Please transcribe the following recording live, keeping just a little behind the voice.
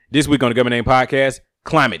This week on the Government Name Podcast,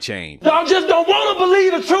 climate change. Y'all just don't want to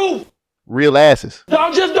believe the truth. Real asses.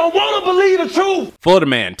 Y'all just don't want to believe the truth. Florida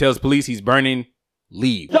man tells police he's burning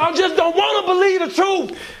leaves. Y'all just don't want to believe the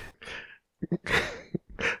truth.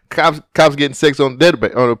 Cops getting sex on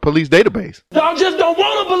a police database. Y'all just don't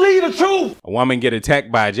want to believe the truth. A woman get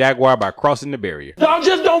attacked by a jaguar by crossing the barrier. Y'all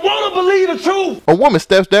just don't want to believe the truth. A woman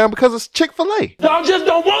steps down because it's Chick-fil-A. Y'all just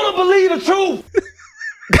don't want to believe the truth.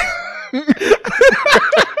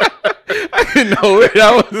 I didn't know it.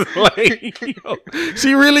 I was like, yo,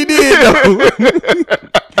 she really did, though.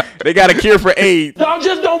 They got a cure for AIDS. Y'all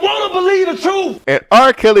just don't want to believe the truth. And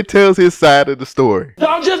R. Kelly tells his side of the story.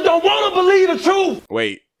 Y'all just don't want to believe the truth.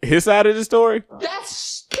 Wait, his side of the story? That's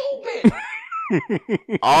stupid.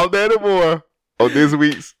 All that and more on this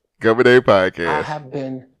week's Government Name Podcast. I have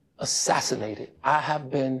been assassinated. I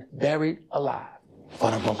have been buried alive.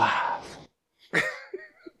 But I'm alive.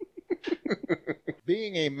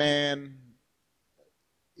 Being a man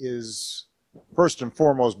is first and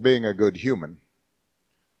foremost being a good human.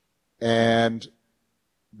 And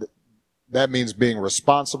that means being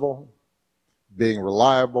responsible, being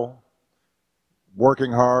reliable,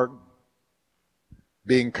 working hard,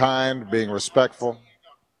 being kind, being respectful,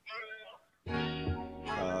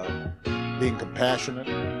 being compassionate.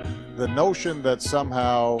 The notion that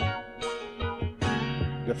somehow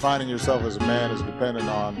defining yourself as a man is dependent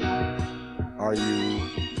on, are you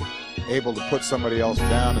able to put somebody else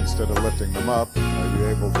down instead of lifting them up? Are you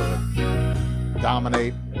able to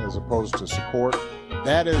dominate as opposed to support?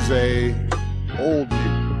 That is a old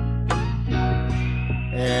view,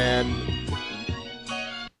 and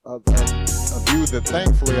a view that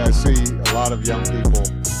thankfully I see a lot of young people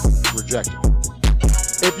rejecting.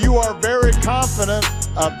 If you are very confident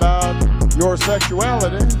about your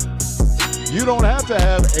sexuality, you don't have to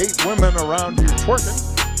have 8 women around you twerking.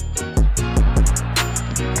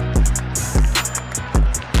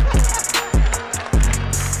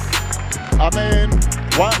 I mean,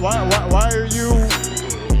 why are you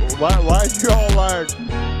all like,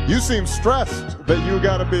 you seem stressed that you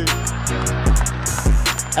gotta be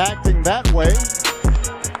acting that way.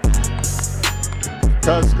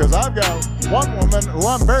 Cause I've got one woman who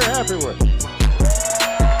I'm very happy with.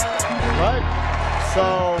 Right?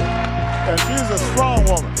 So, and she's a strong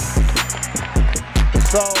woman.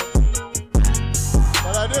 So,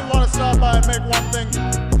 but I did want to stop by and make one thing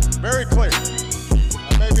very clear. I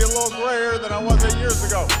may be a little grayer than I was 8 years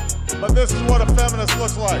ago, but this is what a feminist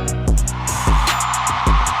looks like.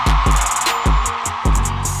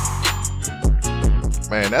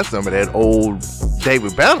 Man, that's some of that old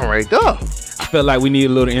David Banner right there. I feel like we need a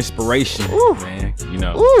little inspiration, man. You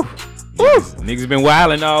know, Ooh. niggas been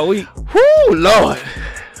wilding all week. Woo, Lord.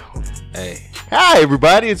 Hey. Hi,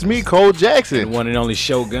 everybody. It's me, Cole Jackson. The one and only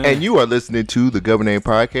Shogun. And you are listening to the Government Name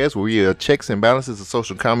Podcast, where we are checks and balances of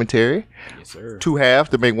social commentary. Yes, sir. 2 halves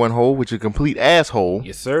to make one whole, which is a complete asshole.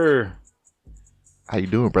 Yes, sir. How you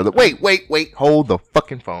doing, brother? Wait. Hold the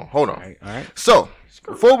fucking phone. Hold on. All right. So,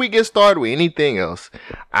 before we get started with anything else,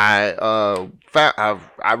 I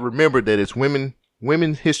remembered that it's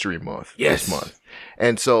Women's History Month this month.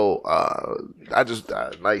 And so,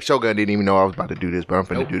 like Shogun didn't even know I was about to do this, but I'm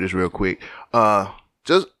finna do this real quick. I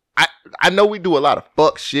know we do a lot of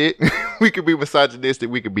fuck shit. We could be misogynistic,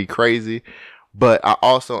 we could be crazy, but I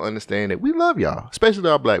also understand that we love y'all, especially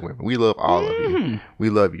our black women. We love all of you. We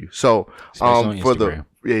love you. So,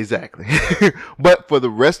 exactly. But for the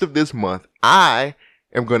rest of this month, I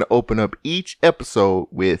am going to open up each episode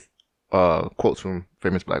with quotes from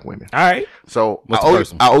famous black women. All right. So I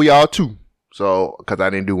owe y'all 2. So, because I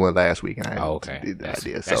didn't do one last week. And I okay.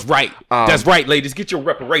 That's right. That's right, ladies. Get your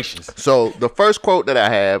reparations. So, the first quote that I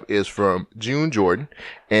have is from June Jordan,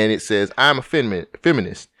 and it says, "I'm a feminist.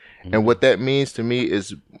 Mm-hmm. And what that means to me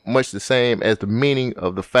is much the same as the meaning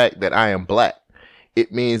of the fact that I am black.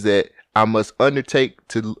 It means that I must undertake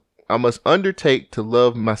to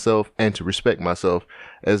love myself and to respect myself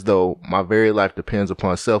as though my very life depends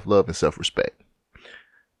upon self-love and self-respect."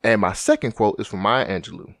 And my second quote is from Maya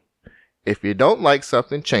Angelou. "If you don't like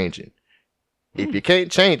something, change it. If you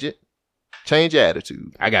can't change it, change your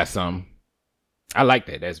attitude." I got some. I like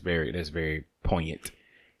that. That's very poignant.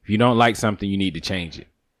 If you don't like something, you need to change it.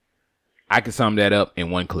 I can sum that up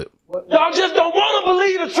in one clip. Y'all just don't want to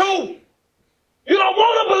believe the truth. You don't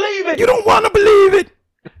want to believe it. You don't want to believe it.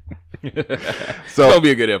 So it's gonna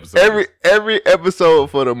be a good episode. Every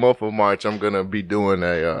episode for the month of March, I'm gonna be doing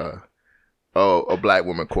a black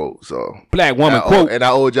woman quote. So black woman quote, and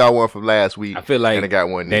I owed y'all one from last week. I feel like and I got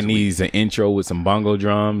one that this needs week. An intro with some bongo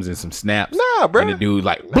drums and some snaps. Nah, bro. And the dude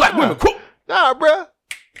like black woman quote. Nah, bro.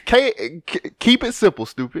 Keep it simple,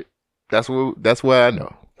 stupid. That's what I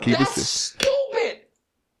know. Keep That's it stupid.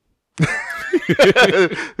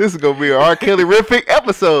 This is gonna be an R. Kelly-rific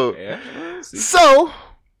episode. Yeah. So,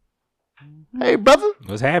 hey brother,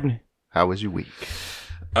 What's happening? how was your week?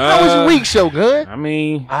 How was your week, Shogun? I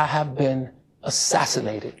mean, I have been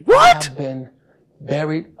assassinated. What? I have been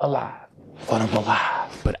buried alive. But I'm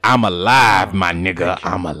alive. but I'm alive, my nigga.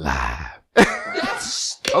 I'm alive. That's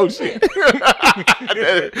stupid. Oh shit!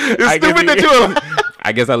 It's I guess stupid that you- you're alive.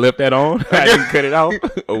 I guess I left that on. I didn't cut it off.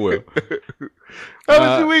 Oh well. How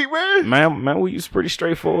was your week, man? My week was pretty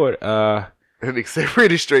straightforward. It's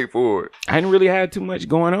pretty straightforward. I didn't really have too much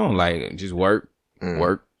going on. Like just work,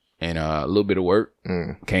 and a little bit of work.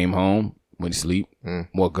 Came home, went to sleep,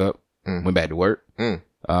 woke up, went back to work.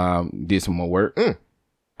 Did some more work.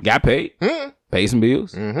 Got paid, paid some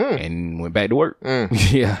bills, and went back to work.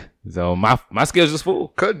 Yeah. So my schedule's full.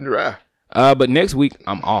 Cut and dry. But next week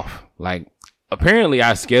I'm off. Like apparently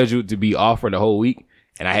I scheduled to be off for the whole week,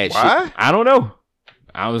 and I had Why? shit. I don't know.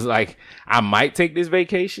 I was like, I might take this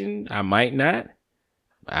vacation. I might not.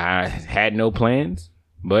 I had no plans,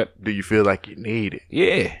 but Do you feel like you need it?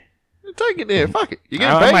 yeah, Take it then. Fuck it. You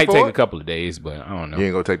getting I paid might for take it. a couple of days, but I don't know. You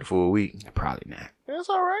ain't gonna take the full week. Probably not. That's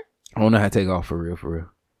all right. I don't know how to take off for real.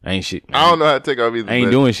 I ain't shit. I don't know how to take off either. I ain't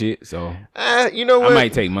but- doing shit, so You know what? I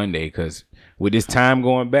might take Monday because with this time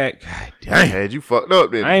going back, God I damn, had you fucked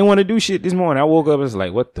up then. I ain't want to do shit this morning. I woke up and was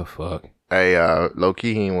like, what the fuck? Hey, low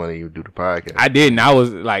key, he ain't want to even do the podcast. I didn't. I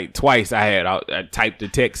was like twice. I typed the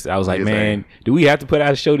text. I was like, Yes, man, do we have to put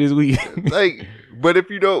out a show this week? Like, but if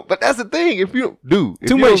you don't, but that's the thing. If you do, if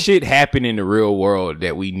Too you much don't- shit happened in the real world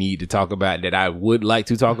that we need to talk about that I would like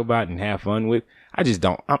to talk about and have fun with. I just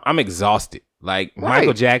don't. I'm exhausted. Like Right.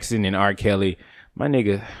 Michael Jackson and R. Kelly, my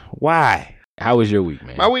nigga. Why? How was your week,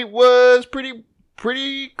 man? My week was pretty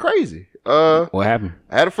crazy. What happened?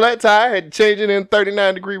 I had a flat tire. Had to change it in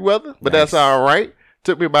 39-degree weather, but that's Nice. all right.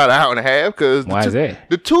 Took me about an hour and a half because Why is that?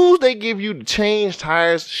 the tools they give you to change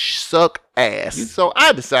tires suck ass. So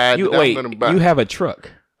I decided You that wait. I'm gonna buy. You have a truck,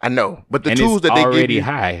 I know, but the and tools it's that they give already you,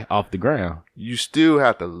 high off the ground. you still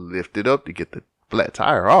have to lift it up to get the flat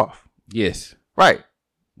tire off. Yes. Right?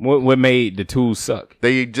 What made the tools suck?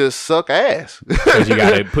 They just suck ass. Because you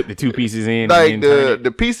gotta put the two pieces in. Like and then turn it.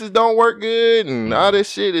 the pieces don't work good and all this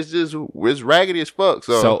shit is just it's raggedy as fuck.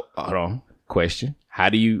 So hold on. Question: how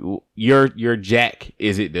do you your jack?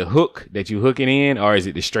 Is it the hook that you hook it in, or is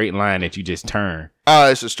it the straight line that you just turn?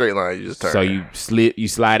 it's a straight line. You just turn. So you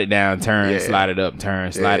slide it down, turn, Yeah. slide it up,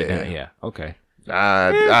 turn, slide it Yeah. down. Yeah. Okay.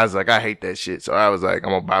 I was like, I hate that shit. So I was like, I'm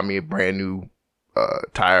gonna buy me a brand new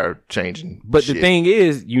tire changing. But shit. the thing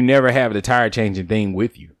is, you never have the tire changing thing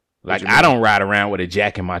with you. Like you I mean? don't ride around with a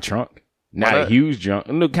jack in my trunk. Not a not? huge trunk,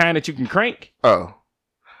 the kind that you can crank. Oh,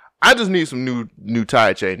 I just need some new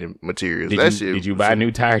tire changing materials. Did you buy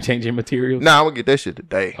new tire changing materials? Nah, I'm gonna get that shit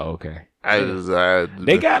today. Oh, okay.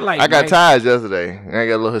 They got like I got nice- tires yesterday. And I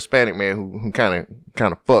got a little Hispanic man who kind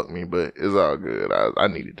of fucked me, but it's all good. I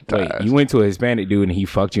needed the tires. Wait, you went to a Hispanic dude and he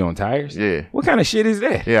fucked you on tires? Yeah. What kind of shit is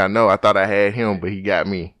that? Yeah, I know. I thought I had him, but he got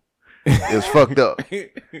me. It was fucked up.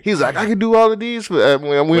 He's like, I can do all of these. For,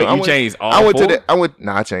 you changed all I went four?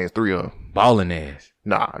 to I changed 3 of them. Balling ass.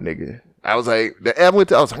 Nah, nigga. I was like, I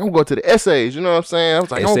was like, I'm going to the essays. You know what I'm saying? I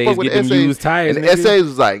was like, I'm Essays fuck with get the them essays. used tires, and the nigga. essays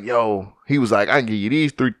was like, yo, he was like, I can give you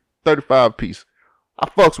these 35 piece. I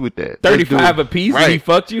fucks with that. Let's do 35 it. a piece Right. and he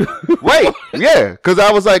fucked you? Right. Yeah. Cause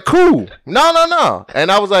I was like, cool. No.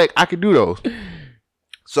 And I was like, I could do those.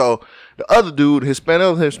 So the other dude,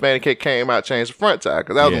 Hispanic kid came out, changed the front tire.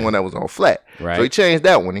 Cause that was Yeah. the one that was on flat. Right. So he changed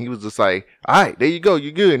that one. And he was just like, all right, there you go.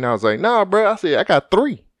 You good. And I was like, nah, bro. I said, I got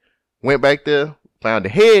 3. Went back there, found the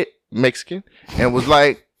head Mexican and was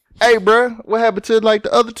like, hey, bro, what happened to like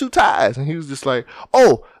the other 2 tires? And he was just like,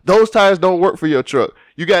 oh, those tires don't work for your truck.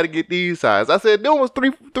 You got to get these tires. I said, them was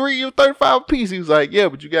 35 a piece. He was like, yeah,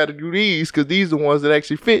 but you got to do these because these are the ones that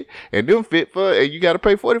actually fit. And them fit for, and you got to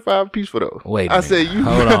pay 45 a piece for those. Wait a I minute. said, you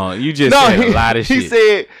Hold on. You just said a lot of shit. He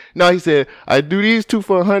said, I do these 2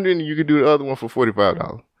 for $100 and you can do the other one for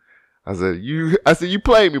 $45. I said, you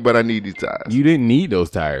played me, but I need these tires. You didn't need those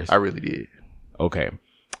tires. I really did. Okay.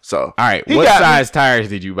 So, All right. he What got me. size tires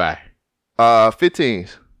did you buy?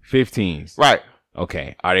 15s. 15s. Right.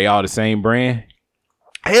 Okay. Are they all the same brand?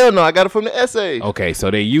 Hell no, I got it from the essays. Okay.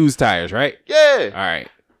 So they use tires, right? Yeah. All right.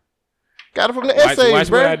 Got it from the Watch essays,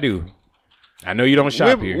 bro. what I do. I know you don't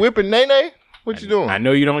shop here. Whipping Nene? What you doing? I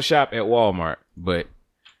know you don't shop at Walmart, but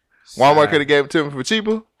Walmart could have gave it to me for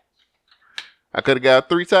cheaper. I could have got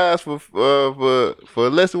 3 tires for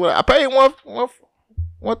less than what I paid.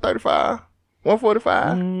 135,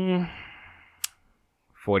 145.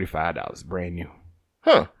 $45 brand new.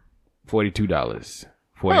 Huh? $42,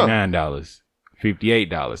 $49,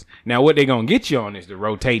 $58. Now, what they gonna get you on is the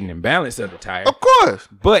rotating and balance of the tire. Of course.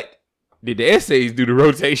 But did the essays do the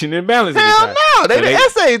rotation and balance of the Hell tire? no. They the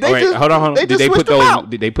essays. They just hold on. They Did just they put switched them those? out.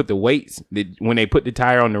 Did they put the weights? When they put the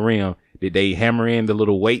tire on the rim, did they hammer in the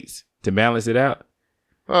little weights to balance it out?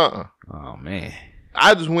 Oh man.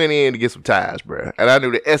 I just went in to get some tires, bro, and I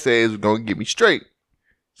knew the essays was gonna get me straight,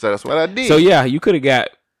 so that's what I did. So yeah, you could have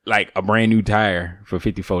got like a brand new tire for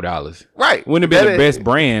 $54. Right, wouldn't have been the best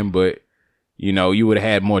brand, but you know you would have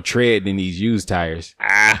had more tread than these used tires.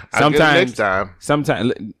 Sometimes,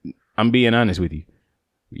 I'm being honest with you.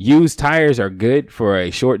 Used tires are good for a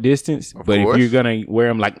short distance, but if you're gonna wear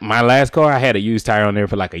them, like my last car, I had a used tire on there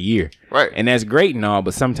for like a year, right? And that's great and all,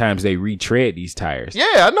 but sometimes they retread these tires. Yeah,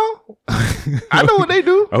 I know. I know what they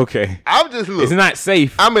do. Okay, I'm just it's not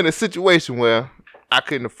safe. I'm in a situation where I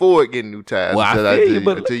couldn't afford getting new tires. Well, I feel you,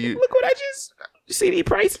 but look what I just see these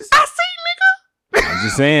prices. I see, nigga. I'm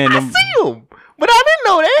just saying. I see them. But I didn't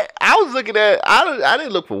know that. I was looking at. I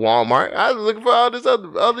didn't look for Walmart. I was looking for all these other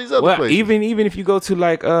places. Even if you go to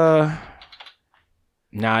like nah,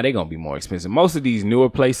 they're gonna be more expensive. Most of these newer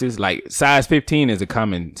places, like size 15 is a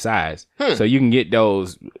common size, so you can get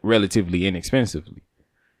those relatively inexpensively.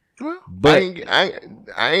 Well, but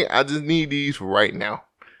I just need these for right now.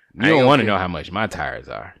 You don't want to know how much my tires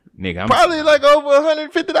are, nigga. I'm probably like over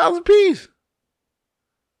 $150 a piece.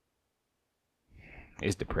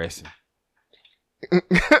 It's depressing.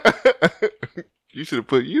 You should have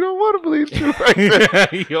put. You don't want to believe the truth right there.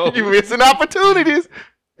 You missing opportunities.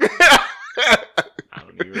 I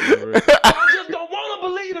don't even remember it. I just don't want to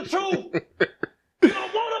believe the truth. You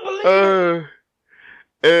don't want to believe it.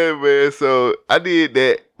 Yeah, man. So I did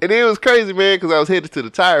that, and it was crazy, man, because I was headed to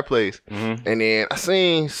the tire place, and then I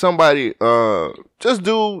seen somebody, just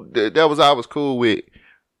dude that I was cool with.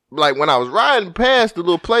 Like when I was riding past the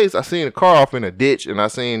little place, I seen a car off in a ditch, and I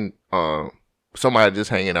seen somebody just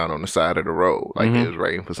hanging out on the side of the road, like they was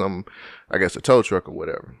waiting for some, I guess, a tow truck or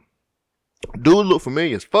whatever. Dude looked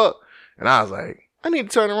familiar as fuck, and I was like, I need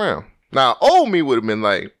to turn around. Now, old me would have been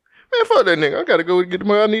like, man, fuck that nigga, I gotta go get the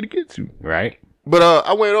money I need to get to. Right. But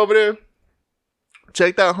I went over there,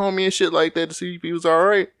 checked out homie and shit like that to see if he was all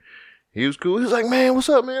right. He was cool. He was like, man, what's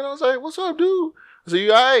up, man? I was like, what's up, dude? I said,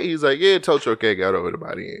 you all right? He's like, yeah, tow truck got over the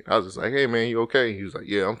body end. I was just like, hey, man, you okay? He was like,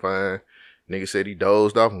 yeah, I'm fine. Nigga said he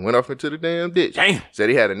dozed off and went off into the damn ditch. Damn. Said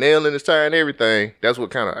he had a nail in his tire and everything. That's what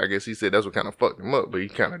kind of, I guess he said that's what kind of fucked him up, but he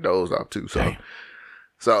kind of dozed off too. So,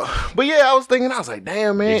 but yeah, I was thinking, I was like,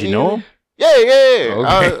 damn, man. Did you know him? Yeah.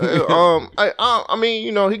 Okay. I mean,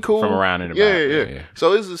 you know, he cool. From around and about. Yeah.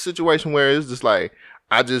 So it's a situation where it's just like,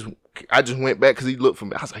 I just went back because he looked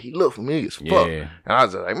familiar. I was like, he looked familiar as fuck. Yeah. And I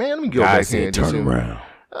was like, man, let me go back in and turn around.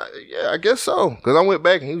 Yeah, I guess so. Because I went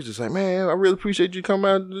back and he was just like, man, I really appreciate you coming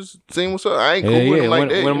out and just seeing what's up. I ain't cool with him like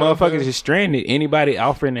that. When motherfuckers is stranded, anybody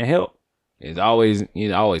offering to help it always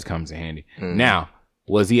comes in handy. Now,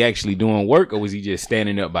 was he actually doing work or was he just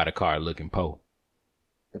standing up by the car looking po?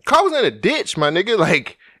 The car was in a ditch, my nigga.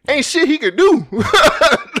 Like, ain't shit he could do.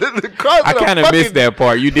 I kind of missed that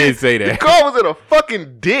part. You did say that. The car was in a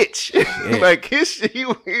fucking ditch. Like, his shit, he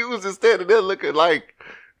was just standing there looking like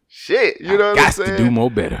shit. You know what I'm saying? Got to do more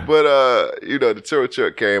better. But, you know, the tow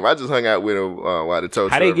truck came. I just hung out with him while the tow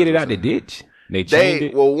truck. How they get it out the ditch? They changed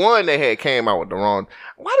it? Well, one, they had came out with the wrong.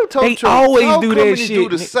 Why do tow trucks always do that shit? Do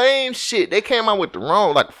the same shit. They came out with the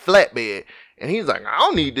wrong, like, flatbed. And he's like, I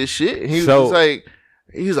don't need this shit. And he was just like,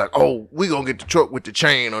 he's like, oh, we gonna get the truck with the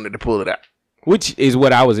chain on it to pull it out. Which is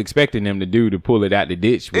what I was expecting them to do, to pull it out the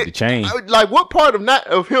ditch with the chain. Like, what part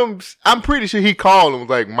of him? I'm pretty sure he called him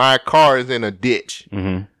like, my car is in a ditch.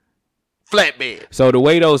 Flatbed. So the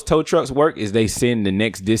way those tow trucks work is they send the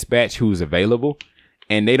next dispatch who's available,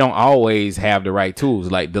 and they don't always have the right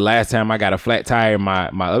tools. Like the last time I got a flat tire in my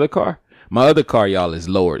other car, y'all, is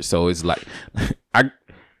lowered. So it's like,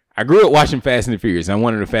 I grew up watching Fast and the Furious. I'm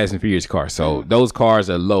one of the Fast and the Furious cars. So those cars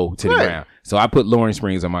are low to the ground. So I put lowering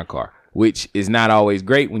springs on my car, which is not always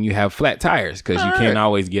great when you have flat tires because you can't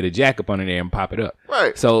always get a jack up under there and pop it up.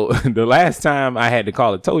 Right. So the last time I had to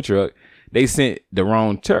call a tow truck, they sent the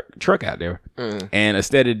wrong truck out there. And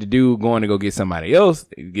instead of the dude going to go get somebody else,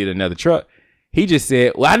 get another truck, he just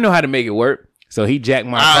said, well, I know how to make it work. So he jacked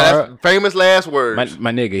my car up. Famous last words.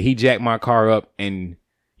 My nigga, he jacked my car up, and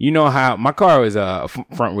you know how my car is a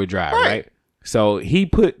front wheel drive, right? So he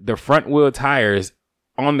put the front wheel tires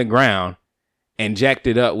on the ground and jacked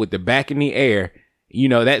it up with the back in the air. You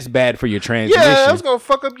know, that's bad for your transmission. Yeah, that's going to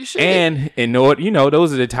fuck up your shit. And in order, you know,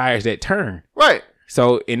 those are the tires that turn. Right.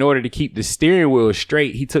 So in order to keep the steering wheel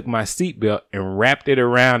straight, he took my seatbelt and wrapped it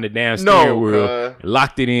around the damn steering wheel,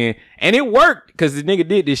 locked it in, and it worked because the nigga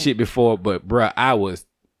did this shit before. But bruh, I was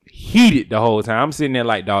heated the whole time. I'm sitting there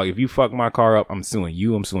like, dog, if you fuck my car up, I'm suing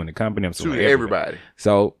you. I'm suing the company. I'm suing everybody.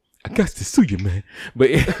 So I got to sue you, man.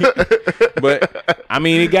 But I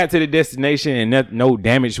mean, it got to the destination and no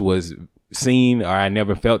damage was seen, or I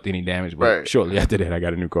never felt any damage. But shortly after that, I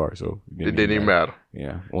got a new car, so it didn't even matter.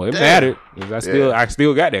 Yeah, well, it mattered because I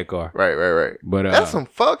still got that car. Right. But that's some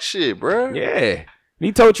fuck shit, bro. Yeah,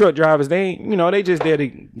 these tow truck drivers, they just there to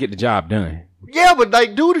get the job done. Yeah, but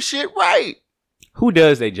like, do the shit right. Who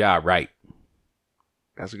does their job right?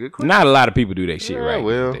 That's a good question. Not a lot of people do their shit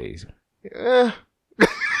right these days. Yeah.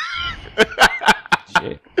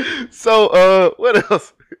 Shit. So, what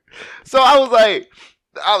else? So I was like,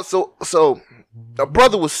 so a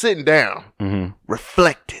brother was sitting down,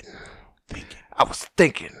 reflecting, I was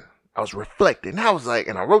thinking, I was reflecting. I was like,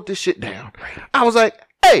 and I wrote this shit down. I was like,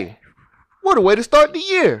 hey, what a way to start the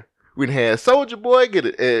year. We done had Soulja Boy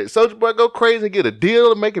go crazy and get a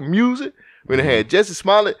deal of making music. We done had Jesse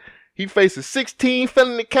Smollett. He faces 16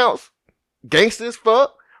 felony counts. Gangsta as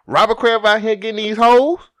fuck. Robert Kraft out here getting these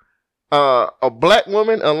hoes. A black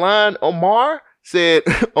woman, Ilhan Omar, said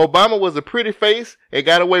Obama was a pretty face and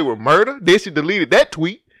got away with murder. Then she deleted that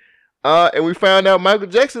tweet. And we found out Michael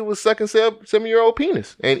Jackson was sucking 7-year-old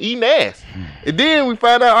penis and eating ass. And then we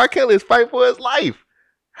found out R. Kelly is fighting for his life.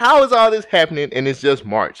 How is all this happening and it's just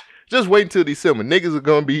March? Just wait until December. Niggas are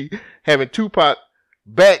going to be having Tupac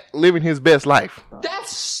back living his best life.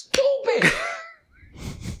 That's stupid.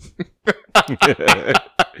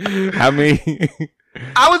 I mean,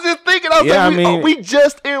 I was just thinking, we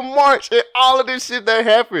just in March and all of this shit that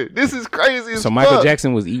happened. This is crazy as fuck. So Michael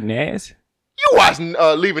Jackson was eating ass? You watched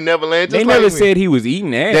Leaving Neverland. They never said he was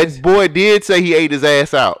eating ass. That boy did say he ate his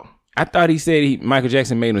ass out. I thought he said Michael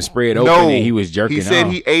Jackson made him spread open and he was jerking off. He said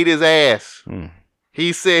he ate his ass.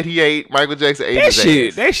 He said Michael Jackson ate his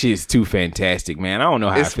ass. That shit's too fantastic, man. I don't know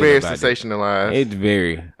how I feel about it. It's very sensationalized. It's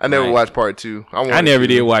very. I never watched part 2. I never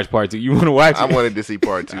did watch part 2. You want to watch it? I wanted to see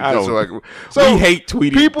part 2. So we hate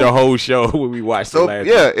tweeting the whole show when we watched the last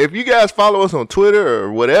one. If you guys follow us on Twitter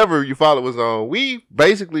or whatever you follow us on, we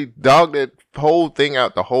basically dogged that whole thing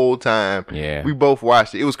out the whole time. Yeah. We both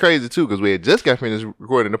watched it. It was crazy too because we had just got finished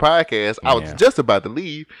recording the podcast. I was just about to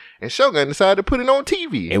leave and Shogun decided to put it on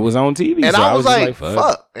TV. It was on TV. And so I was like,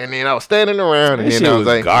 fuck. And then I was standing around and then I was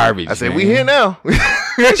like, garbage. I said, we here now.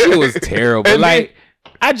 That shit was terrible. Like,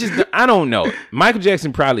 I don't know. Michael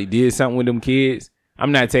Jackson probably did something with them kids.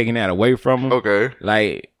 I'm not taking that away from him. Okay.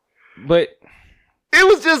 Like, but it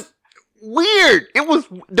was just weird. It was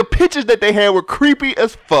the pictures that they had were creepy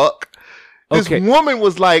as fuck. This woman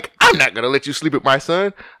was like, I'm not going to let you sleep with my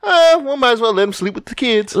son. We might as well let him sleep with the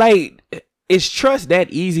kids. Like, is trust that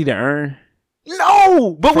easy to earn?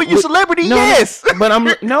 No, but when you're a celebrity, yes.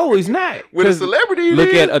 But no, it's not. With a celebrity,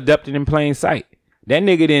 look at Abducted in Plain Sight. That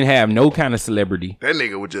nigga didn't have no kind of celebrity. That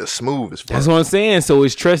nigga was just smooth as fuck. That's what I'm saying. So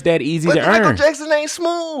is trust that easy to earn? Michael Jackson ain't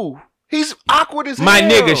smooth. He's awkward as hell. My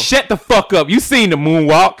nigga, shut the fuck up. You seen the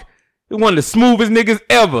moonwalk? He's one of the smoothest niggas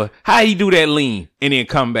ever. How he do that lean and then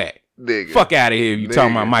come back? Nigga. Fuck out of here. You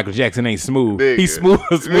talking about Michael Jackson ain't smooth. Nigga. He's smooth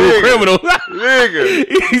criminal. Nigga.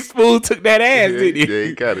 He smooth took that ass, didn't he? Yeah,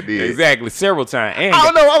 he kind of did. Exactly. Several times. And I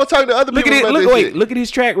don't know. I was talking to other people about this shit. Look at his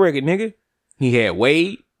track record, nigga. He had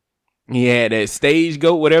Wade. He had that stage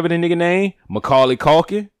goat, whatever the nigga name. Macaulay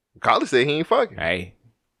Culkin. Macaulay said he ain't fucking. Hey.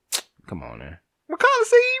 Come on, man. Macaulay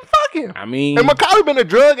said he ain't fucking. I mean, and Macaulay been a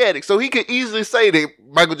drug addict, so he could easily say that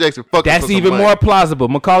Michael Jackson fucked him. That's even more plausible.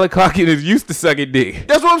 Macaulay Culkin is used to sucking dick.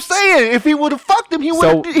 That's what I'm saying. If he would have fucked him, he would.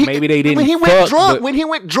 So maybe they didn't. When he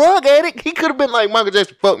went drug addict, he could have been like, Michael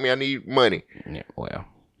Jackson, fuck me, I need money. Yeah, well,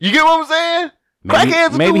 you get what I'm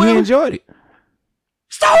saying? Maybe he enjoyed it.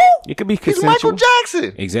 So it could be consensual. He's Michael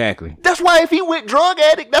Jackson. Exactly. That's why if he went drug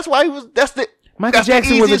addict, that's why he was. Michael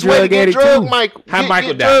Jackson was a drug addict too. How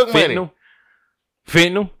Michael died?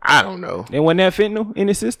 Fentanyl? I don't know. There wasn't that fentanyl in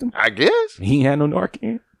his system? I guess. He ain't had no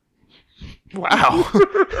Narcan. Wow.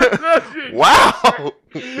 Wow.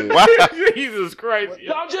 Jesus Christ.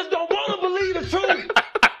 Y'all just don't want to believe the truth.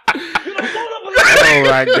 You don't want to believe it. Oh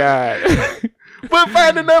my God. But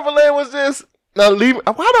Finding Neverland was just why do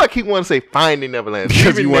I keep wanting to say Finding Neverland?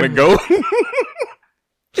 Because you want to go?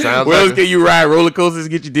 Sounds where else can you ride roller coasters,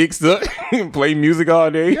 get your dick sucked, and play music all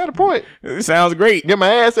day? You got a point. It sounds great. Get my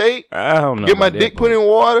ass ate. I don't know. Get my dick put in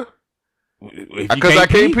water. Because I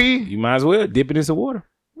can't pee. You might as well dip it in some water.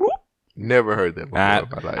 Never heard that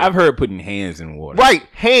before. I've heard putting hands in water. Right,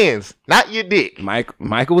 hands, not your dick.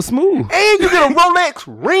 Michael was smooth. And you get a Rolex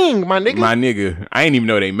ring, my nigga. My nigga, I ain't even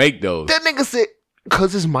know they make those. That nigga said,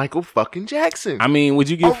 Because it's Michael fucking Jackson. I mean, would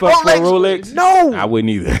you get fucked for a Rolex? No. I wouldn't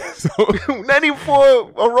either. Not even for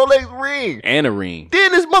a Rolex ring. And a ring.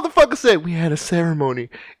 Then this motherfucker said, we had a ceremony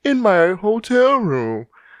in my hotel room.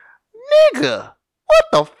 Nigga, what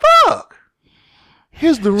the fuck?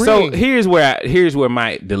 Here's the ring. So here's where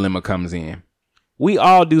my dilemma comes in. We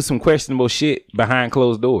all do some questionable shit behind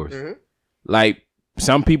closed doors. Mm-hmm. Like,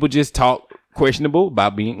 some people just talk questionable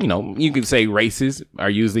about being, you could say racists are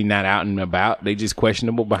usually not out and about. They just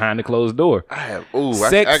questionable behind the closed door.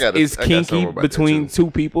 Sex is kinky between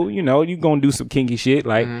two people. You're going to do some kinky shit.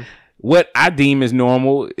 Like, what I deem as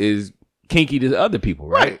normal is kinky to other people,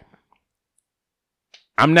 right?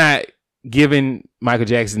 I'm not giving Michael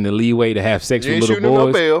Jackson the leeway to have sex with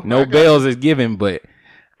little boys. No bells is given, but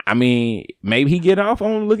I mean, maybe he get off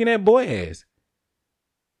on looking at boy ass.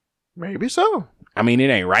 Maybe so. I mean, it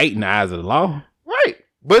ain't right in the eyes of the law. Right.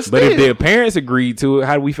 But if their parents agreed to it,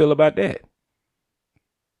 how do we feel about that?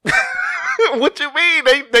 What you mean?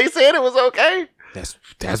 They said it was okay?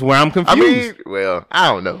 That's where I'm confused. I mean, I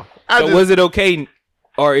don't know. Was it okay,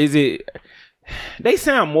 or is it... They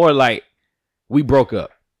sound more like, we broke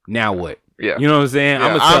up. Now what? Yeah. You know what I'm saying? Yeah,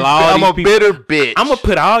 I'm going to tell all these people... I'm a bitter bitch. I'm going to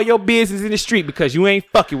put all your business in the street because you ain't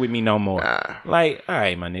fucking with me no more. Nah. Like, all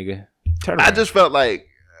right, my nigga. Turn around. I just felt like...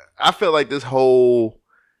 I felt like this whole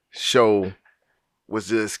show was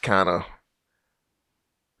just kind of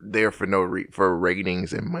there for for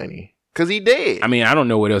ratings and money. Because he dead. I mean, I don't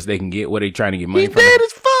know what else they can get. What they trying to get money from? He dead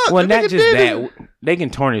as fuck. Well, not just that. They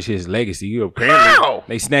can tarnish his legacy. Apparently,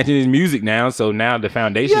 they snatching his music now, so now the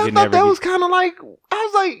foundation can never that was kind of like... I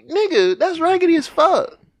was like, nigga, that's raggedy as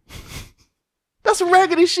fuck. That's some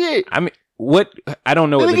raggedy shit. I mean... What I don't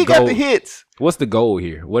know what the goal. Got the hits. What's the goal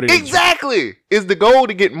here? What exactly? Is the goal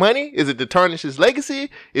to get money? Is it to tarnish his legacy?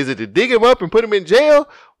 Is it to dig him up and put him in jail?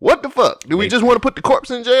 What the fuck? Do we just want to put the corpse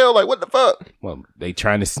in jail? Like what the fuck? Well, they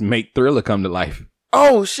trying to make Thriller come to life.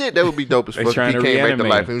 Oh shit, that would be dope as fuck. He came back to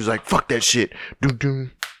life and he was like, "Fuck that shit." I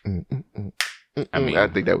mean, I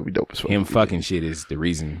think that would be dope as fuck. Him fucking shit is the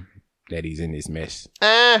reason that he's in this mess.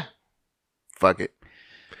 Fuck it.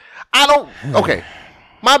 I don't. Okay.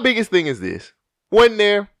 My biggest thing is this. Wasn't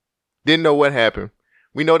there. Didn't know what happened.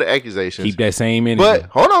 We know the accusations. Keep that same energy.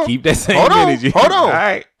 But hold on. Keep that same energy. Hold on. All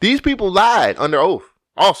right. These people lied under oath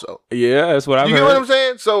also. Yeah, that's what I've heard. You get what I'm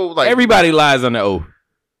saying? So like everybody lies under oath.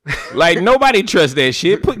 Like nobody trusts that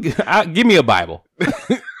shit. Give me a Bible.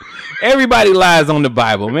 Everybody lies on the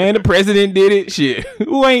Bible, man. The president did it. Shit.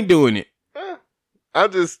 Who ain't doing it?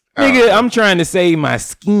 Nigga, I'm trying to save my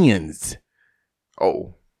skins.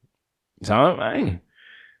 Oh. So I ain't.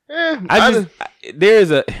 There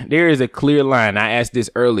is a clear line. I asked this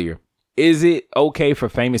earlier. Is it okay for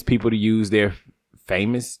famous people to use their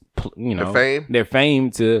their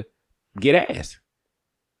fame to get ass?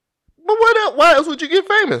 But why else would you get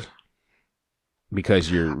famous?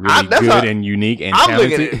 Because you're really good and unique and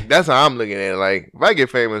talented. That's how I'm looking at it. Like if I get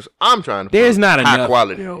famous, I'm trying to. There's not enough high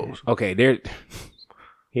quality hoes. Okay,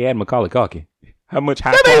 he had Macaulay Culkin. How much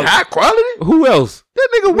high quality? That ain't high quality. Who else? That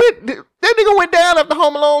nigga went down after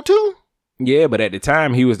Home Alone 2. Yeah, but at the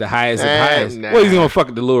time he was the highest of highest. What, he's gonna fuck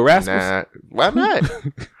the Little Rascals? Why not?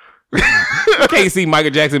 You can't see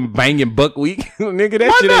Michael Jackson banging Buckwheat. Nigga,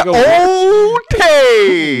 that shit ain't gonna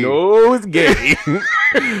okay. No, it's gay.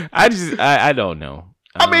 I don't know.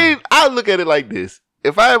 I mean, I look at it like this.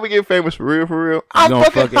 If I ever get famous for real, I'm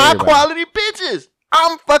fucking high quality bitches.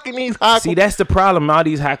 I'm fucking these high. See, that's the problem. All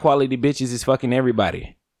these high quality bitches is fucking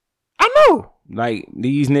everybody. I know. Like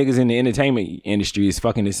these niggas in the entertainment industry is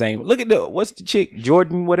fucking the same. Look at what's the chick,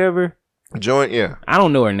 Jordan, whatever. Yeah. I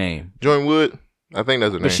don't know her name. Jordan Wood. I think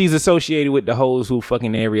that's her name. But she's associated with the hoes who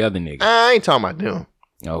fucking every other nigga. I ain't talking about them.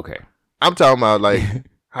 Okay. I'm talking about like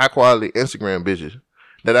high quality Instagram bitches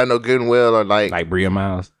that I know good and well are like Bria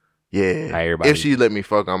Miles. Yeah. Like everybody. If she let me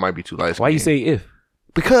fuck, I might be too light skinned. Why you say if?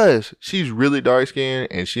 Because she's really dark skinned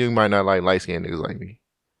and she might not like light skinned niggas like me.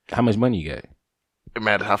 How much money you got? It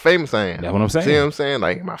matters how famous I am. That's what I'm saying. See what I'm saying?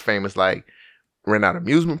 Like, am I famous like rent out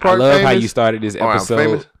amusement park? I love famous? how you started this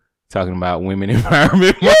episode talking about women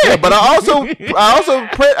empowerment. Yeah, but I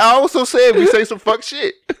also said we say some fuck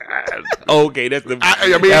shit. Okay, that's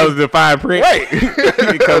that was the fine print. Right.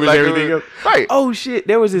 It covers like everything else. Right. Oh shit.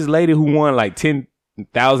 There was this lady who won like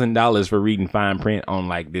 $10,000 for reading fine print on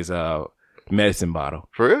like this medicine bottle.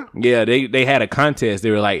 For real? Yeah, they had a contest.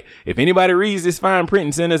 They were like, if anybody reads this fine print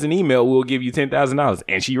and send us an email, we'll give you $10,000.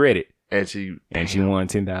 And she read it. And she won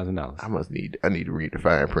 $10,000. I need to read the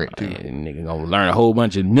fine print too. Nigga gonna learn a whole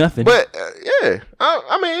bunch of nothing. But yeah,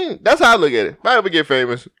 I mean that's how I look at it. If I ever get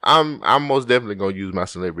famous, I'm most definitely gonna use my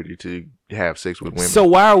celebrity to have sex with women. So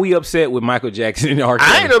why are we upset with Michael Jackson and R.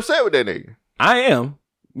 Kelly? I ain't upset with that nigga. I am,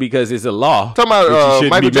 because it's a law. Talking about you shouldn't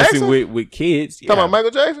Michael be messing Jackson? with kids. Talking about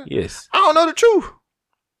Michael Jackson? Yes. I don't know the truth.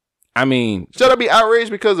 I mean, should I be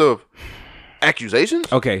outraged because of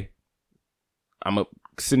accusations? Okay. I'm a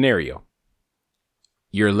scenario.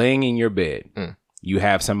 You're laying in your bed. You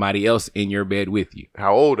have somebody else in your bed with you.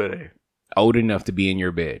 How old are they? Old enough to be in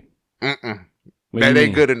your bed. That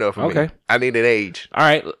ain't good enough for me. I need an age. All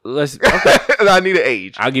right, let's. Okay. I need an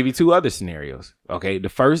age. I'll give you two other scenarios. Okay, the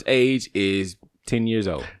first age is 10 years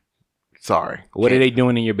old. Sorry. What are they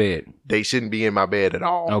doing in your bed? They shouldn't be in my bed at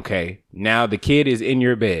all. Okay, now the kid is in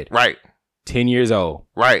your bed. Right. 10 years old.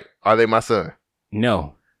 Right. Are they my son?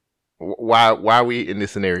 No. Why are we in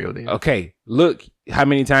this scenario then? Okay, look how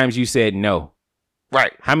many times you said no.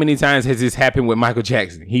 Right. How many times has this happened with Michael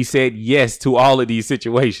Jackson? He said yes to all of these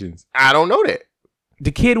situations. I don't know that.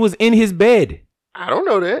 The kid was in his bed. I don't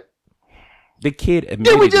know that. The kid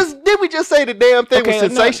admitted Did we just say the damn thing was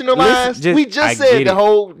sensationalized? No, we just said the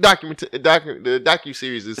whole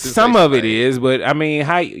docu-series is sensationalized. Some of it is, but I mean,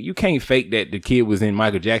 how you can't fake that the kid was in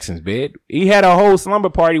Michael Jackson's bed. He had a whole slumber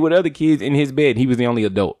party with other kids in his bed. He was the only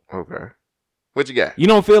adult. Okay. What you got? You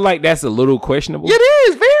don't feel like that's a little questionable? It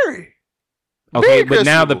is very. Okay, but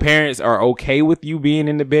now the parents are okay with you being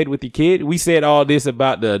in the bed with your kid. We said all this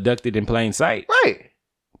about the abducted in plain sight. Right.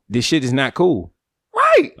 This shit is not cool.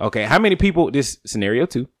 Right. Okay, how many people, this scenario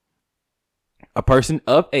too, a person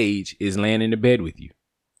of age is laying in the bed with you.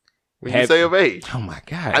 When you say of age. Oh my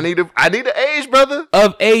God. I need the age, brother.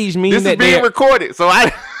 Of age means this that is being recorded, so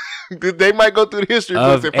they might go through the history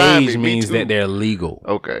books and find me. Of age means that they're legal.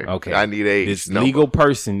 Okay. I need age. This legal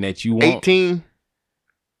person that you want. 18.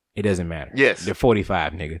 It doesn't matter. Yes. They're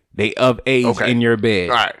 45, nigga. They of age in your bed.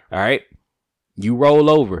 All right. You roll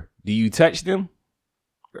over. Do you touch them?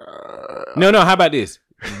 No. How about this?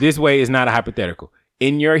 This way is not a hypothetical.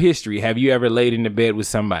 In your history, have you ever laid in the bed with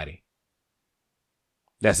somebody?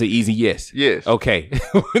 That's an easy yes. Yes. Okay.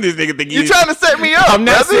 This nigga think you're trying to set me up. I'm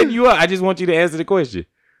not setting you up. I just want you to answer the question.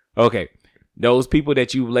 Okay. Those people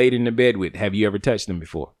that you've laid in the bed with, have you ever touched them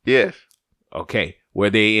before? Yes. Okay. Were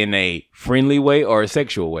they in a friendly way or a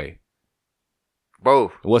sexual way?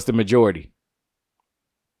 Both. What's the majority?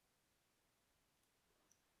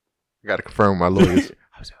 I got to confirm my lawyers.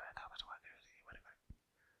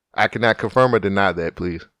 I cannot confirm or deny that,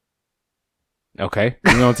 please. Okay.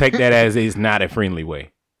 We're going to take that as it's not a friendly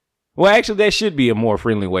way. Well, actually, that should be a more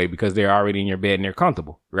friendly way because they're already in your bed and they're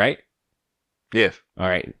comfortable, right? Yes. All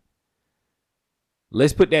right.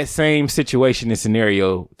 Let's put that same situation and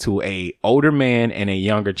scenario to a older man and a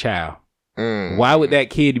younger child. Why would that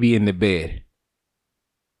kid be in the bed?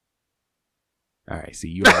 All right, see,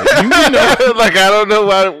 you know. Like, I don't know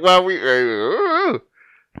why we...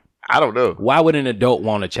 I don't know. Why would an adult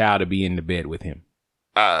want a child to be in the bed with him?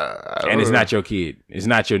 And it's not your kid. It's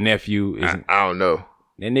not your nephew. I don't know.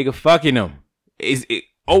 That nigga fucking him. It's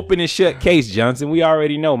open and shut case, Johnson. We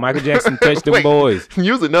already know. Michael Jackson touched them boys.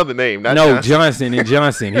 Use another name. Not Johnson and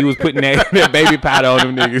Johnson. He was putting that baby powder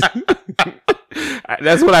on them niggas.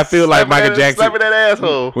 That's what I feel like Michael Jackson. Slapping that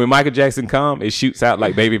asshole. When Michael Jackson come, it shoots out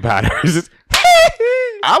like baby powder.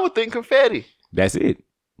 I would think confetti. That's it.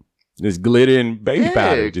 Just glitter and baby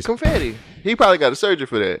powder. Just confetti. He probably got a surgery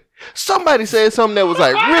for that. Somebody said something that was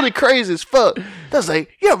like really crazy as fuck. That's like,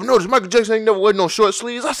 you ever notice Michael Jackson ain't never wore no short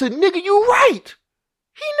sleeves? I said, nigga, you right.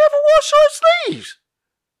 He never wore short sleeves.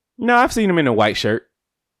 No, I've seen him in a white shirt.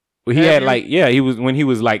 He had he was when he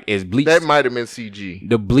was like as bleached. That might have been CG.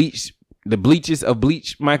 The bleaches of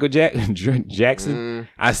bleach Michael Jackson.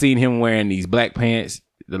 I seen him wearing these black pants,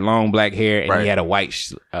 the long black hair, and he had a white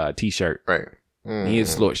t-shirt. Right. He is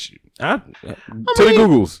slush. To the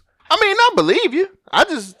Googles. I mean, I believe you.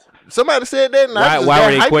 Somebody said that. And why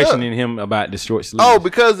were they questioning him about the short sleeves? Oh,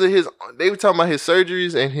 because of they were talking about his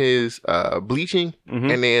surgeries and his bleaching.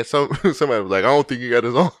 And then somebody was like, I don't think he got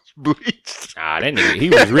his arms bleached. That nigga, he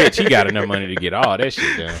was rich. He got enough money to get all that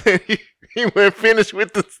shit done. He wasn't finished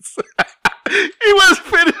with the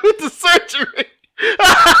surgery.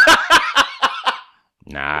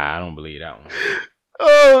 Nah, I don't believe that one.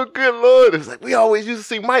 Oh, good Lord. It's like we always used to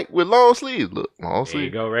see Mike with long sleeves. Look, long sleeves. There you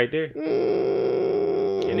go, right there.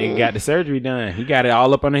 And nigga got the surgery done. He got it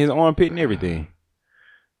all up under his armpit and everything.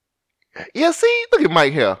 Yeah, see? Look at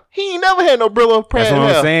Mike hair. He ain't never had no Brillo pad. That's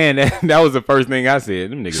what I'm saying. That was the first thing I said.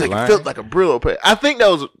 Them niggas lying. It felt like a Brillo pad. I think that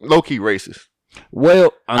was low-key racist.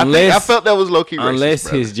 Well, I felt that was low-key racist. Unless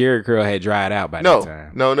his Jerry curl had dried out by that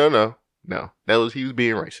time. No. He was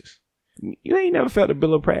being racist. You ain't never felt a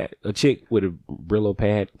Brillo pad, a chick with a Brillo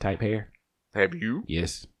pad type hair? Have you?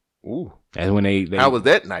 Yes. Ooh. That's when they How was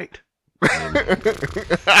that night?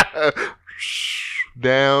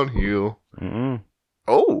 Downhill.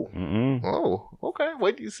 Oh. Mm-mm. Oh. Okay.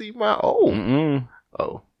 Wait till you see my oh. Mm-mm.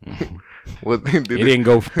 Oh. Well, It didn't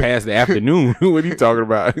go past the afternoon. What are you talking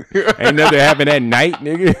about? Ain't nothing happened at night,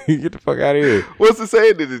 nigga. Get the fuck out of here. What's it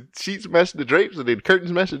saying? Did the sheets match the drapes or did the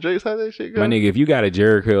curtains match the drapes? How that shit go? My nigga, if you got a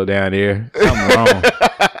Jericho down there, something wrong.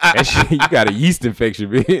 That shit, you got a yeast infection,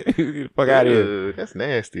 bitch. Get the fuck out of here. That's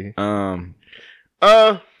nasty. Yeah,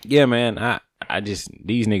 man. I just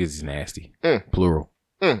these niggas is nasty. Plural.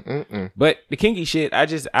 But the kinky shit, I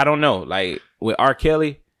don't know. Like with R.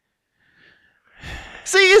 Kelly.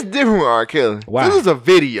 See, it's different with R. Kelly. Why? This is a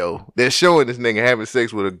video that's showing this nigga having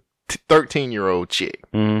sex with a 13-year-old chick.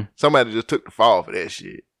 Mm-hmm. Somebody just took the fall for that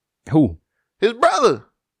shit. Who? His brother.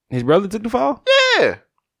 His brother took the fall? Yeah.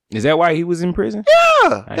 Is that why he was in prison?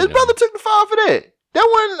 Yeah. His brother took the fall for that.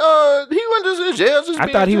 That one, he wasn't just in jail.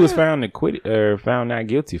 I thought he was found not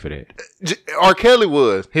guilty for that. R. Kelly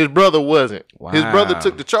was. His brother wasn't. Wow. His brother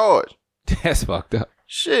took the charge. That's fucked up.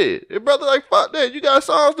 Shit. His brother like, fuck that. You got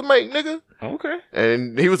songs to make, nigga. Okay.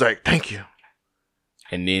 And he was like, thank you.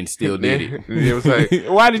 And then still did it. It was like,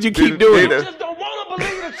 why did you keep doing You it? just don't want to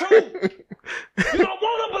believe the truth. You don't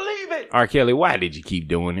want to believe it. R. Kelly, why did you keep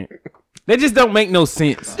doing it? That just don't make no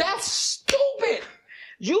sense. That's stupid.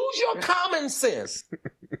 Use your common sense.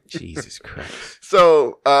 Jesus Christ.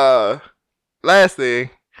 So, last thing,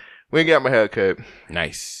 we got my hair cut.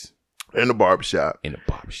 Nice. In the barbershop. And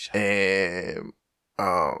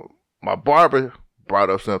my barber brought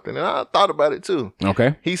up something, and I thought about it too.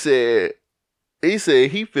 Okay. He said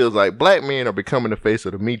he feels like black men are becoming the face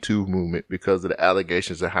of the Me Too movement because of the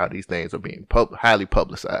allegations of how these things are being highly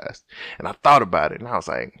publicized. And I thought about it, and I was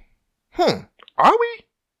like, are we?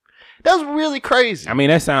 That's really crazy. I mean,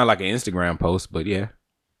 that sounds like an Instagram post, but yeah.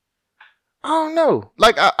 I don't know.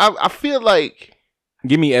 Like, I feel like...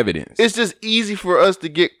 Give me evidence. It's just easy for us to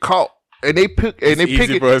get caught. And they pick...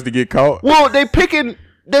 Easy for us to get caught? Well, they're picking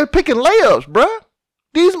layups, bruh.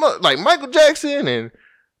 These, like, Michael Jackson and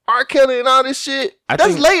R. Kelly and all this shit.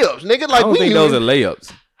 That's layups, nigga. Like, I don't think those are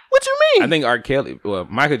layups. What you mean? I think R. Kelly... Well,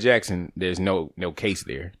 Michael Jackson, there's no case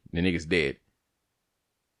there. The nigga's dead.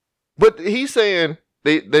 But he's saying...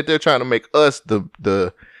 that they're trying to make us the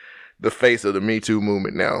face of the Me Too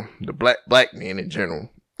movement now, the black men in general.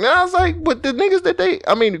 And I was like, but the niggas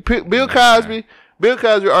Bill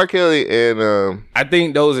Cosby, R. Kelly, and I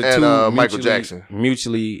think those are two Michael Jackson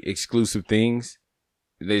mutually exclusive things.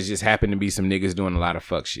 There's just happen to be some niggas doing a lot of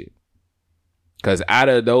fuck shit. Cause out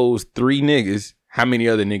of those three niggas, how many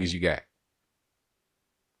other niggas you got?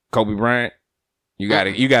 Kobe Bryant. You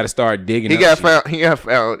gotta start digging. He got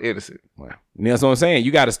found innocent. Well, that's what I'm saying.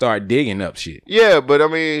 You got to start digging up shit. Yeah, but I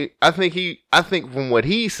mean, I think from what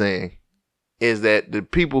he's saying is that the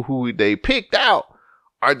people who they picked out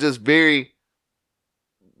are just very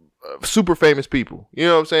super famous people. You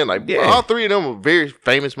know what I'm saying? Like, all three of them are very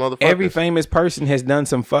famous motherfuckers. Every famous person has done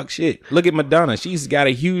some fuck shit. Look at Madonna. She's got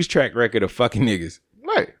a huge track record of fucking niggas.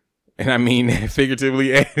 Right. And I mean,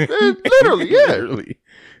 figuratively and literally, yeah. Literally.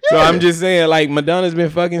 So I'm just saying, like, Madonna's been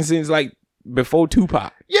fucking since, like, before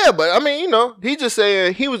Tupac. Yeah, but I mean, you know, he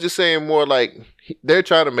was just saying more like they're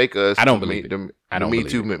trying to make us. I don't believe it. I don't Me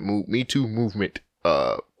Too movement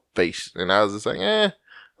face, and I was just like, I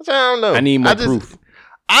don't know. I need more proof.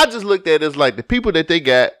 I just looked at it as like the people that they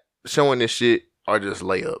got showing this shit are just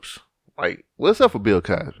layups. Like, what's up for Bill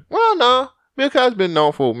Cosby? Well, no, Bill Cosby been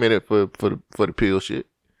known for a minute for the pill shit.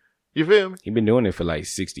 You feel me? He been doing it for like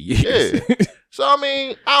 60 years. Yeah. So, I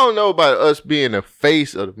mean, I don't know about us being the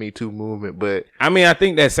face of the Me Too movement, but... I mean, I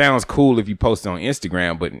think that sounds cool if you post it on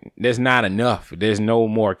Instagram, but there's not enough. There's no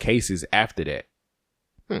more cases after that.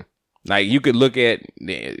 Like, you could look at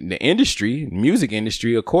the industry, music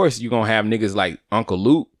industry. Of course, you're going to have niggas like Uncle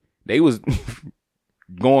Luke. They was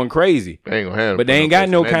going crazy. They ain't gonna have but they ain't got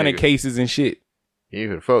no kind of cases and shit. You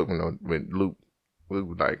even fuck with Luke. Luke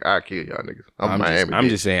was like, I'll kill y'all niggas. I'm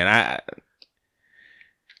just saying,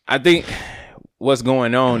 I think... What's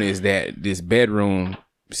going on is that this bedroom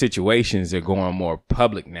situations are going more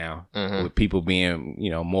public now, with people being,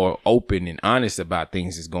 more open and honest about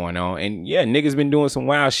things that's going on. And yeah, niggas been doing some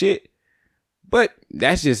wild shit, but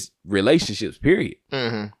that's just relationships, period.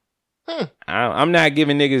 I'm not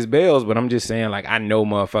giving niggas bells, but I'm just saying, like, I know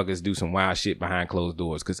motherfuckers do some wild shit behind closed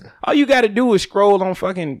doors, because all you got to do is scroll on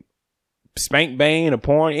fucking Spank Bang or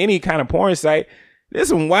porn, any kind of porn site. There's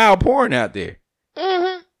some wild porn out there.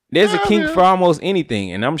 There's a kink for almost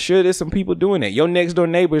anything, and I'm sure there's some people doing that. Your next door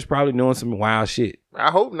neighbor is probably doing some wild shit.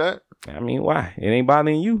 I hope not. I mean, why? It ain't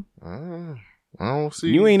bothering you. I don't see.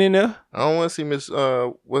 You ain't in there. I don't want to see Miss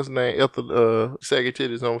what's her name, Ethel saggy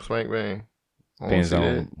titties on Spank Bang. Depends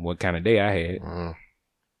on what kind of day I had.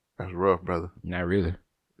 That's rough, brother. Not really.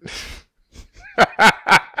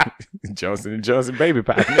 Johnson & Johnson baby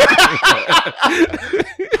powder.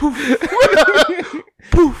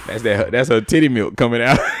 That's her titty milk coming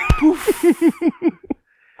out.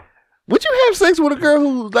 Would you have sex with a girl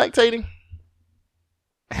who's lactating?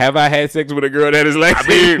 Have I had sex with a girl that is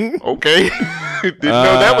lactating? I mean, okay. Didn't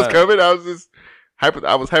know that was coming. I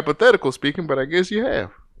was hypothetical speaking, but I guess you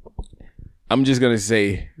have. I'm just gonna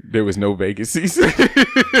say there was no vacancies. It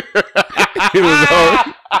was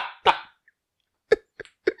hard.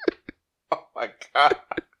 Oh my God.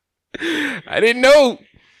 I didn't know.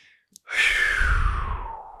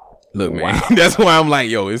 Look, man, that's why I'm like,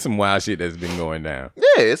 yo, it's some wild shit that's been going down.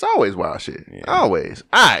 Yeah, it's always wild shit. Yeah. Always.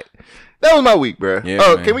 All right. That was my week, bro.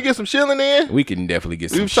 Yeah, can we get some shilling in? We can definitely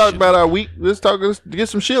get some We've talked about our week. Let's get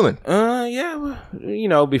some shilling. Yeah.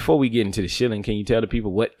 Well, before we get into the shilling, can you tell the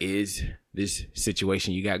people what is this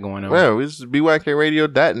situation you got going on? Well, this is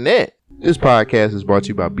BYKRadio.net. This podcast is brought to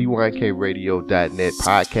you by BYKRadio.net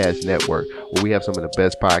Podcast Network, where we have some of the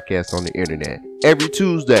best podcasts on the internet. Every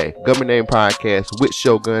Tuesday, Government Name Podcast with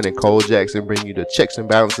Shogun and Cole Jackson bring you the checks and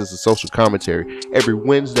balances of social commentary. Every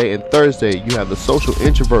Wednesday and Thursday, you have the Social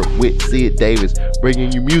Introvert with Sid Davis,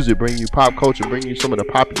 bringing you music, bringing you pop culture, bringing you some of the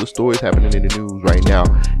popular stories happening in the news right now.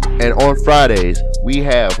 And on Fridays, we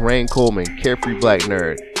have Rain Coleman, Carefree Black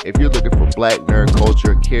Nerd. If you're looking for black nerd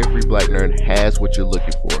culture, Carefree Black Nerd has what you're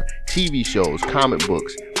looking for. TV shows, comic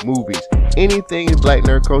books, movies, anything in black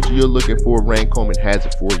nerd culture you're looking for, Rain Coleman has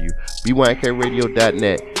it for you.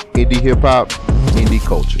 BYKRadio.net, indie hip-hop, indie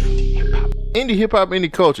culture. Indie hip-hop,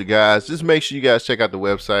 indie culture, guys. Just make sure you guys check out the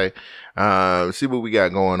website. See what we got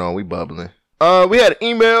going on. We bubbling. We had an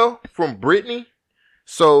email from Brittany.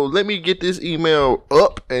 So let me get this email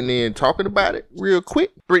up and then talking about it real quick.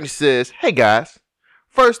 Brittany says, hey guys.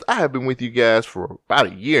 First, I have been with you guys for about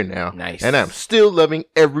a year now. Nice. And I'm still loving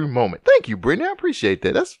every moment. Thank you, Brittany. I appreciate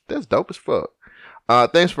that. That's dope as fuck.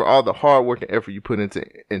 Thanks for all the hard work and effort you put into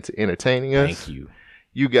entertaining us. Thank you.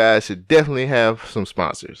 You guys should definitely have some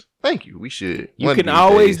sponsors. Thank you. We should. You can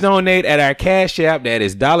always donate at our Cash App. That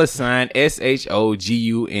is $SHOGUN.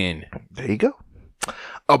 There you go.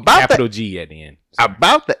 Capital G at the end.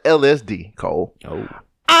 About the LSD, Cole. Oh.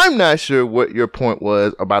 I'm not sure what your point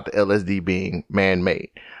was about the LSD being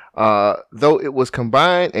man-made. Though it was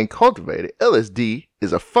combined and cultivated, LSD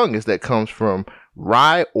is a fungus that comes from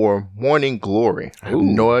rye or morning glory. I have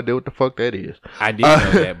no idea what the fuck that is. I didn't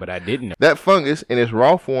know that, but I didn't know. That fungus in its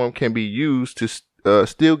raw form can be used to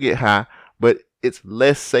still get high, but it's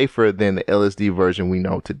less safer than the LSD version we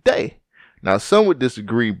know today. Now, some would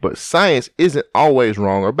disagree, but science isn't always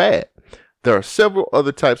wrong or bad. There are several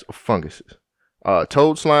other types of funguses.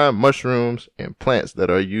 Toad slime, mushrooms, and plants that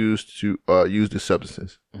are used to use the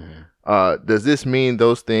substances. Mm-hmm. Does this mean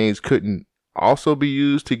those things couldn't also be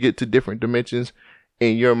used to get to different dimensions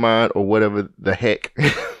in your mind or whatever the heck?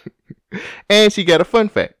 And she got a fun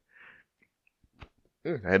fact.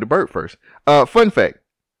 I had to burp first. Fun fact.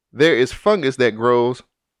 There is fungus that grows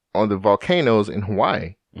on the volcanoes in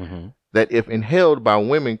Hawaii. Mm-hmm. That if inhaled by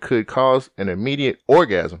women could cause an immediate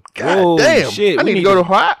orgasm. God damn. Shit. I need to go to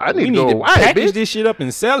Hawaii. I need to go to Hawaii, package this shit up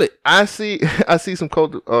and sell it. I see some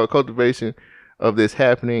cultivation of this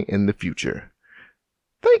happening in the future.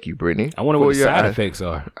 Thank you, Brittany. I wonder what the side effects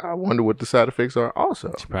are. I wonder what the side effects are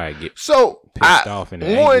also. She probably get pissed off in an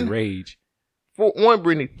angry rage. For one,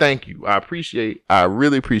 Brittany, thank you. I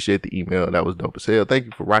really appreciate the email. That was dope as hell. Thank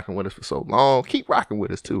you for rocking with us for so long. Keep rocking with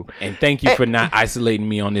us too. And thank you for not isolating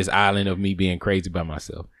me on this island of me being crazy by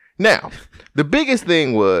myself. Now, the biggest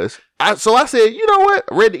thing was, I said, you know what?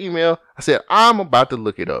 I read the email. I said, I'm about to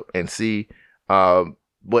look it up and see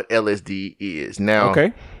what LSD is. Now,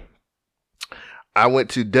 okay. I went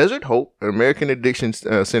to Desert Hope, an American Addiction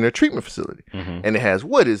Center treatment facility, and it has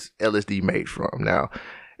what is LSD made from. Now,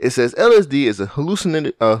 it says LSD is a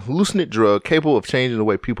hallucinant drug capable of changing the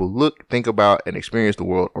way people look, think about, and experience the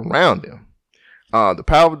world around them. The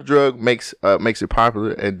power of the drug makes it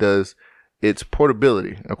popular and does its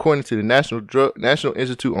portability. According to the National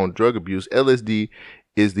Institute on Drug Abuse, LSD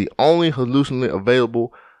is the only hallucinant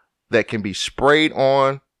available that can be sprayed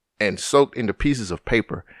on and soaked into pieces of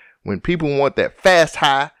paper. When people want that fast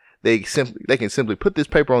high, they can simply put this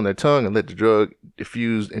paper on their tongue and let the drug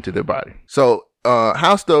diffuse into their body. So, the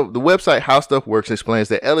website How Stuff Works explains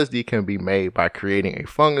that LSD can be made by creating a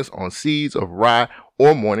fungus on seeds of rye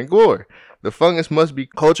or morning glory. The fungus must be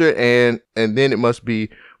cultured and then it must be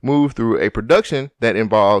moved through a production that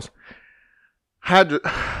involves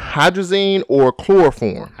hydrazine or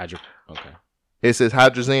chloroform. Okay. It says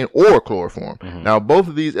hydrazine or chloroform. Mm-hmm. Now, both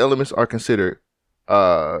of these elements are considered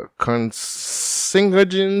carcinogens.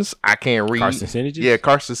 I can't read. Carcinogens? Yeah,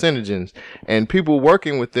 carcinogens. And people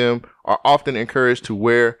working with them are often encouraged to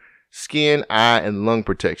wear skin, eye, and lung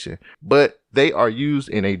protection, but they are used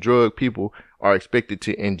in a drug people are expected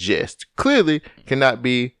to ingest. Clearly cannot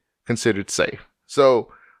be considered safe. So,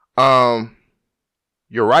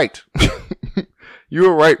 you're right.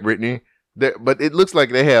 You're right, Brittany. But it looks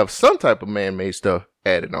like they have some type of man-made stuff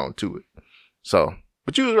added on to it. So,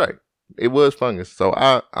 but you was right. It was fungus. So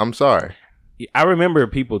I'm sorry. I remember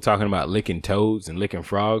people talking about licking toads and licking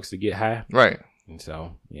frogs to get high. Right. And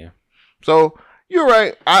so, yeah. So you're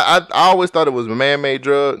right. I always thought it was a man-made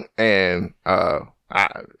drug, and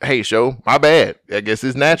hey, show, my bad. I guess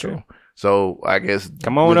it's natural. So I guess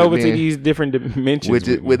come on over to these different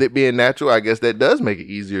dimensions. With it being natural, I guess that does make it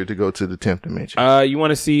easier to go to the 10th dimension. You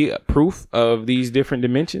want to see proof of these different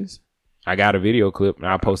dimensions? I got a video clip and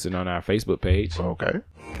I'll post it on our Facebook page. Okay.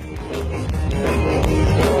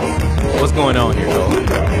 What's going on here, Cole?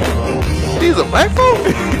 These are black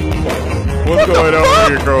folks? What's going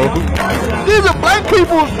on here, Cole? These are black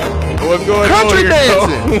people. What's going country on here,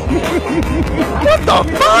 dancing. What the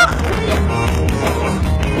fuck?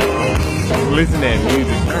 Listen to that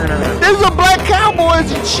music. These are black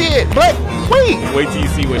cowboys and shit. Wait till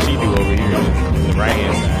you see what she do over here on the right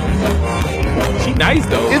hand side. She nice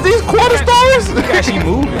though. Is these quarter stars? Look how she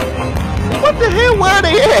moving. What the hell? Where are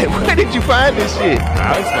they at? Where did you find this shit?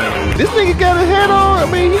 I'll explain it. This nigga got his hat on. I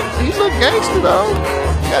mean, he look gangster though.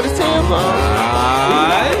 Got his Timbs on.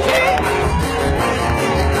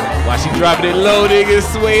 While she dropping it low, nigga,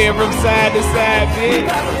 swaying from side to side, bitch.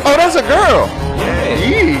 Oh, that's a girl.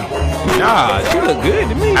 Yeah. Nah, she look good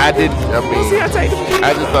to me. I just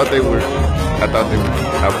thought they were.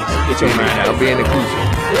 Get your mind out. I'm being inclusive.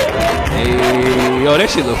 Hey, yo, that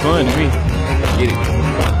shit look fun to me. Get it.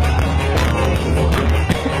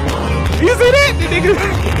 You see that? The nigga?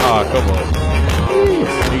 Oh, come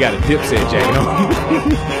on. You got a Dipset jacket on.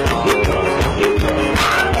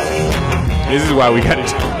 This is why we got to.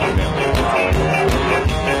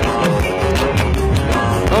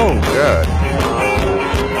 Oh, God.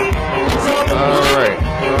 All right.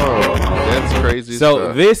 Oh, that's crazy. So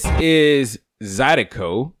stuff. this is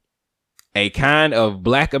Zydeco, a kind of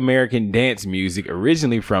Black American dance music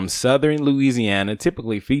originally from Southern Louisiana,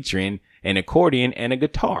 typically featuring an accordion and a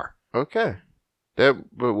guitar. Okay. But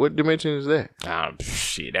what dimension is that?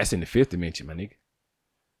 Shit, that's in the 5th dimension, my nigga.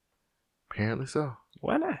 Apparently so.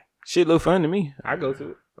 Why not? Shit look fun to me. I go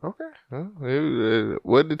to it. Okay.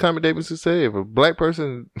 What did Tommy Davidson say? If a black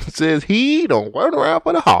person says he, don't run around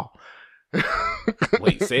for the hall.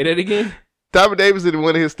 Wait, say that again? Tommy Davidson in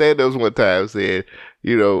one of his stand-ups one time said,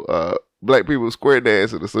 black people square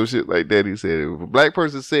dancing or some shit like that. He said, if a black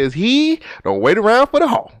person says he, don't wait around for the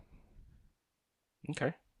hall.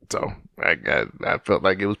 Okay. So I felt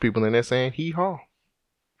like it was people in there saying he haw.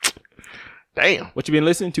 Damn. What you been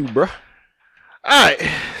listening to, bruh? All right.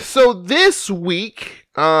 So this week,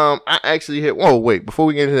 I actually hit. Whoa, wait. Before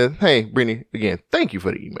we get into that, hey, Brittany, again, thank you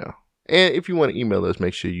for the email. And if you want to email us,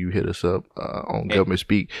 make sure you hit us up on Government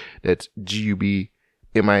Speak. That's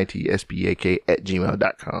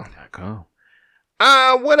GUBMINTSPAK@gmail.com.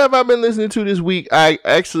 What have I been listening to this week? I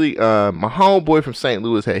actually, my homeboy from St.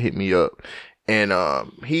 Louis had hit me up, and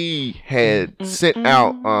he had sent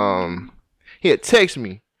out, he had texted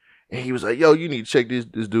me, and he was like, "Yo, you need to check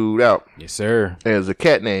this dude out." Yes, sir. There's a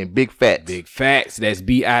cat named Big Fats. Big Fats. That's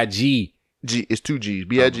B-I-G. It's 2 G's.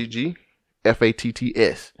 B-I-G-G.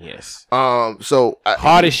 F-A-T-T-S. Yes. So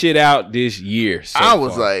hardest shit out this year. I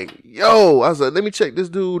was like, let me check this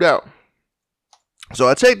dude out. So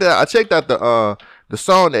I checked out the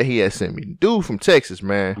song that he had sent me. Dude from Texas,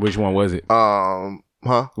 man. Which one was it?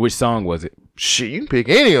 Which song was it? Shit, you can pick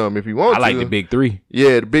any of them if you want to. I like the Big Three.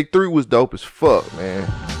 Yeah, the Big Three was dope as fuck,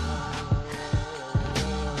 man.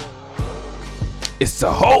 It's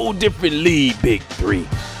a whole different league, Big Three.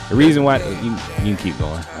 The reason why you can keep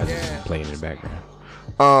going. I just playing in the background.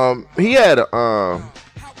 He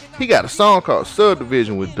got a song called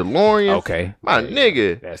Subdivision with DeLorean. Okay, my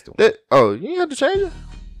nigga. That's the one. You have to change it.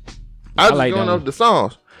 I was like going off the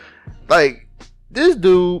songs. Like this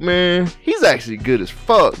dude, man, he's actually good as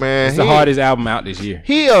fuck, man. It's the hardest album out this year.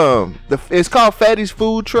 It's called Fatty's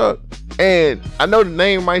Food Truck, and I know the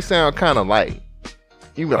name might sound kind of like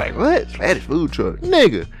you be like, what? Fatty's Food Truck,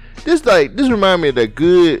 nigga. This remind me of that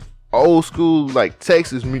good old school like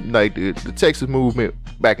Texas, like the Texas movement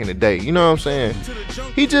back in the day. You know what I'm saying?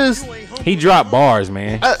 He dropped bars,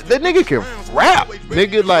 man. That nigga can rap,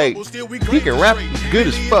 nigga. Like he can rap good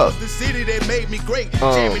as fuck.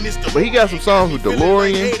 But he got some songs with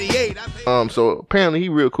DeLorean. So apparently he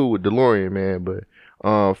real cool with DeLorean, man. But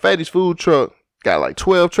Fatty's Food Truck got like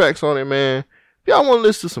 12 tracks on it, man. if y'all want to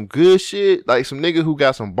listen to some good shit, like some nigga who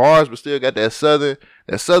got some bars but still got that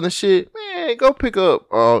southern shit, man, go pick up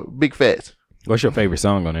Big Fats. What's your favorite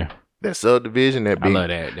song on there? That Subdivision, I love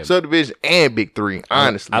that. Subdivision and Big 3,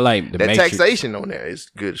 honestly. I like the that Matrix. Taxation on there is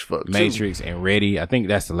good as fuck. Matrix too. And Ready. I think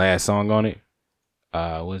that's the last song on it.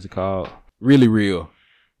 What is it called? Really Real.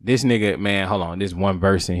 This nigga, man, hold on. There's one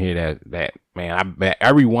verse in here that man, I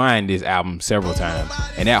rewind this album several times,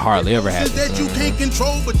 and that hardly ever happens. That you can't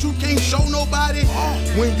control, but you can't show nobody.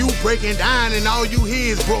 When you breaking down and all you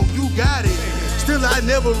hear is broke, you got it. Still I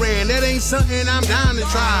never ran, that ain't something I'm down to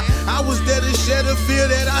try. I was there to shed a fear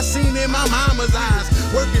that I seen in my mama's eyes.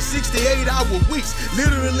 Working 68-hour weeks,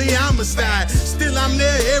 literally homicide. Still I'm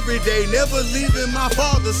there every day, never leaving my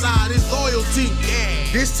father's side. It's loyalty.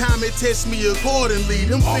 This time it tests me accordingly.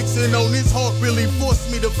 Them fixing on this heart really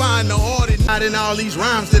forced me to find the heart and not in all these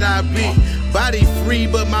rhymes that I beat. Body free,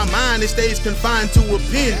 but my mind, it stays confined to a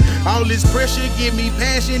pen. All this pressure give me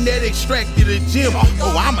passion that extracted a gem.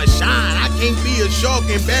 Oh, I'm a shine, I can't be a shark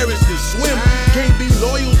embarrassed to swim. Can't be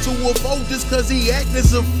loyal to a foe just cause he act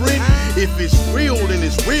as a friend. If it's real, then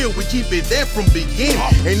it's real, we keep it there from beginning.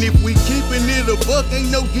 And if we keeping it a buck,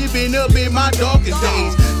 ain't no giving up in my darkest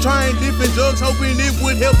days. Trying different drugs, hoping it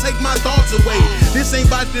would help take my thoughts away. This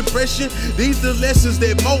ain't about depression, these the lessons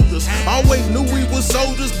that mold us. Always knew we were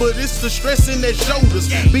soldiers, but it's the stress in that shoulders.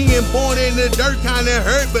 Being born in the dirt kinda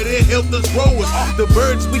hurt, but it helped us grow us. The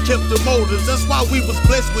birds, we kept the motors, that's why we was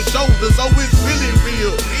blessed with shoulders. Oh, it's really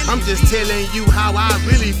real. I'm just telling you how I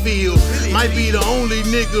really feel. Might be the only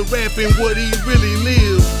nigga rapping what he really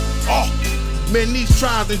lives. Man, these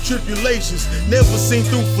trials and tribulations never seen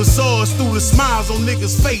through facades, through the smiles on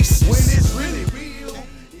niggas' faces. When it's really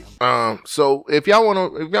real. So if y'all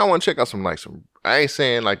wanna check out some I ain't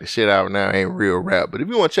saying like the shit out now ain't real rap, but if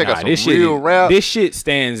you want to check out some real rap, this shit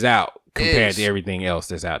stands out compared to everything else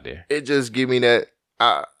that's out there. It just give me that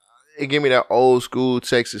old school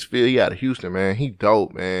Texas feel. He out of Houston, man. He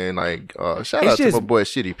dope, man. Like shout out to my boy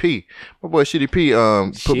Shitty P. My boy Shitty P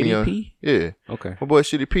put me on. P? Yeah. Okay. My boy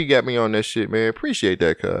Shitty P got me on that shit, man. Appreciate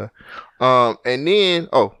that, cuz. And then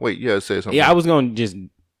you had to say something. Yeah, I was gonna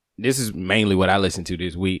this is mainly what I listened to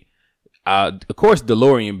this week. Of course,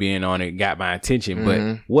 DeLorean being on it got my attention,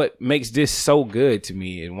 but what makes this so good to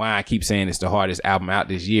me and why I keep saying it's the hardest album out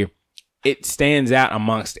this year, it stands out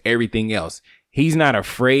amongst everything else. He's not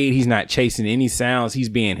afraid. He's not chasing any sounds. He's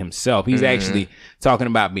being himself. He's actually talking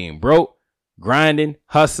about being broke, grinding,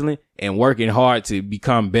 hustling, and working hard to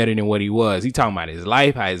become better than what he was. He talking about his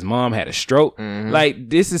life, how his mom had a stroke. Like,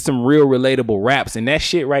 this is some real relatable raps, and that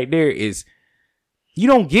shit right there is, you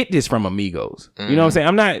don't get this from Amigos. You know what I'm saying?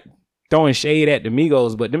 I'm not throwing shade at the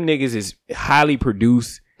Migos, but them niggas is highly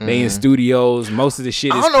produced. They in studios. Most of the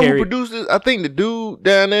shit is I don't know who produced this. I think the dude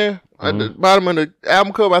down there at the bottom of the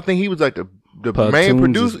album cover, I think he was like the main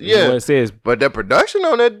producer. Yeah. What it says. But that production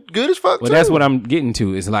on that good as fuck too. Well, that's what I'm getting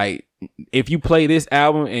to. It's like, if you play this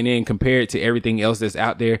album and then compare it to everything else that's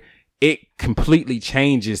out there, it completely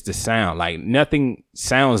changes the sound. Like, nothing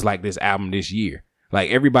sounds like this album this year. Like,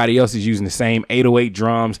 everybody else is using the same 808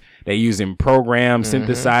 drums. They using programs,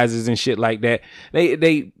 synthesizers and shit like that.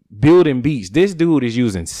 They building beats. This dude is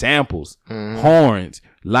using samples, horns,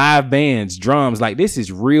 live bands, drums. Like, this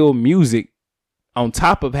is real music on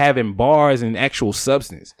top of having bars and actual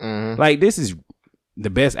substance. Like, this is the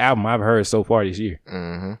best album I've heard so far this year.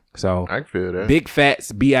 So I feel that. Big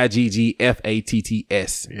Fats, BIGGFATTS.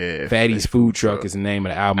 Yeah. Fatty's Food Truck is the name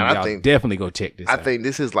of the album. Y'all definitely go check this out. I think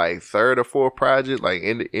this is like third or fourth project, like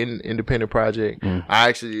independent project. I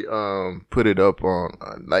actually put it up on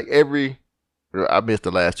like I missed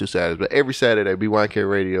the last 2 Saturdays, but every Saturday, BYK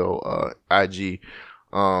Radio IG,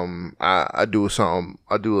 I do something.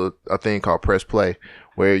 I do a thing called Press Play,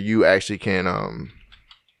 where you actually can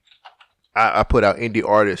I put out indie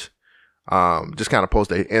artists, just kind of post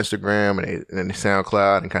their Instagram and their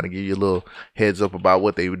SoundCloud and kind of give you a little heads up about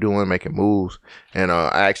what they were doing, making moves. And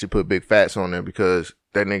I actually put Big Fats on there because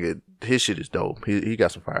that nigga, his shit is dope. He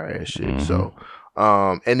got some fire ass shit. So,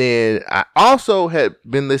 and then I also had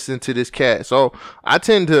been listening to this cat. So I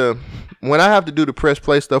tend to, when I have to do the Press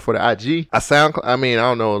Play stuff for the IG, I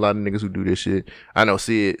don't know a lot of niggas who do this shit. I know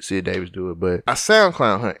Sid Davis do it, but I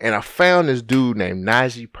SoundCloud her and I found this dude named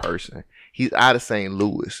Najee Person. He's out of St.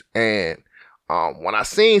 Louis. And when I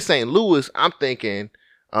seen St. Louis, I'm thinking,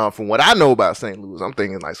 from what I know about St. Louis, I'm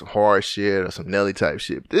thinking like some hard shit or some Nelly type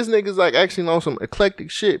shit. But this nigga's like actually on some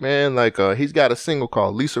eclectic shit, man. Like he's got a single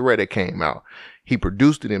called Lisa Ray that came out. He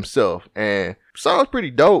produced it himself and sounds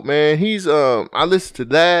pretty dope, man. He's I listened to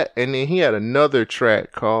that, and then he had another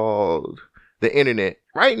track called The Internet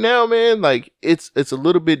right now, man, like it's a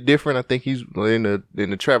little bit different. I think he's in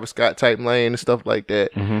the Travis Scott type lane and stuff like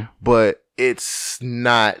that. Mm-hmm. But it's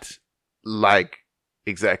not like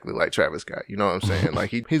exactly like Travis Scott. You know what I'm saying?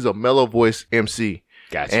 Like he's a mellow voice MC.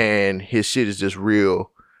 Gotcha. And his shit is just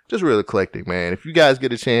real eclectic, man. If you guys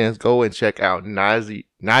get a chance, go and check out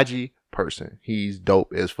Najee Person. He's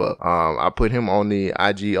dope as fuck. I put him on the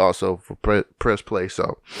IG also for press play.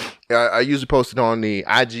 So I usually post it on the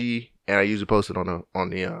IG and I usually post it on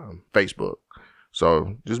the Facebook.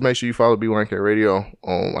 So just make sure you follow B1K Radio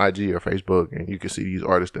on IG or Facebook, and you can see these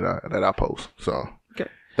artists that I post. So okay.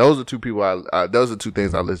 Those are two people. Those are two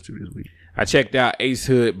things I listened to this week. I checked out Ace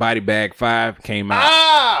Hood Body Bag 5 came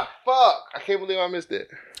out. Fuck! I can't believe I missed it.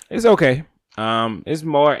 It's okay. It's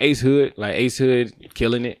more Ace Hood, like Ace Hood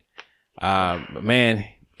killing it. But man,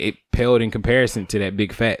 it paled in comparison to that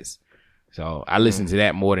Big Fats. So I listen to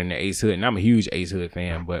that more than the Ace Hood, and I'm a huge Ace Hood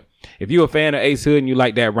fan. But if you're a fan of Ace Hood and you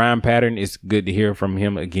like that rhyme pattern, it's good to hear from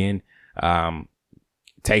him again.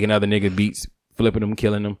 Taking other nigga beats, flipping them,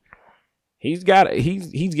 killing them. He's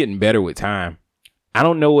getting better with time. I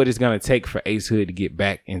don't know what it's gonna take for Ace Hood to get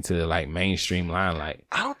back into like mainstream limelight.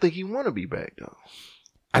 I don't think he want to be back though.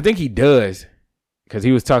 I think he does, because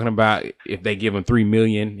he was talking about if they give him $3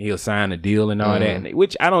 million, he'll sign a deal and all that.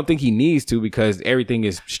 Which I don't think he needs to, because everything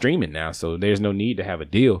is streaming now, so there's no need to have a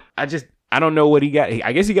deal. I don't know what he got.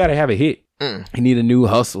 I guess he got to have a hit. He need a new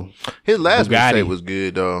hustle. His last mixtape was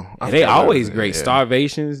good though. They always great. Yeah.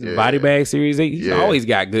 Starvations, the Body Bag series. He's always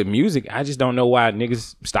got good music. I just don't know why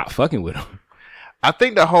niggas stop fucking with him. I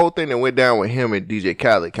think the whole thing that went down with him and DJ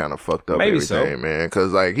Khaled kind of fucked up Maybe everything, so. Man.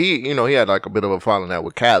 Because like he had like a bit of a falling out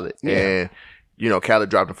with Khaled, and Khaled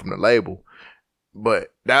dropped him from the label.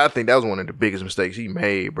 But I think that was one of the biggest mistakes he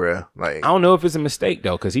made, bruh. Like I don't know if it's a mistake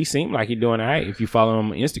though, because he seemed like he's doing all right. If you follow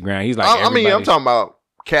him on Instagram, he's like. I'm talking about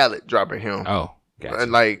Khaled dropping him. Oh, gotcha.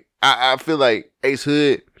 And like I feel like Ace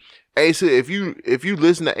Hood. If you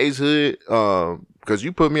listen to Ace Hood, because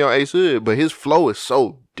you put me on Ace Hood, but his flow is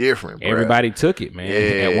so different, bro. Everybody took it, man.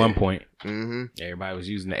 Yeah. At one point, mm-hmm. Everybody was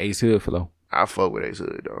using the Ace Hood flow. I fuck with Ace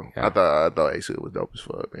Hood though. Yeah. I thought Ace Hood was dope as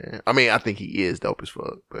fuck, man. I mean, I think he is dope as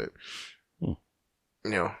fuck, but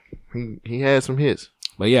he had some hits.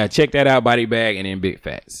 But yeah, check that out, Body Bag and then Big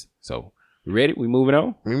Fats. So we ready? We moving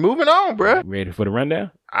on? We moving on, bro. Ready for the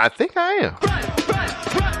rundown? I think I am.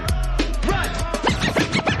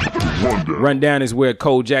 Rundown is where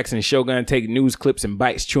Cole Jackson and Shogun take news clips and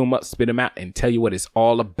bites, chew them up, spit them out, and tell you what it's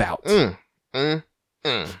all about. You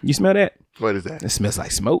smell that? What is that? It smells like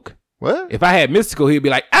smoke. What? If I had Mystical, he'd be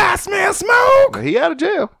like, I smell smoke. He out of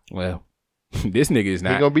jail. Well, this nigga is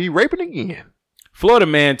not. He gonna be raping again. Florida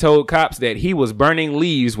man told cops that he was burning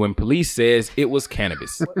leaves when police says it was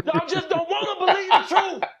cannabis. Y'all just don't want to believe the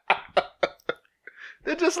truth.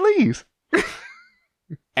 They're just leaves.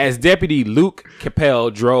 As Deputy Luke Capel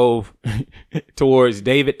drove towards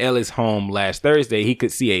David Ellis' home last Thursday, he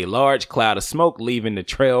could see a large cloud of smoke leaving the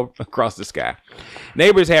trail across the sky.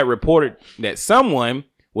 Neighbors had reported that someone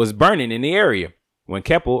was burning in the area. When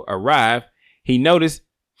Keppel arrived, he noticed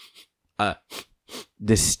a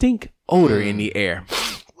distinct odor in the air.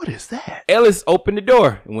 What is that? Ellis opened the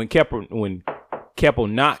door, and when Keppel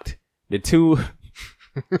knocked, the two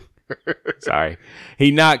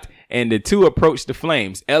he knocked, and the two approached the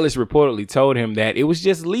flames. Ellis reportedly told him that it was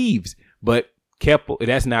just leaves, but Keppel,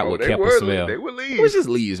 that's not what Keppel smelled. They were leaves. It was just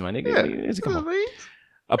leaves, my nigga. Yeah, Come on. leaves.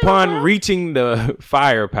 Upon reaching the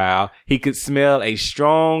fire pile, he could smell a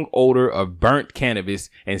strong odor of burnt cannabis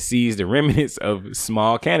and sees the remnants of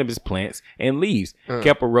small cannabis plants and leaves.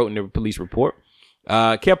 Keppel wrote in the police report.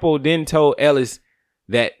 Keppel then told Ellis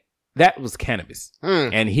that was cannabis,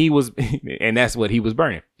 and that's what he was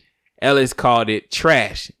burning. Ellis called it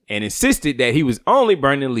trash and insisted that he was only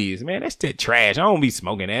burning leaves. Man, that's that trash. I don't be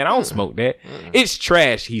smoking that. I don't smoke that. It's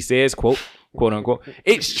trash, he says, quote unquote.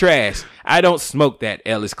 It's trash. I don't smoke that,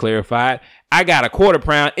 Ellis clarified. I got a quarter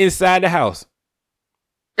pound inside the house.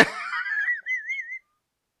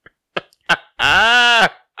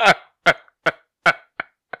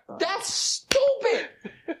 That's stupid.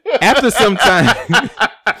 After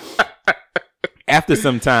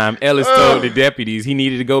some time, Ellis told the deputies he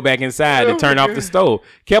needed to go back inside to turn off the stove.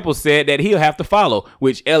 Keppel said that he'll have to follow,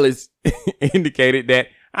 which Ellis indicated that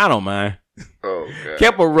I don't mind. Oh, God.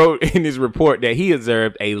 Keppel wrote in his report that he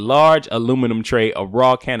observed a large aluminum tray of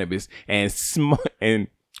raw cannabis and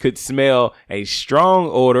could smell a strong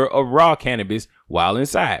odor of raw cannabis while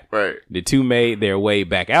inside. Right. The two made their way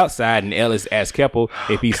back outside, and Ellis asked Keppel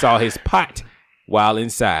if he saw his pot while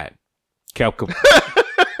inside. Keppel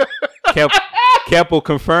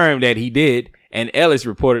confirmed that he did, and Ellis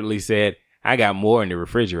reportedly said, I got more in the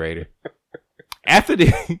refrigerator. After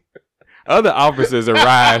the other officers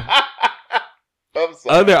arrived,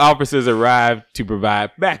 to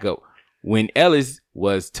provide backup. When Ellis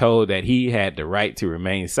was told that he had the right to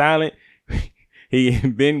remain silent, he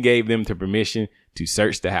then gave them the permission to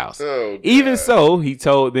search the house. Even so, he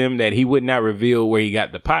told them that he would not reveal where he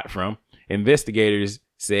got the pot from. Investigators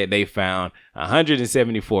said they found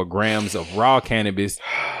 174 grams of raw cannabis,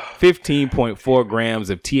 15.4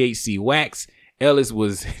 grams of THC wax. Ellis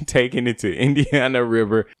was taken into Indian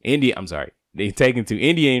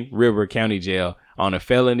River County Jail on a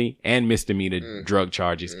felony and misdemeanor drug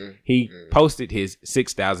charges. He posted his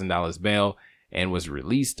 $6,000 bail and was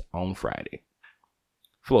released on Friday.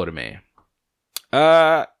 Florida man.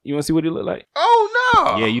 You want to see what he looked like? Oh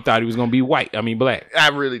no! Yeah, you thought he was gonna be white. I mean black. I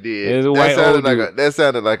really did. That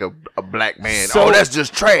sounded like a black man. So, that's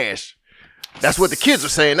just trash. That's what the kids are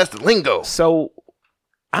saying. That's the lingo. So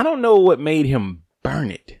I don't know what made him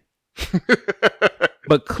burn it,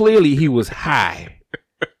 but clearly he was high.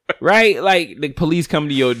 Right? Like the police come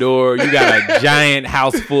to your door, you got a giant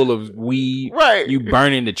house full of weed. Right. You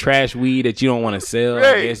burning the trash weed that you don't want to sell.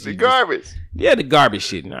 Right. The garbage. The garbage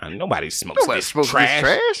shit. Nah, nobody smokes this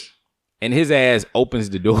trash. And his ass opens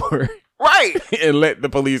the door. Right. And let the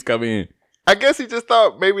police come in. I guess he just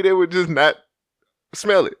thought maybe they would just not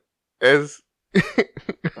smell it. As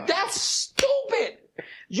That's stupid.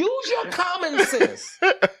 Use your common sense.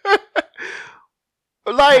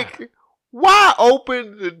 Like, why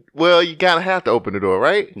open the... Well, you gotta have to open the door,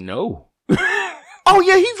 right? No. Oh,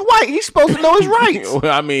 yeah, he's white. He's supposed to know his rights.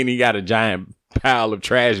 Well, I mean, he got a giant pile of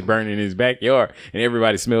trash burning in his backyard, and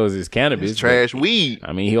everybody smells his cannabis. It's trash weed.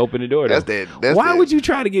 I mean, he opened the door, though. That's Why would you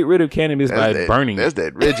try to get rid of cannabis by burning it? That's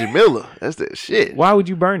that Reggie Miller. That's that shit. Why would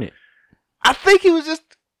you burn it? I think he was just...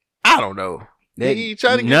 I don't know. He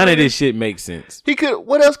tried to none of this shit makes sense. He could...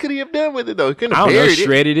 What else could he have done with it, though? He couldn't have buried it.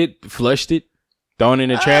 Shredded it, flushed it. Thrown in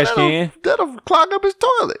the trash can? That'll clog up his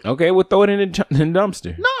toilet. Okay, we'll throw it in the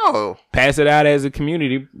dumpster. No. Pass it out as a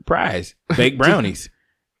community prize. Bake brownies.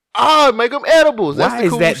 Make them edibles. That's Why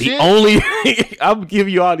is that shit. the only... I'll give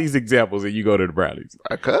you all these examples and you go to the brownies.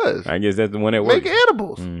 Because. I guess that's the one that works. Make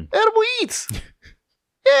edibles. Edible eats.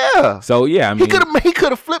 Yeah. So, yeah, I mean... He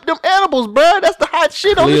could have flipped them edibles, bro. That's the hot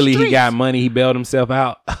shit on the street. Clearly, he got money. He bailed himself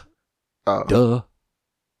out. Duh.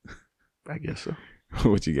 I guess so.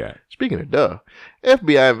 What you got? Speaking of duh,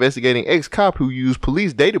 FBI investigating ex-cop who used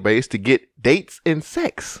police database to get dates and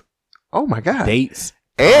sex. Oh my God. Dates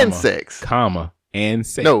and sex. And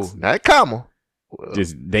sex. No, not comma. Well,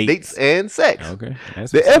 just dates. Dates and sex. Okay.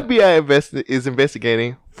 The FBI is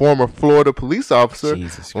investigating former Florida police officer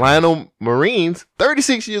Lionel Marines,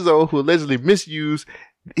 36 years old, who allegedly misused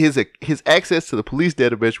his access to the police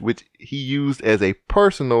database, which he used as a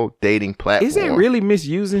personal dating platform. Is that really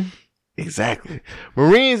misusing? Exactly.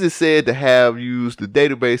 Marines is said to have used the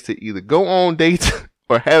database to either go on dates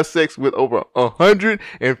or have sex with over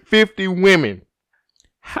 150 women.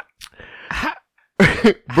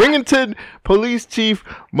 Bringington Police Chief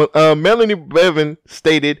Melanie Bevan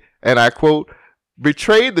stated, and I quote,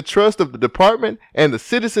 "betrayed the trust of the department and the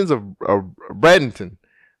citizens of Bradenton,"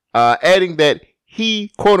 adding that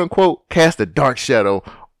he, quote unquote, cast a dark shadow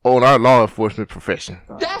on our law enforcement profession.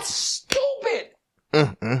 That's stupid.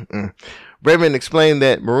 Bremen explained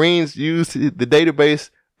that Marines used the database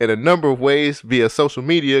in a number of ways via social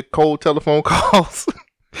media, cold telephone calls,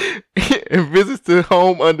 and visits to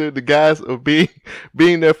home under the guise of being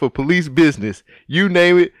there for police business. You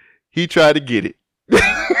name it, he tried to get it.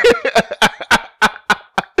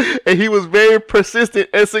 And he was very persistent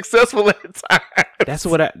and successful at times.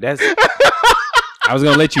 I was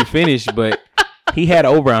gonna let you finish, but he had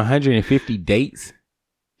over 150 dates.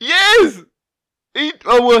 Yes. He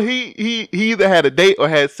either had a date or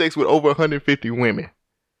had sex with over 150 women.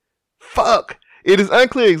 Fuck. It is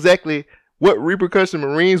unclear exactly what repercussion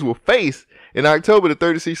Marines will face. In October, the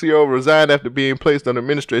 36-year-old resigned after being placed on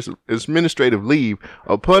administrative leave.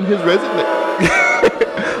 Upon his resignation,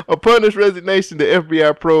 the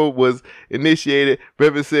FBI probe was initiated.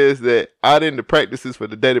 Bevan says that auditing the practices for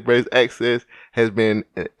the database access has been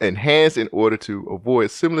enhanced in order to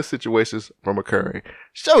avoid similar situations from occurring.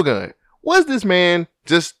 Shogun, was this man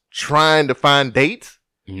just trying to find dates?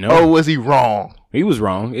 No. Or was he wrong? He was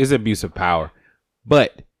wrong. It's abuse of power.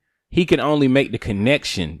 But he can only make the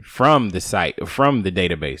connection from the site, from the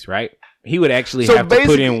database, right? He would actually have to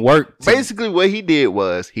put in work. Basically, what he did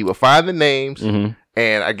was he would find the names, and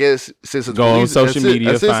I guess since it's on social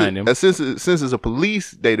media, find them. Since it's a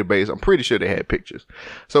police database, I'm pretty sure they had pictures.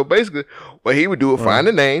 So basically, what he would do was find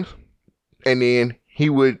the names, and then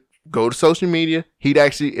he would go to social media. He'd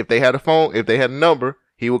actually, if they had a phone, if they had a number,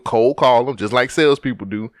 He would cold call them just like salespeople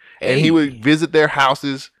do, and he would visit their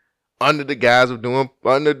houses under the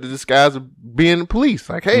disguise of being the police.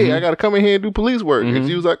 Like, hey, I gotta come in here and do police work. And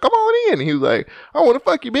she was like, come on in. And he was like, I want to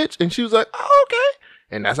fuck you, bitch. And she was like, oh,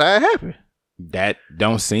 okay. And that's how it happened. That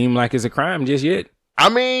don't seem like it's a crime just yet. I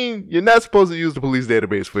mean, you're not supposed to use the police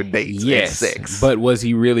database for dates and sex. But was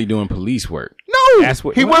he really doing police work? No, that's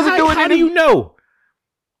what he wasn't doing. How do you know?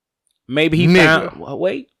 Maybe he found. Well,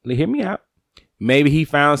 wait, hear me out. Maybe he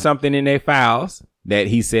found something in their files that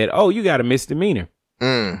he said, "Oh, you got a misdemeanor.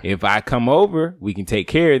 If I come over, we can take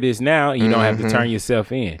care of this now. You don't have to turn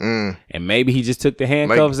yourself in." And maybe he just took the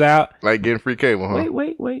handcuffs out, like getting free cable. Huh?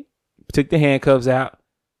 Wait. Took the handcuffs out,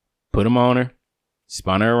 put them on her,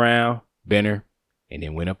 spun her around, bent her, and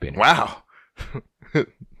then went up in her. Wow.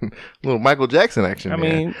 Little Michael Jackson action. I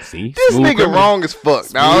mean, see, this nigga criminal. Wrong as fuck.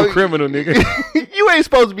 Smooth criminal nigga. You ain't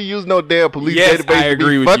supposed to be using no damn police database. I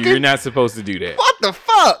agree with fucking. you. You're not supposed to do that. What the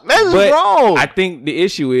fuck? That's wrong. I think the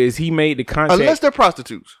issue is he made the contact. Unless they're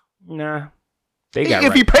prostitutes. Nah, they got.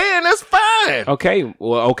 If he paying, that's fine.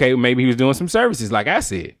 Okay, maybe he was doing some services, like I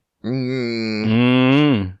said.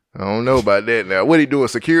 I don't know about that now. What he doing?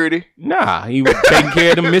 Security? Nah, he was taking care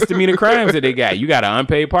of the misdemeanor crimes that they got. You got an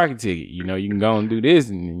unpaid parking ticket. You know, you can go and do this,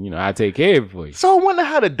 and I take care of it for you. So I wonder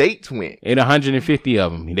how the dates went. And 150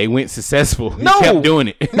 of them, they went successful. He kept doing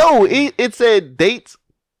it. No, it said dates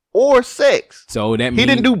or sex. So that means he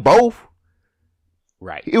didn't do both.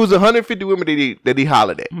 Right. It was 150 women that he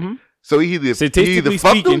hollered at. So he either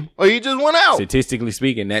fucked them or he just went out. Statistically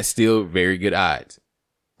speaking, that's still very good odds.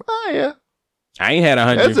 Oh yeah. I ain't had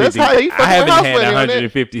 150. I haven't had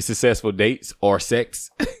 150 successful dates or sex.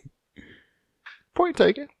 Point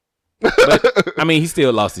taken. But I mean, he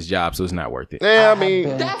still lost his job, so it's not worth it. Yeah, I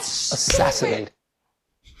mean, that's assassinated.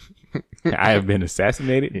 I have been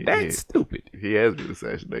assassinated. That's stupid. He has been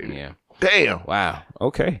assassinated. Yeah. Damn. Wow.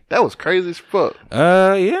 Okay. That was crazy as fuck.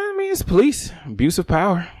 Yeah. I mean, it's police abuse of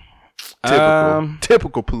power.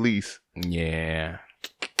 Typical police. Yeah.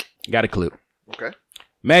 Got a clip. Okay.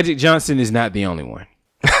 Magic Johnson is not the only one.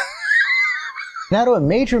 Now to a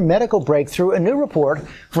major medical breakthrough, a new report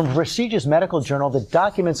from a prestigious medical journal that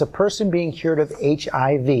documents a person being cured of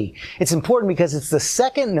HIV. It's important because it's the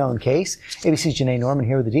second known case. ABC's Janae Norman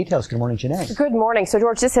here with the details. Good morning, Janae. Good morning. So,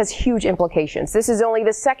 George, this has huge implications. This is only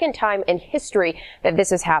the second time in history that this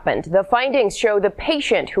has happened. The findings show the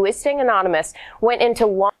patient, who is staying anonymous, went into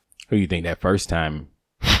long... Who do you think that first time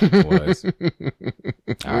was?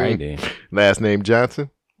 All right, then. Last name Johnson.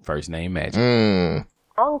 First name Magic.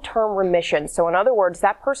 Long-term remission. So in other words,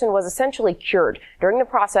 that person was essentially cured during the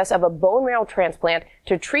process of a bone marrow transplant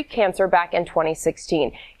to treat cancer back in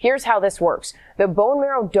 2016. Here's how this works. The bone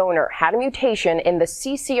marrow donor had a mutation in the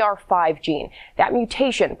CCR5 gene. That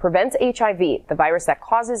mutation prevents HIV, the virus that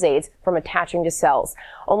causes AIDS, from attaching to cells.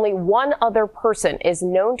 Only one other person is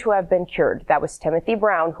known to have been cured. That was Timothy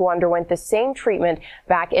Brown, who underwent the same treatment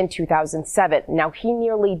back in 2007. Now, he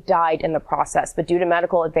nearly died in the process, but due to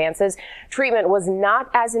medical advances, treatment was not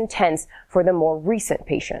as intense for the more recent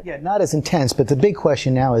patient. Yeah, not as intense, but the big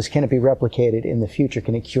question now is, can it be replicated in the future?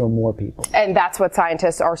 Can it cure more people? And that's what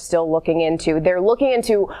scientists are still looking into. They're looking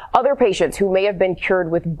into other patients who may have been cured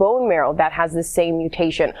with bone marrow that has the same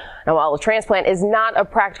mutation. Now, while a transplant is not a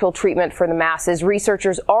practical treatment for the masses,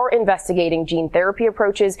 researchers are investigating gene therapy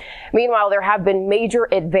approaches. Meanwhile, there have been major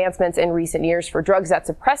advancements in recent years for drugs that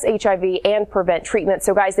suppress HIV and prevent treatment.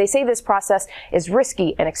 So, guys, they say this process is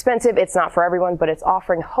risky and expensive. It's not for everyone, but it's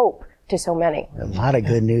offering hope to so many. A lot of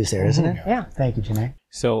good news there, isn't it? Yeah. Thank you, Janae.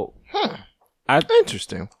 So,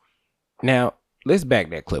 interesting. Now, let's back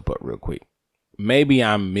that clip up real quick. Maybe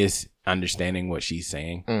I'm misunderstanding what she's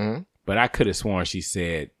saying, but I could have sworn she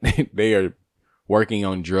said they are working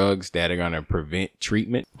on drugs that are going to prevent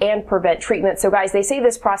treatment. And prevent treatment. So, guys, they say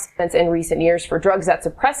this process in recent years for drugs that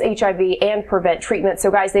suppress HIV and prevent treatment.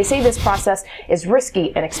 So, guys, they say this process is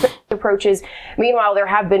risky and expensive approaches. Meanwhile, there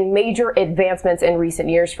have been major advancements in recent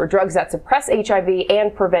years for drugs that suppress HIV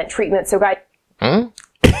and prevent treatment. So, guys...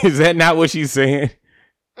 Is that not what she's saying?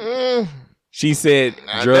 She said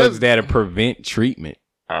drugs that prevent treatment.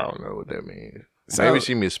 I don't know what that means. Maybe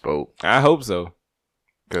she misspoke. I hope so.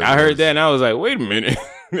 I heard that and I was like, wait a minute.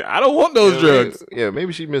 I don't want those drugs.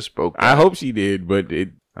 Maybe she misspoke. I hope she did, but I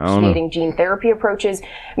don't know. Gene therapy approaches.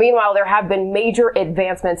 Meanwhile, there have been major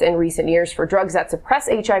advancements in recent years for drugs that suppress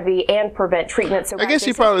HIV and prevent treatment. So I guess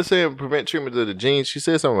she probably said prevent treatment of the genes. She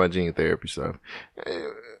said something about gene therapy stuff.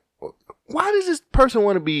 Why does this person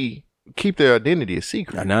want to keep their identity a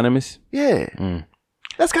secret? Anonymous? Yeah.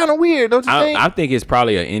 That's kind of weird, don't you think? I think it's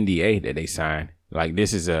probably an NDA that they signed. Like,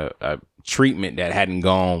 this is a treatment that hadn't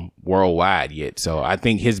gone worldwide yet. So I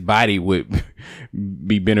think his body would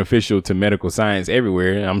be beneficial to medical science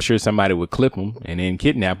everywhere. I'm sure somebody would clip him and then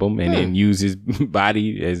kidnap him and then use his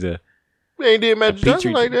body as a. They ain't did Magic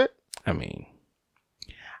Johnson like that. I mean,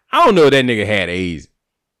 I don't know if that nigga had AIDS.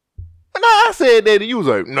 No, I said that, and you was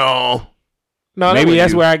like, no. Maybe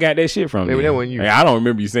that's where I got that shit from. Maybe that wasn't you. Like, I don't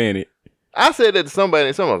remember you saying it. I said that to somebody,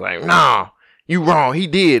 and someone was like, nah, you wrong. He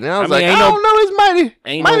did. And I was like, ain't I don't know.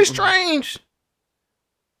 It's mighty strange.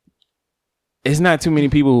 It's not too many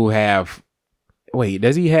people who have. Wait,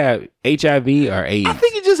 does he have HIV or AIDS? I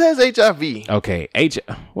think he just has HIV. Okay,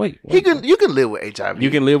 wait. You can live with HIV.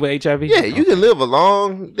 You can live with HIV? Yeah, you can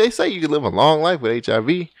live they say you can live a long life with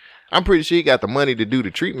HIV. I'm pretty sure he got the money to do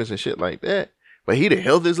the treatments and shit like that. But he the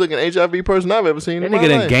healthiest looking HIV person I've ever seen in my life.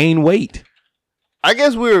 That nigga done gained weight. I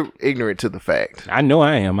guess we're ignorant to the fact. I know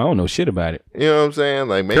I am. I don't know shit about it. You know what I'm saying?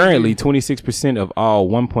 Like maybe currently, 26% of all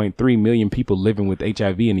 1.3 million people living with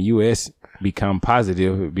HIV in the U.S. become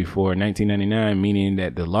positive before 1999, meaning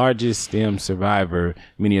that the largest stem survivor,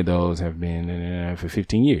 many of those have been for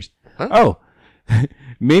 15 years. Huh? Oh,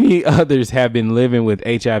 many others have been living with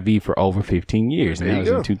HIV for over 15 years, and that was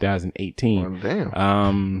in 2018. Well,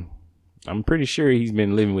 damn. I'm pretty sure he's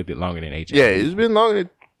been living with it longer than HIV. Yeah, it's been longer than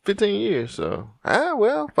 15 years. So,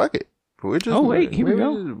 well, fuck it. We're just, here we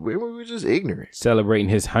go. We're just ignorant. Celebrating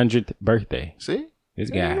his 100th birthday. See?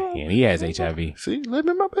 This guy, and he has HIV. See,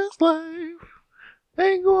 living my best life.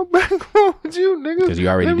 Ain't going back home with you, nigga. Because you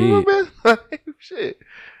already living did. My best life. Shit.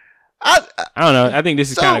 I don't know. I think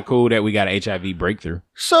this is kind of cool that we got an HIV breakthrough.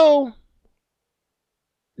 So,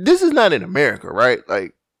 this is not in America, right?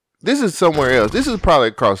 Like, this is somewhere else. This is probably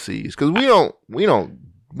across seas because we don't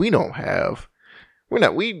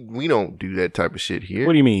do that type of shit here.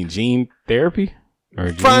 What do you mean, gene therapy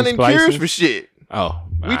or finding cures for shit? Oh,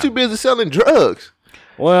 we too busy selling drugs.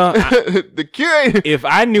 Well, the cure ain't. If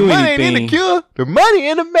I knew the money anything, ain't in the cure. The money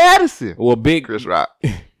in the medicine. Well, big Chris Rock,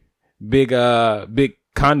 big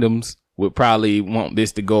condoms would probably want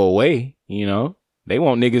this to go away. You know, they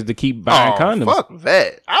want niggas to keep buying condoms. Fuck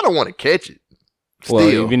that! I don't want to catch it. Well,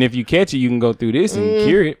 even if you catch it, you can go through this and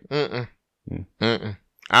cure it.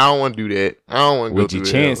 I don't want to do that. I don't want to go through that. Would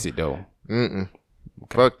you chance it though? Okay.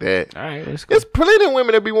 Fuck that. All right, let's go. There's plenty of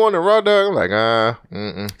women that be wanting a raw dog. I'm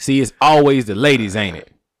like, See, it's always the ladies, ain't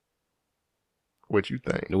it? What you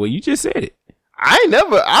think? Well, you just said it.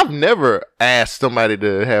 I've never asked somebody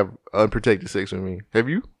to have unprotected sex with me. Have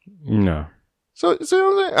you? No. So see what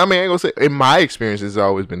I'm saying? I mean, I ain't gonna say in my experience, it's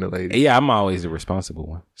always been the lady. Yeah, I'm always the responsible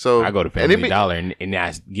one. So I go to Family Dollar and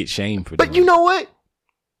I get shamed for that. But you know what?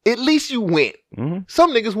 At least you went. Mm-hmm.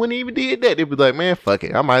 Some niggas wouldn't even did that. They'd be like, man, fuck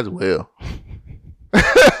it. I might as well.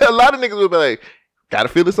 A lot of niggas would be like, gotta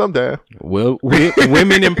feel it sometime. Well,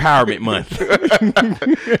 Women Empowerment Month.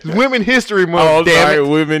 Women History Month. Damn it.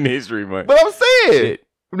 Women History Month. But I'm saying,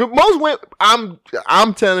 most women,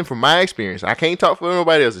 I'm telling from my experience, I can't talk for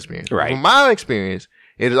nobody else's experience. Right. From my experience,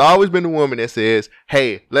 it has always been the woman that says,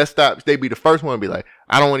 hey, let's stop. They be the first one to be like,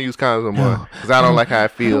 I don't want to use condoms no more because I don't like how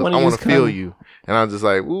it feels. I want to feel you. And I'm just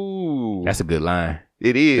like, ooh. That's a good line.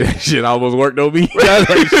 It is. Shit almost worked on me. I was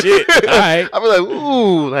like, shit. All right. I be like,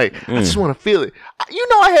 ooh, like, I just want to feel it. You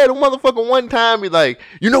know, I had a motherfucker one time be like,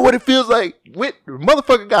 you know what it feels like? The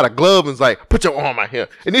motherfucker got a glove and was like, put your arm out here.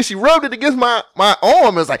 And then she rubbed it against my arm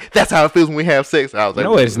and was like, that's how it feels when we have sex. I was like,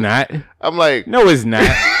 no, it's not. I'm like, no, it's not.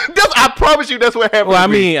 I promise you that's what happened. Well, I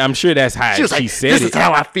mean, I'm sure that's how she said it. This is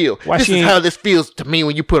how I feel. This is how this feels to me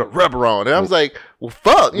when you put a rubber on. And I was like, well,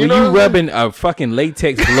 fuck. You know, you rubbing a fucking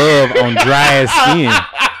latex glove on dry ass skin.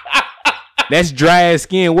 That's dry ass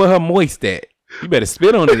skin. Where her moist at? You better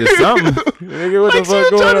spit on it or something. Nigga, what the fuck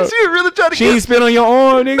going on? She really tried to She ain't spit on your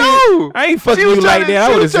arm, nigga? No. I ain't fucking you like that.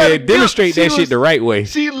 I would have said, demonstrate that shit the right way.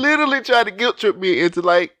 She literally tried to guilt trip me into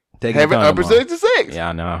like taking having unprotected sex. Yeah,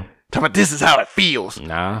 I know. Talking about this is how it feels.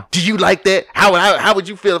 Nah. Do you like that? How would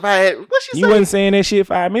you feel if I had? What she You wasn't saying that shit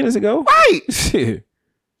 5 minutes ago. Right. Shit.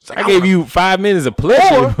 I gave you 5 minutes of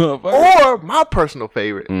pleasure. Or my personal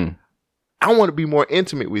favorite. I want to be more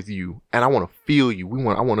intimate with you, and I want to feel you.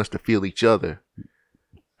 I want us to feel each other.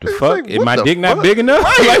 The fuck? Like, is my dick not big enough?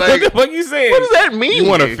 Right, like, what the fuck you saying? What does that mean? You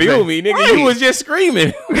want to feel me, nigga? Right. You was just screaming.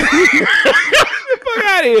 Get the fuck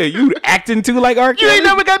out of here. You acting too like R. Kelly? You ain't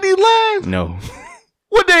never got these lines? No.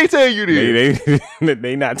 What they tell you this?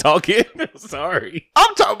 They not talking. Sorry.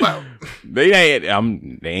 I'm talking about. They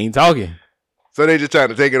ain't talking. So they just trying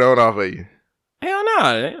to take it on off of you. Hell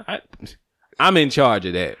no. I'm in charge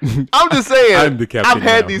of that. I'm just saying. I'm the captain. I've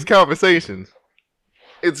had these conversations.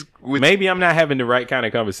 Maybe I'm not having the right kind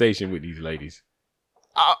of conversation with these ladies.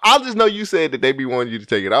 I'll just know you said that they be wanting you to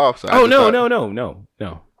take it off. So no.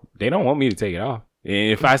 They don't want me to take it off.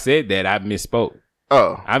 And if I said that, I misspoke.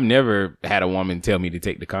 Oh. I've never had a woman tell me to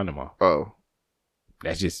take the condom off. Oh.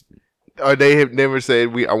 That's just... Or they have never said,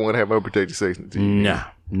 I want to have unprotected sex with you. Nah.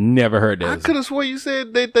 Never heard that. I could have swore you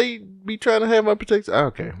said that they be trying to have unprotected...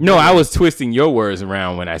 Okay. No, I was twisting your words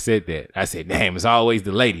around when I said that. I said, damn, it's always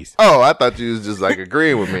the ladies. Oh, I thought you was just like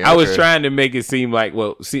agreeing with me. I was trying to make it seem like,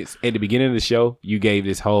 well, since at the beginning of the show, you gave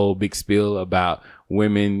this whole big spiel about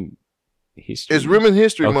women... history. It's Women's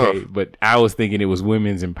History Month. But I was thinking it was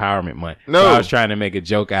Women's Empowerment Month. No. So I was trying to make a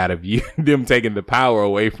joke out of you, them taking the power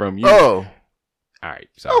away from you. Oh. All right.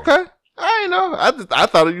 Sorry. Okay. I ain't know. I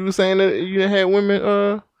thought you were saying that you didn't have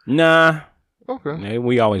women. Nah. Okay.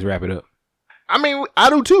 We always wrap it up. I mean, I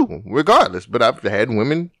do too, regardless. But I've had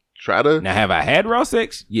women try to. Now, have I had raw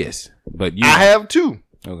sex? Yes. But you. I have too.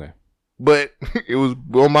 Okay. But it was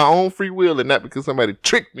on my own free will and not because somebody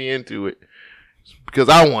tricked me into it. Because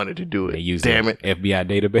I wanted to do it. They use Damn the it. FBI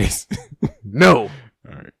database. No.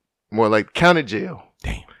 All right. More like county jail.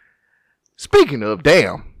 Damn. Speaking of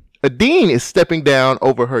damn, a dean is stepping down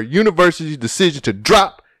over her university's decision to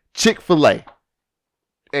drop Chick-fil-A.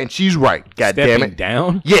 And she's right. God damn it.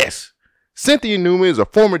 Down? Yes. Cynthia Newman is a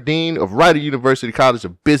former dean of Rider University College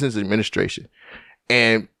of Business Administration.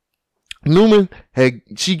 And Newman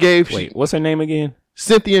what's her name again?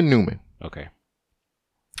 Cynthia Newman. Okay.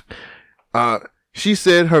 She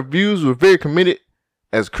said her views were very committed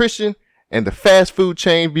as Christian, and the fast food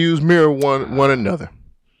chain views mirror one another.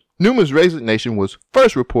 Newman's resignation was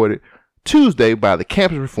first reported Tuesday by the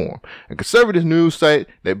Campus Reform, a conservative news site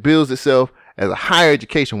that bills itself as a higher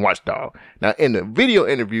education watchdog. Now, in the video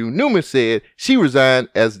interview, Newman said she resigned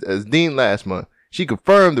as dean last month. She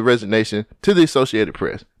confirmed the resignation to the Associated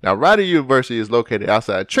Press. Now, Rider University is located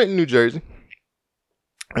outside Trenton, New Jersey,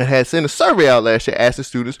 and had sent a survey out last year asking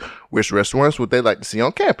students which restaurants would they like to see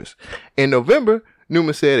on campus. In November,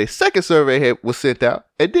 Newman said a second survey was sent out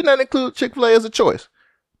and did not include Chick-fil-A as a choice.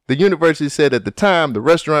 The university said at the time the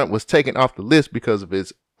restaurant was taken off the list because of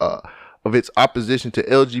its opposition to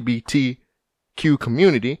LGBTQ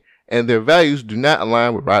community, and their values do not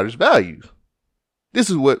align with Rider's values. This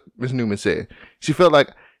is what Ms. Newman said. She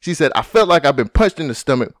said, I felt like I've been punched in the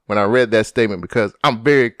stomach when I read that statement because I'm a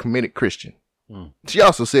very committed Christian. She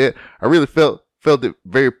also said, I really felt it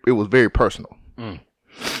was very personal.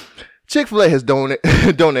 Chick-fil-A has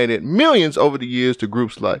donated millions over the years to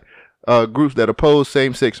groups that oppose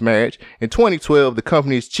same-sex marriage. In 2012, the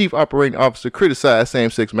company's chief operating officer criticized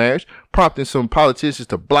same-sex marriage, prompting some politicians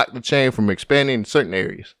to block the chain from expanding in certain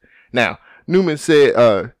areas. Now, Newman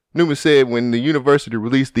said when the university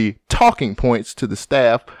released the talking points to the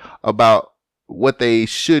staff about what they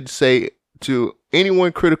should say to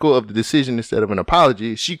anyone critical of the decision instead of an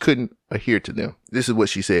apology, she couldn't adhere to them. This is what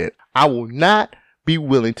she said. I will not be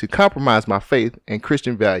willing to compromise my faith and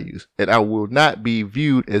Christian values, and I will not be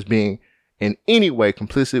viewed as being in any way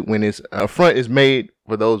complicit when its affront is made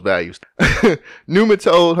for those values. Newman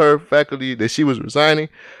told her faculty that she was resigning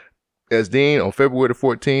as dean on February the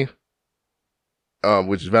 14th,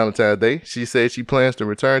 which is Valentine's Day. She said she plans to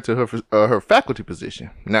return to her faculty position.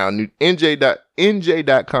 Now,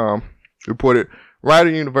 NJ.com reported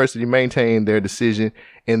Rider University maintained their decision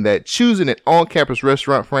in that choosing an on-campus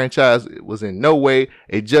restaurant franchise was in no way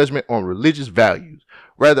a judgment on religious values.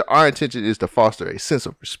 Rather, our intention is to foster a sense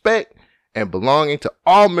of respect and belonging to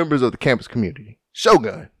all members of the campus community.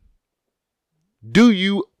 Shogun,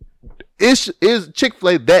 is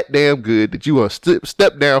Chick-fil-A that damn good that you want to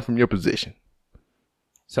step down from your position?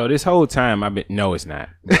 So this whole time no, it's not.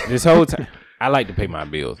 This whole time. I like to pay my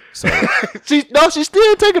bills. So she's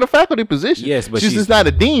still taking a faculty position. Yes, but she's just not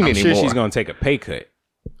a dean anymore. I'm sure she's going to take a pay cut.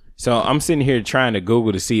 So I'm sitting here trying to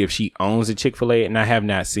Google to see if she owns a Chick-fil-A, and I have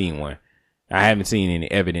not seen one. I haven't seen any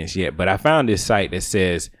evidence yet, but I found this site that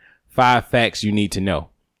says 5 facts you need to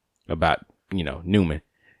know about, Newman.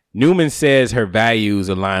 Newman says her values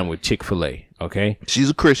align with Chick-fil-A. Okay,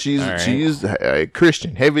 she's a Christian. She's a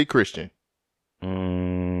Christian, heavy Christian.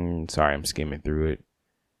 Sorry, I'm skimming through it.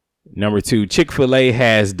 Number 2, Chick-fil-A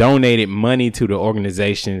has donated money to the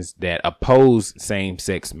organizations that oppose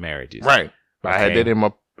same-sex marriages. Right. Okay. I had that in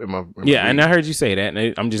my yeah, and I heard you say that.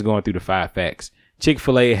 And I'm just going through the 5 facts.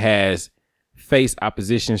 Chick-fil-A has faced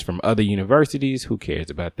oppositions from other universities. Who cares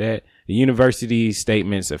about that? The university's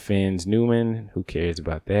statements offends Newman. Who cares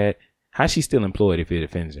about that? How's she still employed if it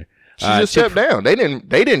offends her? She just stepped down. They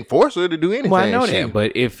didn't force her to do anything. Well, I know that,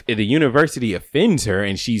 but if the university offends her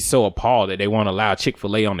and she's so appalled that they won't allow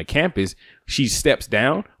Chick-fil-A on the campus, she steps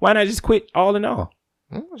down. Why not just quit all in all?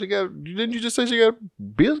 Didn't you just say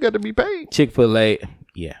bills got to be paid? Chick-fil-A,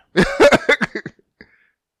 yeah.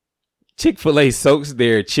 Chick-fil-A soaks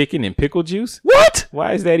their chicken in pickle juice? What?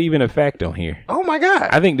 Why is that even a fact on here? Oh my God.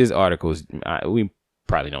 I think this article is, we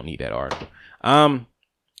probably don't need that article.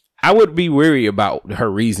 I would be worried about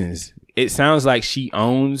her reasons. It sounds like she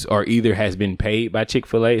owns or either has been paid by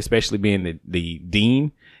Chick-fil-A, especially being the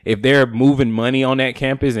dean. If they're moving money on that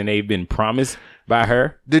campus and they've been promised by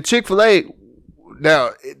her. The Chick-fil-A,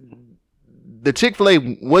 now, the Chick-fil-A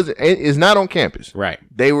is not on campus. Right.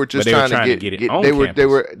 They were just trying to get it on campus.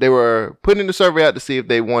 They were putting the survey out to see if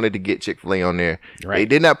they wanted to get Chick-fil-A on there. Right. They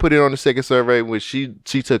did not put it on the second survey, which she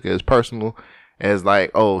took as personal. As like,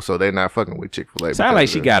 oh, so they're not fucking with Chick-fil-A. Sound like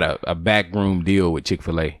she got a backroom deal with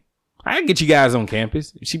Chick-fil-A. I can get you guys on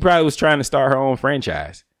campus. She probably was trying to start her own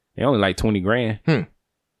franchise. They only like $20,000.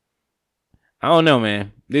 I don't know,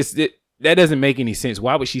 man. That doesn't make any sense.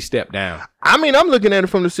 Why would she step down? I mean, I'm looking at it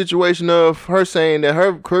from the situation of her saying that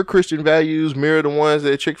her Christian values mirror the ones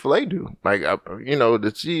that Chick-fil-A do. Like,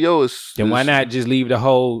 the CEO is. Then why not just leave the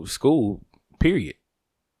whole school? Period.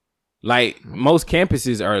 Like, most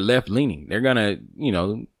campuses are left leaning. They're gonna,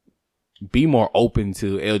 be more open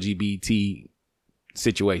to LGBT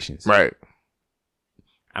situations. Right.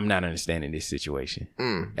 I'm not understanding this situation.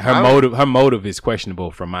 Her motive is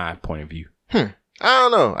questionable from my point of view. I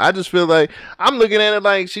don't know. I just feel like I'm looking at it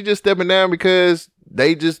like she just stepping down because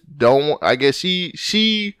they just don't. I guess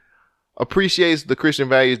she appreciates the Christian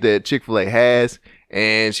values that Chick-fil-A has,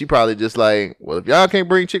 and she probably just like, well, if y'all can't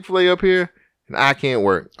bring Chick-fil-A up here, then I can't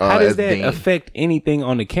work. How does that affect anything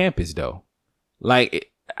on the campus though?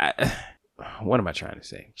 Like, what am I trying to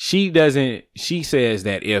say? She says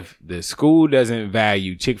that if the school doesn't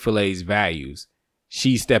value Chick-fil-A's values,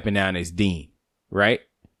 she's stepping down as dean, right?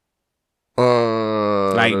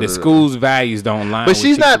 Like the school's values don't line. But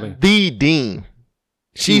she's Chick-fil-A. not the dean.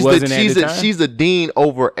 She's a dean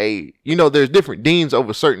over there's different deans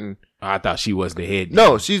over certain. I thought she was the head dean.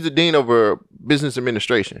 No, she's the dean over business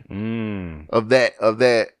administration of that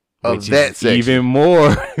section. Even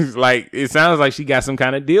more. Like, it sounds like she got some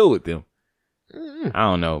kind of deal with them. I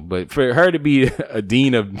don't know, but for her to be a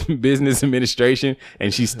dean of business administration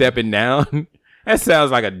and she's stepping down, that sounds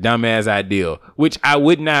like a dumbass ideal, which I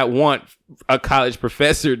would not want a college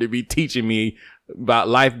professor to be teaching me about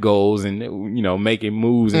life goals and, making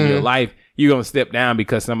moves in your life. You're going to step down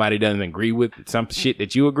because somebody doesn't agree with some shit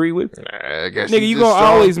that you agree with? I guess nigga, you're going to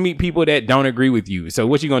always meet people that don't agree with you. So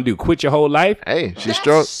what you going to do? Quit your whole life? Hey, she's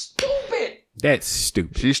strong. Stupid. That's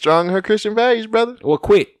stupid. She's strong in her Christian values, brother. Well,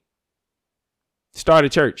 quit. Start a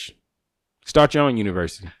church. Start your own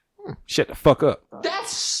university. Shut the fuck up.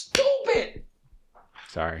 That's stupid.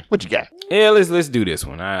 Sorry. What you got? Yeah, let's do this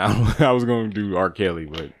one. I was going to do R. Kelly,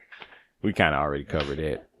 but we kind of already covered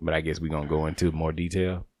that. But I guess we're going to go into more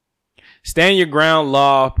detail. Stand Your Ground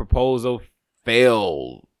law proposal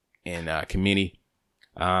failed in committee.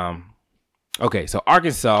 Okay, so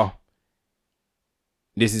Arkansas.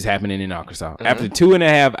 This is happening in Arkansas. After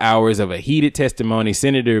 2.5 hours of a heated testimony,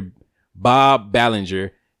 Senator Bob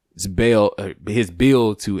Ballinger's his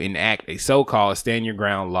bill to enact a so-called Stand Your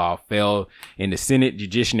Ground law fell in the Senate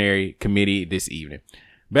Judiciary Committee this evening.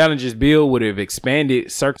 Ballinger's bill would have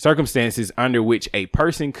expanded circumstances under which a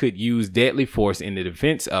person could use deadly force in the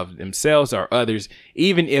defense of themselves or others,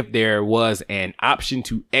 even if there was an option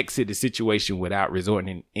to exit the situation without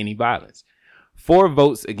resorting to any violence. 4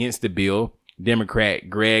 votes against the bill, Democrat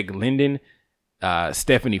Greg Linden,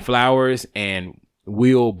 Stephanie Flowers, and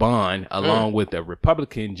Will Bond, along with the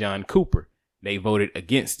Republican John Cooper. They voted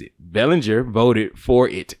against it. Bellinger voted for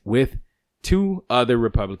it with 2 other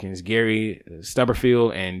Republicans, Gary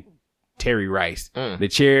Stubblefield and Terry Rice. The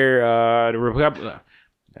chair, the Republican.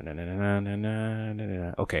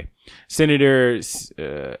 Okay. Senator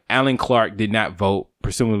Alan Clark did not vote,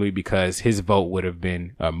 presumably because his vote would have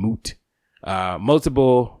been moot.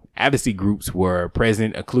 Multiple advocacy groups were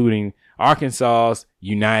present, including Arkansas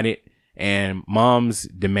United and Moms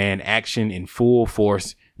Demand Action in Full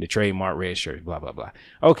Force, the trademark red shirt, blah, blah, blah.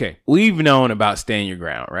 Okay. We've known about Stand Your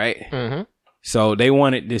Ground, right? Mm-hmm. So they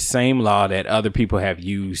wanted this same law that other people have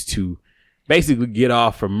used to basically get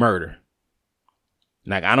off for murder.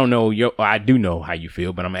 Like, I don't know, I do know how you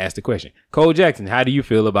feel, but I'm going to ask the question. Cole Jackson, how do you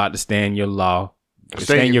feel about the Stand Your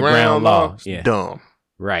Ground law? Yeah. Dumb.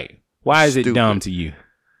 Right. Why is it dumb to you?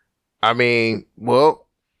 I mean, well,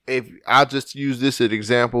 if I'll just use this as an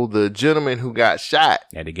example, the gentleman who got shot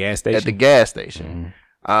at the gas station.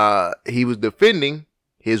 Mm-hmm. He was defending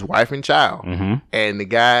his wife and child, and the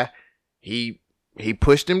guy he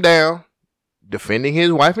pushed him down, defending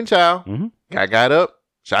his wife and child. Guy got up,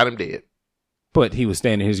 shot him dead. But he was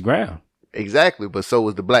standing his ground. Exactly, but so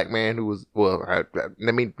was the black man who was, well,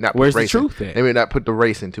 let me not put Where's race the truth in, at? let me not put the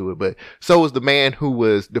race into it, but so was the man who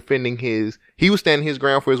was defending he was standing his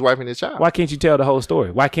ground for his wife and his child. Why can't you tell the whole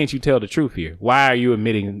story? Why can't you tell the truth here? Why are you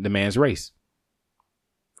admitting the man's race?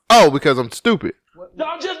 Oh, because I'm stupid.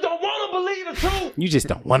 Y'all just don't want to believe the truth. You just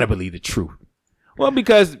don't want to believe the truth. Well,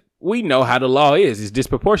 because we know how the law is. It's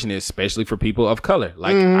disproportionate, especially for people of color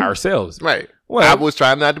like ourselves. Right. Well, I was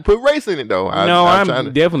trying not to put race in it, though.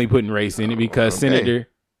 I'm definitely putting race in it because Senator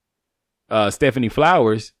Stephanie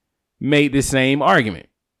Flowers made the same argument.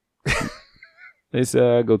 Let's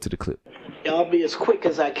go to the clip. I'll be as quick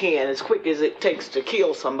as I can, as quick as it takes to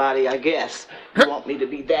kill somebody, I guess. You want me to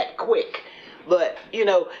be that quick. But, you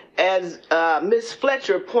know, as Miss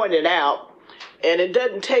Fletcher pointed out, and it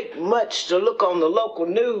doesn't take much to look on the local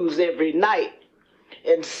news every night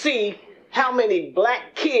and see how many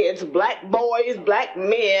black kids, black boys, black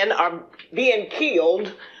men are being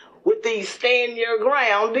killed with these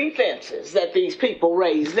stand-your-ground defenses that these people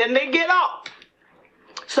raise. Then they get off.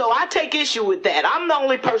 So I take issue with that. I'm the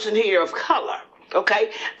only person here of color,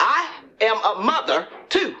 okay? I am a mother,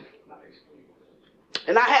 too.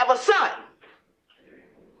 And I have a son.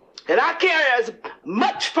 And I care as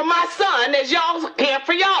much for my son as y'all care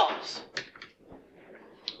for y'all's.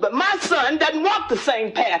 But my son doesn't walk the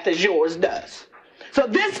same path as yours does. So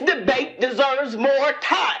this debate deserves more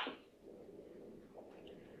time.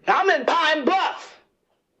 I'm in Pine Bluff.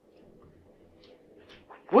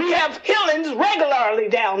 We have killings regularly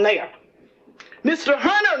down there. Mr.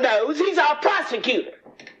 Hunter knows, he's our prosecutor.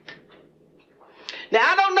 Now,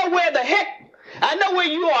 I don't know where the heck, I know where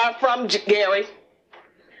you are from, Gary.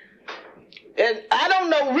 And I don't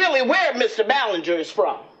know really where Mr. Ballinger is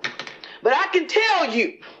from. But I can tell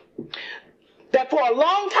you that for a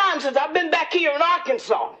long time since I've been back here in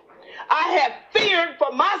Arkansas, I have feared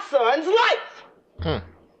for my son's life.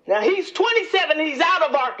 Now, he's 27, he's out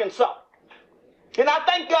of Arkansas. And I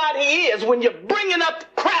thank God he is. When you're bringing up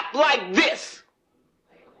crap like this,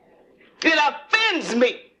 it offends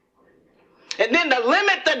me. And then to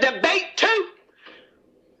limit the debate too,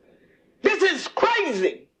 this is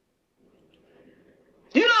crazy.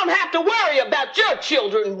 You don't have to worry about your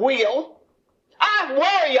children, Will. I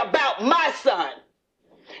worry about my son.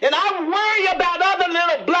 And I worry about other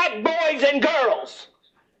little black boys and girls.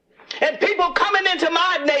 And people coming into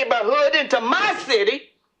my neighborhood, into my city,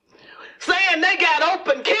 saying they got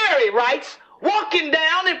open carry rights, walking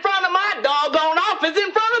down in front of my doggone office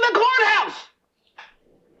in front of the courthouse.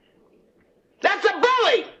 That's a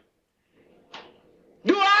bully.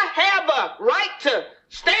 Do I have a right to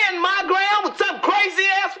stand my ground with some crazy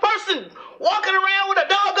ass person walking around with a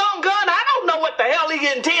doggone gun? I don't know what the hell he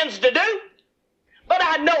intends to do. But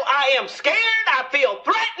I know I am scared. I feel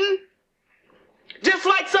threatened. Just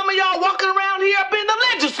like some of y'all walking around here up in the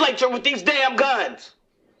legislature with these damn guns.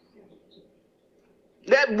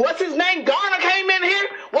 That, what's his name? Garner came in here,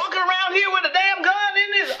 walking around here with a damn gun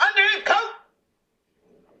under his coat.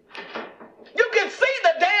 You can see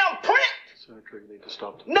the damn print. Senator, you need to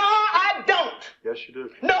stop that. No, I don't. Yes, you do.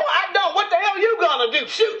 No, I don't. What the hell you gonna do?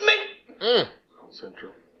 Shoot me?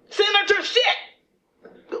 Senator shit.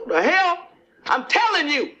 Go to hell. I'm telling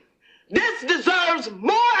you, this deserves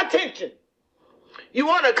more attention. You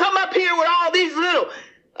want to come up here with all these little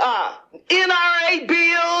NRA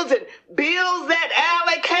bills and bills that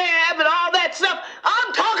Alec have and all that stuff.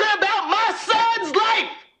 I'm talking about my son's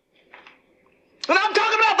life. And I'm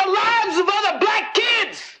talking about the lives of other black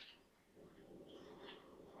kids.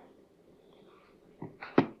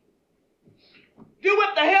 Do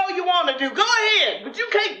what the hell you want to do. Go ahead. But you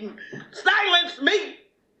can't silence me.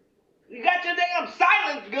 You got your damn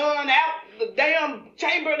silence gun out in the damn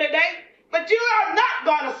chamber today. But you are not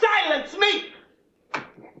going to silence me.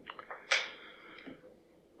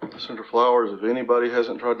 Senator Flowers, if anybody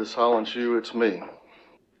hasn't tried to silence you, it's me.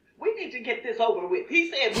 We need to get this over with.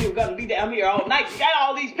 He said we were going to be down here all night. You got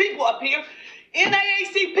all these people up here.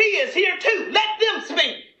 NAACP is here too. Let them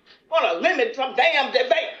speak. Want to limit some damn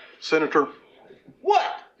debate. Senator. What?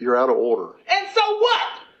 You're out of order. And so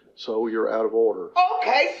what? So you're out of order.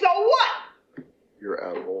 Okay, so what? You're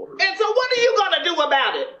out of order. And so what are you going to do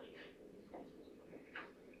about it?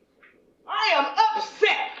 I am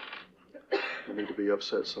upset. You need to be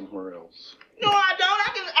upset somewhere else. No, I don't.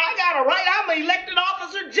 I got a right. I'm an elected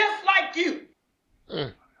officer just like you.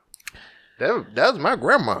 That was my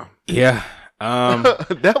grandma. Yeah.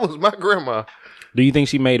 That was my grandma. Do you think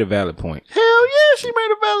she made a valid point? Hell yeah, she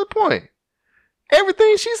made a valid point.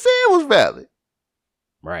 Everything she said was valid.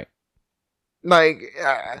 Right. Like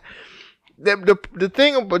the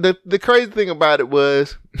thing, the crazy thing about it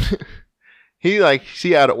was,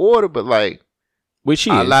 she out of order, but like Which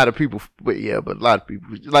a lot of people, but a lot of people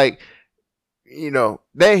like,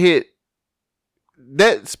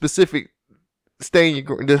 that specific staying,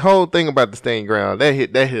 the whole thing about the staying ground, that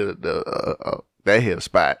hit a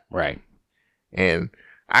spot, right? And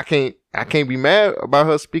I can't be mad about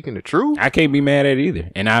her speaking the truth. I can't be mad at it either,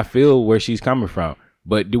 and I feel where she's coming from.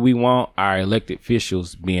 But do we want our elected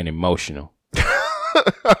officials being emotional?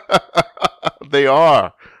 They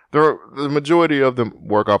are. The majority of them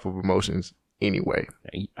work off of emotions anyway.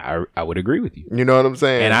 I would agree with you. You know what I'm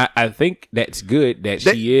saying? And I think that's good that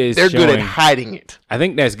she is. They're good at hiding it. I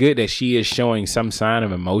think that's good that she is showing some sign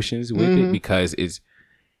of emotions with it, because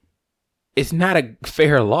it's not a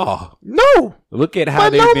fair law. No. Look at how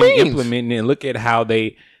they've been implementing it. Look at how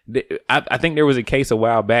I think there was a case a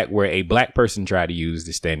while back where a black person tried to use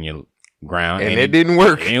the stand your ground and it didn't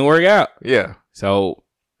work. It didn't work out. Yeah. So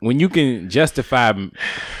when you can justify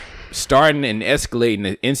starting and escalating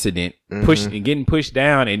the incident, getting pushed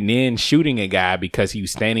down, and then shooting a guy because he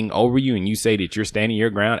was standing over you, and you say that you're standing your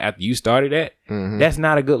ground after you started that, that's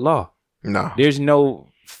not a good law. No. There's no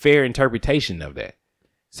fair interpretation of that.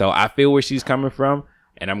 So I feel where she's coming from,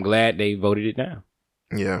 and I'm glad they voted it down.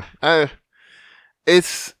 Yeah.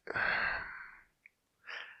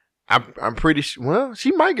 I'm pretty sure. Well,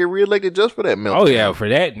 she might get reelected just for that meltdown. Oh yeah, for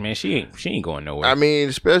that, man, she ain't going nowhere. I mean,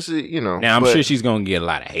 especially Now I'm sure she's gonna get a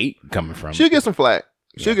lot of hate coming from. She'll get some flack.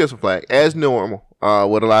 She'll get some flack as normal.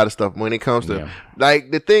 With a lot of stuff when it comes to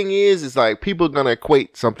like, the thing is like, people are gonna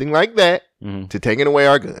equate something like that to taking away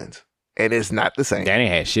our guns, and it's not the same. That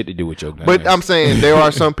ain't had shit to do with your guns. But I'm saying there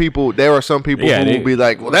are some people who will be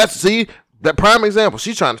like, well, that prime example.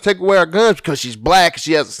 She's trying to take away our guns because she's black.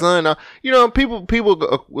 She has a son. People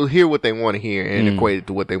will hear what they want to hear and equate it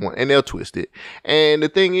to what they want, and they'll twist it. And the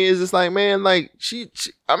thing is, it's like, man, like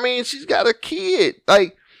she's got a kid.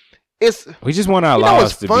 Like, we just want our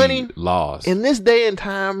laws to be laws. In this day and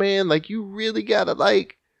time, man, like, you really gotta,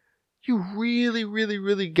 like, you really, really,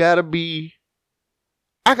 really gotta be.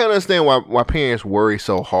 I can understand why parents worry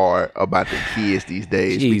so hard about their kids these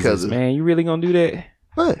days. Jesus, man, you really gonna do that?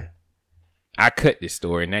 What? I cut this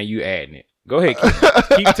story. Now you adding it. Go ahead.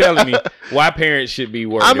 Keep telling me why parents should be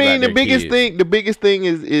worried. I mean, about the biggest thing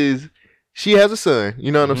is she has a son.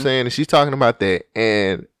 You know what I'm saying? And she's talking about that.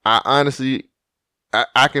 And I honestly,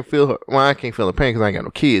 I can feel her. Well, I can't feel her pain because I ain't got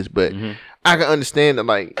no kids. But I can understand that,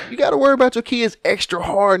 like, you got to worry about your kids extra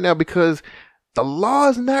hard now because the law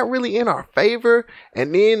is not really in our favor.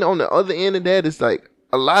 And then on the other end of that, it's like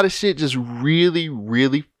a lot of shit just really,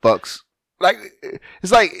 really fucks. Like,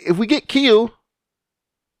 it's like, if we get killed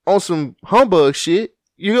on some humbug shit,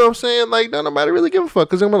 you know what I'm saying? Like, don't nobody really give a fuck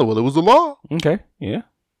because they're like, well, it was the law. Okay, yeah.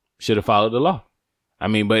 Should have followed the law. I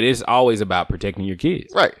mean, but it's always about protecting your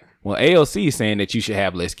kids. Right. Well, ALC is saying that you should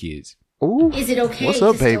have less kids. Ooh. Is it okay What's to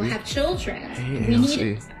up, still baby? have children? We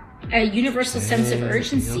need a universal sense of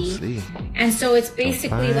urgency. And so it's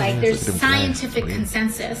basically like there's scientific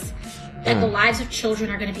consensus that the lives of children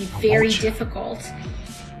are going to be very difficult.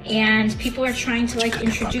 And people are trying to, like,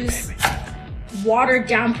 introduce watered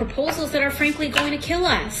down proposals that are frankly going to kill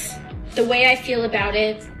us. The way I feel about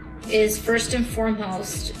it is, first and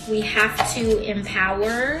foremost, we have to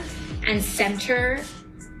empower and center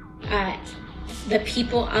the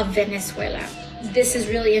people of Venezuela. This is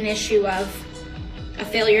really an issue of a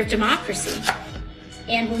failure of democracy.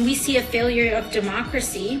 And when we see a failure of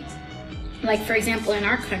democracy, like, for example, in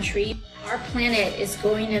our country, our planet is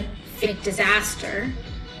going to face disaster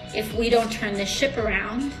if we don't turn this ship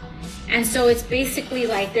around. And so it's basically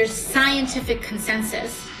like there's scientific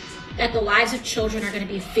consensus that the lives of children are going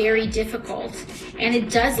to be very difficult. And it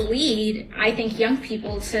does lead, I think, young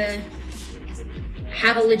people to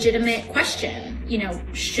have a legitimate question. You know,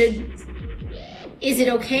 is it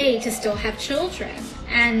okay to still have children?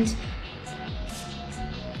 And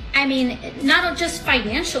I mean, not just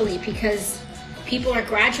financially, because people are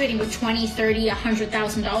graduating with $20,000, $30,000,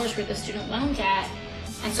 $100,000 worth of student loan debt.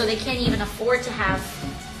 And so they can't even afford to have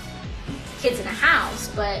kids in a house,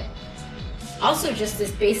 but also just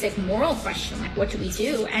this basic moral question, like, what do we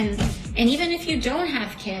do? And even if you don't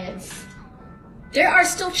have kids, there are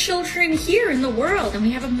still children here in the world, and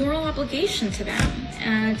we have a moral obligation to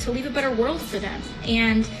them, to leave a better world for them.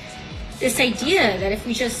 And this idea that if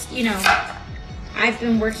we just, I've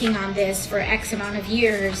been working on this for X amount of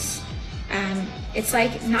years, it's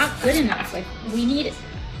like not good enough. Like, we need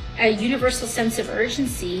a universal sense of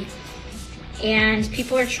urgency, and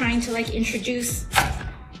people are trying to, like, introduce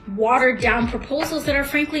watered down proposals that are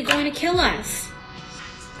frankly going to kill us.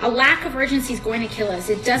 A lack of urgency is going to kill us.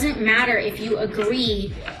 It doesn't matter if you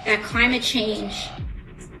agree that climate change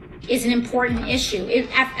is an important issue.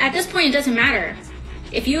 At this point, it doesn't matter.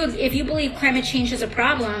 If you believe climate change is a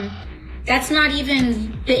problem, that's not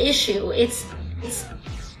even the issue. It's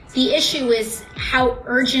the issue is how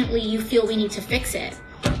urgently you feel we need to fix it.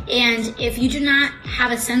 And if you do not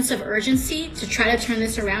have a sense of urgency to try to turn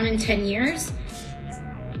this around in 10 years,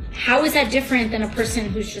 how is that different than a person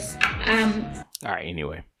who's just... All right,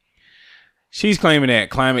 anyway. She's claiming that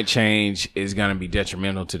climate change is going to be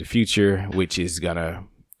detrimental to the future, which is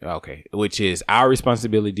our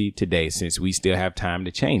responsibility today since we still have time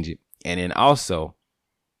to change it. And then also,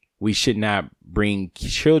 we should not bring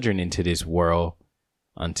children into this world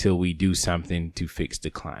until we do something to fix the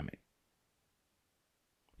climate.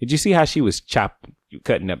 Did you see how she was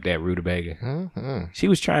cutting up that rutabaga? Mm-hmm. She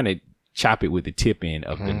was trying to chop it with the tip end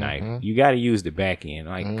of the knife. You got to use the back end.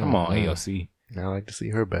 Like, come on, AOC. I like to see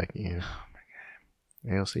her back end. Oh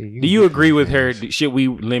my God. AOC. Do you agree with her? Should we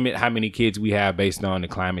limit how many kids we have based on the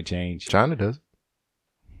climate change? China does.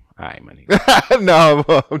 All right, my nigga. No,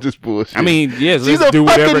 I'm just bullshit. I mean, yes, she's let's do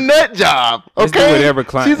whatever. She's a fucking nut job. Okay, let's do whatever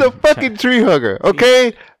she's a fucking tree hugger.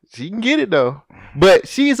 Okay, she can get it though, but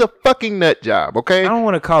she's a fucking nut job. Okay, I don't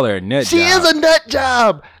want to call her a nut job. She is a nut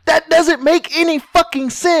job. That doesn't make any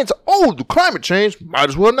fucking sense. Oh, the climate change, might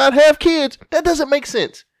as well not have kids. That doesn't make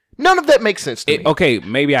sense. None of that makes sense to me. Okay,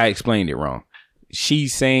 maybe I explained it wrong.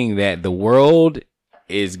 She's saying that the world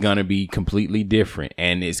is going to be completely different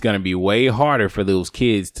and it's going to be way harder for those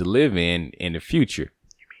kids to live in the future.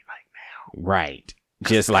 You mean like now? Right.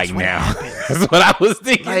 Just like now. That's what I was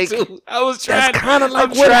thinking too. I was trying. That's kind of like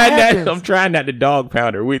what happens. I'm trying not to dog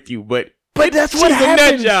pound her with you, but that's what happens. She's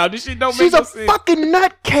a nut job. This shit don't She's make no a sense. fucking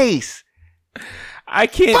nutcase. I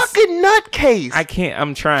can't. Fucking nutcase. I can't.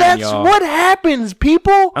 I'm trying, That's y'all. what happens,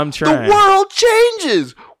 people. I'm trying. The world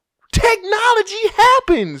changes. Technology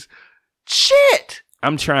happens. Shit.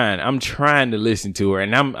 I'm trying to listen to her,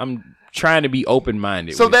 and I'm trying to be open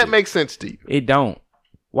minded. So that makes sense to you. It don't.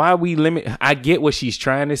 Why we limit? I get what she's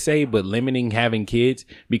trying to say, but limiting having kids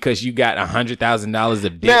because you got $100,000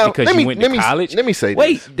 of debt because you went to college. Let me say this.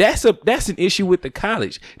 Wait, that's an issue with the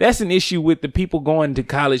college. That's an issue with the people going to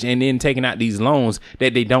college and then taking out these loans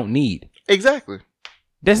that they don't need. Exactly.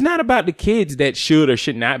 That's not about the kids that should or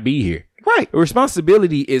should not be here. Right. The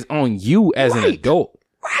responsibility is on you as an adult.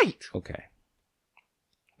 Right. Okay.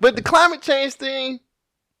 But the climate change thing,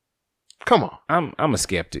 come on. I'm a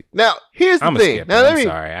skeptic. Now, here's the thing. Now, I'm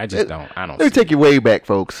sorry. I just don't. Let me take you way back,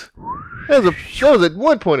 folks. There was at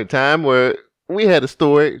one point in time where we had a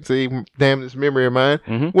story, see, damn this memory of mine,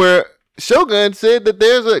 where Shogun said that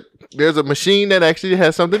there's a machine that actually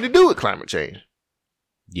has something to do with climate change.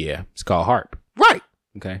 Yeah. It's called HARP. Right.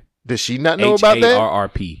 Okay. Does she not know about that?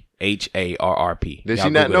 HARRP. HARRP. Does she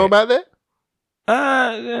not know about that?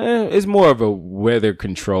 It's more of a weather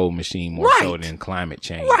control machine more so than climate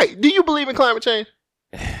change. Right. Do you believe in climate change?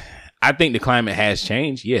 I think the climate has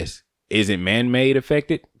changed, yes. Is it man-made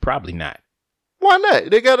affected? Probably not. Why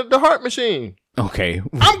not? They got the HARP machine. Okay.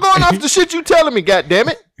 I'm going off the shit you telling me,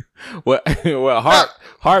 goddammit. Well,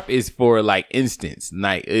 HARP is for like instance.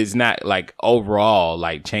 Like it's not like overall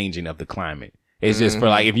like changing of the climate. It's just for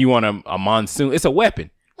like if you want a monsoon, it's a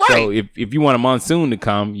weapon. Right. So if you want a monsoon to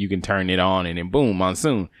come, you can turn it on and then boom,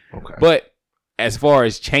 monsoon. Okay. But as far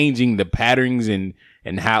as changing the patterns and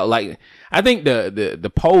how, like, I think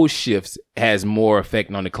the pole shifts has more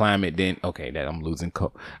effect on the climate than that I'm losing I'm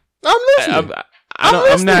listening.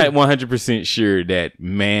 I'm not 100% sure that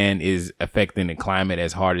man is affecting the climate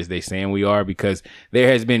as hard as they saying we are, because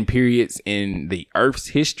there has been periods in the Earth's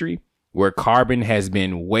history where carbon has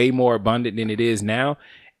been way more abundant than it is now.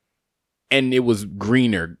 And it was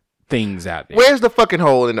greener things out there. Where's the fucking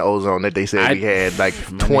hole in the ozone that they said we had like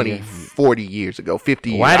 20, 40 years ago,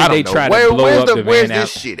 50 years? Why did they try to blow up the Van Where's this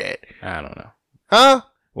shit at? I don't know. Huh?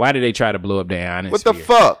 Why did they try to blow up the ionosphere? What the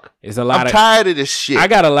fuck? It's a lot. I'm tired of this shit. I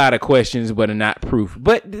got a lot of questions, but not proof.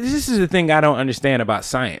 But this is the thing I don't understand about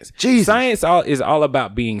science. Jesus. Science is all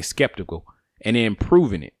about being skeptical and then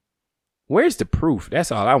proving it. Where's the proof? That's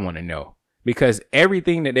all I want to know. Because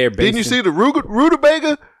everything that they're basing... Didn't you see the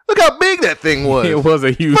rutabaga? Look how big that thing was. It was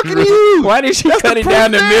a huge. Fucking huge. Why did she cut it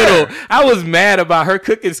down the middle? I was mad about her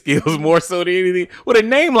cooking skills more so than anything. With a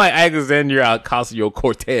name like Alexandria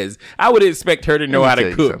Ocasio-Cortez, I would expect her to know how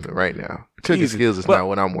to cook. Something right now, cooking skills is not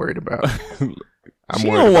what I'm worried about. She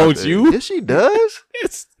don't want you. Yes, she does.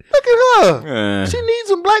 Look at her. She needs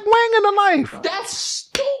some black wang in her life. That's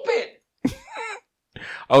stupid.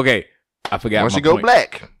 Okay, I forgot. Once you go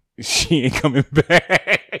black, she ain't coming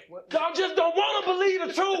back. Y'all just don't want to believe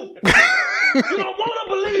the truth. You don't want to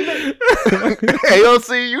believe it.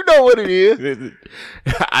 AOC, you know what it is.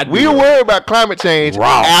 We'll worry about climate change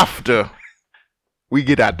after we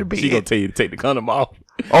get out the bed. She gonna tell you to take the condom off.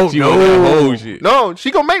 Oh, She want that whole shit. No,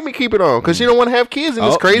 she gonna make me keep it on because she don't want to have kids in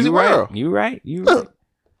this crazy world. You right. Look,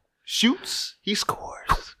 shoots, he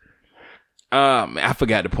scores. I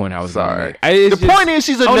forgot the point I was Sorry. on. Point is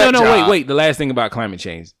she's a nut job. Wait. The last thing about climate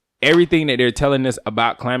change. Everything that they're telling us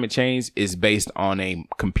about climate change is based on a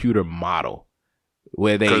computer model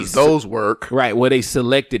where because those work. Right, where they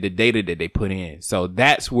selected the data that they put in. So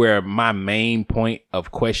that's where my main point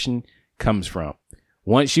of question comes from.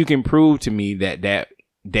 Once you can prove to me that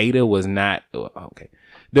data was not okay,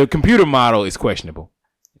 the computer model is questionable.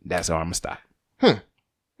 That's how I'm gonna stop.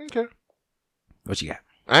 Okay. What you got?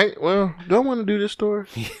 Do I want to do this story?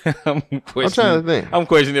 I'm trying to think. I'm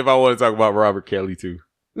questioning if I want to talk about Robert Kelly too.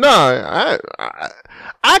 No,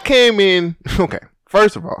 I came in. Okay,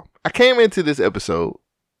 first of all, I came into this episode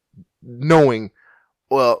knowing.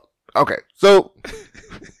 Well, okay, so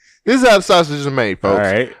this is how the sausages are made, folks.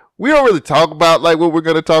 All right. We don't really talk about like what we're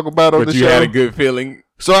going to talk about on the show. But you had a good feeling.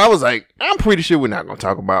 So I was like, I'm pretty sure we're not going to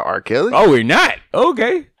talk about R. Kelly. Oh, we're not.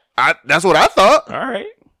 Okay. That's what I thought. All right.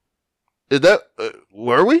 Is that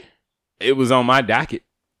were we? It was on my docket.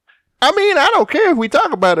 I mean, I don't care if we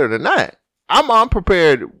talk about it or not. I'm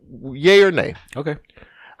unprepared, yay or nay. Okay.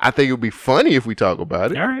 I think it would be funny if we talk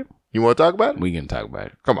about it. All right. You want to talk about it? We can talk about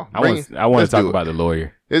it. Come on. I want to talk about the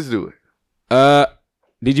lawyer. Let's do it.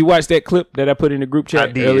 Did you watch that clip that I put in the group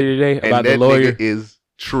chat earlier today about the lawyer? Nigga is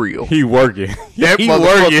trill. He working. That he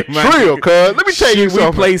working. Trill, cuz. Let me tell you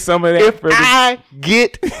something. We play some of that. If I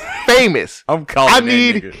get famous, I'm calling I that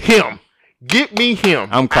need nigga. him. Get me him.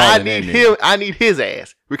 I'm calling I need that nigga. him. I need his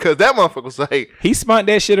ass because that motherfucker say he spun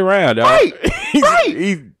that shit around, dog. Right.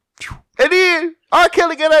 Right. And then R.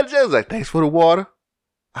 Kelly got out of jail. He was like, thanks for the water.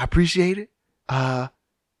 I appreciate it. I'm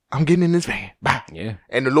getting in this van. Bye. Yeah.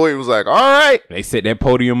 And the lawyer was like, all right. They set that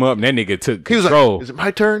podium up and that nigga took He was control. like, is it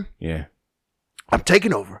my turn? Yeah. I'm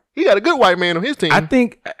taking over. He got a good white man on his team. I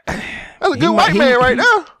think that's a good white man right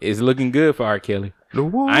now. It's looking good for R. Kelly.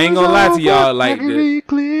 I ain't gonna lie to y'all. Like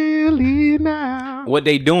clearly now. What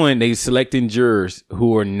they doing, they selecting jurors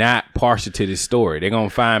who are not partial to this story. They're gonna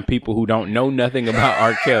find people who don't know nothing about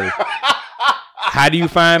R. Kelly. How do you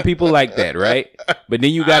find people like that, right? But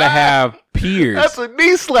then you gotta have peers. That's a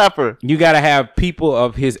knee slapper. You gotta have people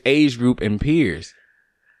of his age group and peers.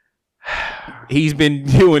 He's been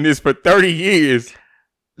doing this for 30 years.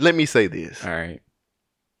 Let me say this. All right.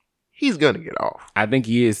 He's gonna get off. I think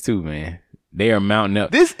he is too, man. They are mounting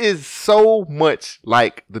up. This is so much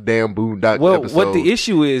like the damn Boondock episode. What the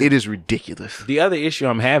issue is, it is ridiculous. The other issue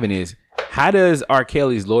I'm having is, how does R.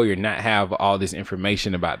 Kelly's lawyer not have all this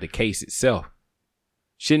information about the case itself?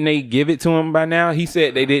 Shouldn't they give it to him by now? He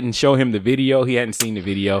said they didn't show him the video. He hadn't seen the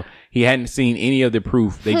video. He hadn't seen any of the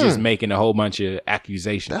proof. They just making a whole bunch of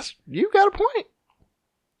accusations. You got a point.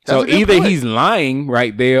 So either he's lying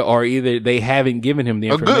right there, or either they haven't given him the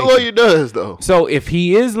information. A good lawyer does, though. So if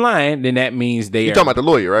he is lying, then that means You're talking about the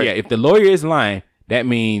lawyer, right? Yeah, if the lawyer is lying, that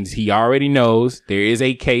means he already knows there is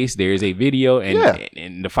a case, there is a video,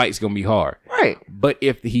 and the fight's going to be hard. Right. But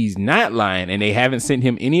if he's not lying and they haven't sent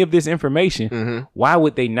him any of this information, why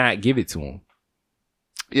would they not give it to him?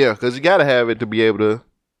 Yeah, because you got to have it to be able to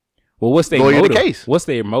what's their lawyer motive? the case. What's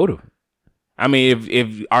their motive? I mean,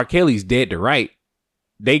 if R. Kelly's dead to right,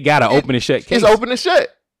 they got to open and shut case. It's open and shut.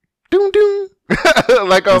 Doom, doom.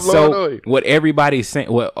 Like I'm so what everybody's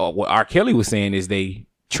saying, what R. Kelly was saying is they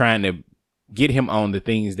trying to get him on the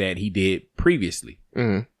things that he did previously.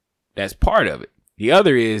 That's part of it. The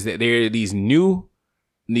other is that there are these new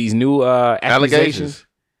accusations.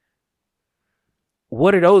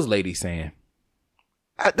 What are those ladies saying?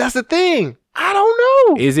 That's the thing. I don't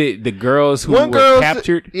know. Is it the girls who were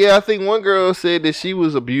captured? Yeah, I think one girl said that she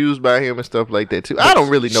was abused by him and stuff like that too. I don't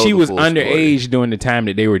really know. She was underage during the time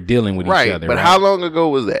that they were dealing with each other. But how long ago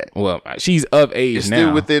was that? Well, she's of age it's now.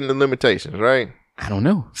 Still within the limitations, right? I don't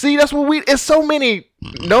know. See, that's what it's so many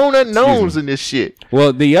known unknowns in this shit.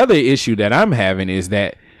 Well, the other issue that I'm having is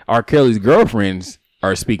that R. Kelly's girlfriends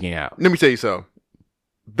are speaking out. Let me tell you something.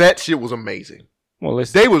 That shit was amazing. Well,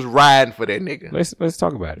 they was riding for that nigga. Let's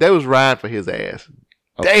talk about it. They was riding for his ass.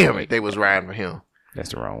 Okay, Damn it, they was riding for him. That's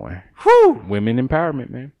the wrong way. Whew. Women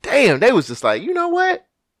empowerment, man. Damn, they was just like, you know what?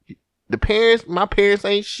 My parents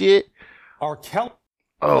ain't shit. R. Kelly.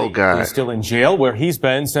 Oh, God. He's still in jail, where he's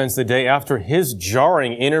been since the day after his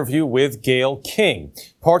jarring interview with Gayle King.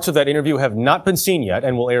 Parts of that interview have not been seen yet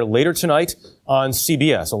and will air later tonight on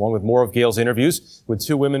CBS, along with more of Gayle's interviews with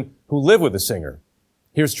two women who live with the singer.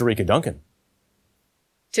 Here's Jerika Duncan.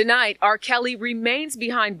 Tonight, R. Kelly remains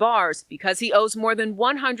behind bars because he owes more than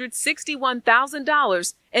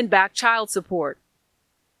 $161,000 in back child support.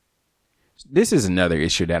 This is another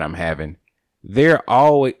issue that I'm having. They're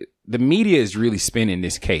always the media is really spinning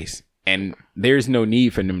this case, and there's no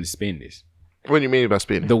need for them to spin this. What do you mean by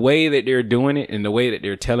spinning? The way that they're doing it and the way that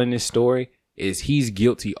they're telling this story is he's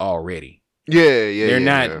guilty already. They're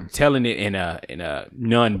not telling it in a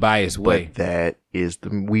non-biased way. But that is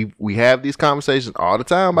we have these conversations all the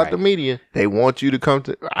time about the media. They want you to come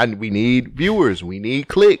to. We need viewers. We need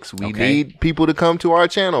clicks. We need people to come to our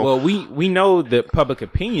channel. Well, we know that public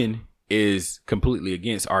opinion is completely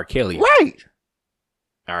against R. Kelly. Right.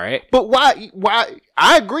 All right. But why?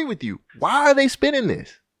 I agree with you. Why are they spinning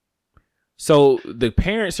this? So the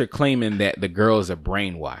parents are claiming that the girls are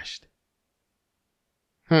brainwashed.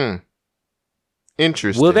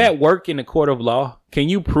 Interesting. Will that work in the court of law? Can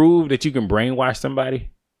you prove that you can brainwash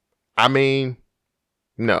somebody? I mean,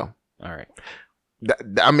 no. All right.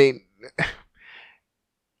 I mean,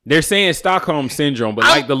 they're saying Stockholm syndrome, but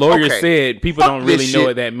like the lawyer said, people don't really know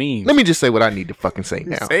what that means. Let me just say what I need to fucking say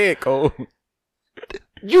now. Say it, Cole.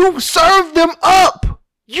 You served them up.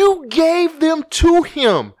 You gave them to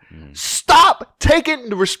him. Stop taking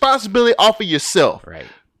the responsibility off of yourself. Right.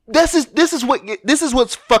 This is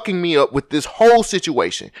what's fucking me up with this whole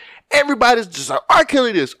situation. Everybody's just like, R.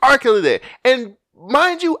 Kelly this, R. Kelly that. And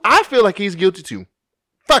mind you, I feel like he's guilty too.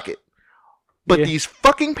 Fuck it. But these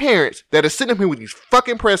fucking parents that are sitting up here with these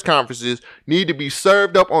fucking press conferences need to be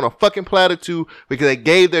served up on a fucking platter too, because they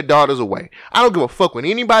gave their daughters away. I don't give a fuck what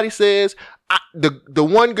anybody says. The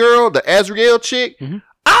one girl, the Azriel chick,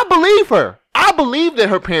 I believe her. I believe that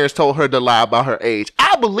her parents told her to lie about her age.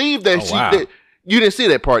 I believe that that you didn't see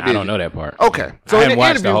that part, did you? I don't know that part. Okay. So I haven't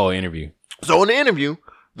watched the whole interview. So in the interview,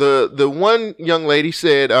 the one young lady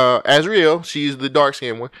said, Azriel, she's the dark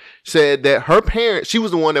skinned one, said that her parents, she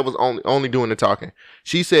was the one that was only doing the talking.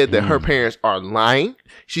 She said that her parents are lying.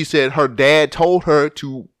 She said her dad told her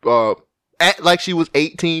to act like she was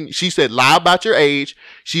 18. She said, lie about your age.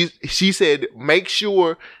 She said, make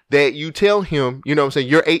sure that you tell him, you know what I'm saying,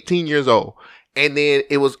 you're 18 years old. And then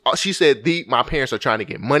she said, my parents are trying to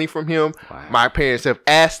get money from him. Wow. My parents have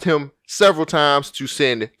asked him several times to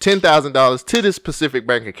send $10,000 to this specific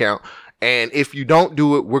bank account. And if you don't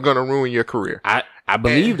do it, we're going to ruin your career. I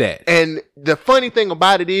believe that. And the funny thing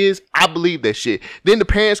about it is, I believe that shit. Then the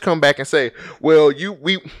parents come back and say, well,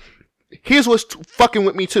 here's what's fucking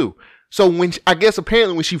with me too. So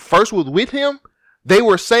apparently when she first was with him, they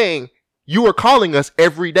were saying, you were calling us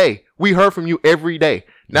every day. We heard from you every day.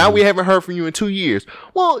 Now we haven't heard from you in 2 years.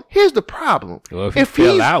 Well, here's the problem. Well, if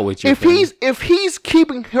he's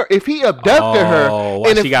keeping her, if he abducted her,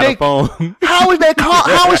 and if she got a phone, how is that?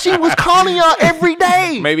 How is she was calling y'all every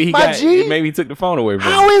day? Maybe he took the phone away from her.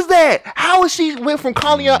 How is that? How is she went from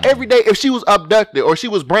calling y'all every day if she was abducted or she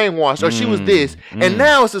was brainwashed or she was this, and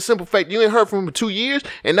now it's a simple fact you ain't heard from him in 2 years,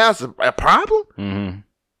 and now it's a problem.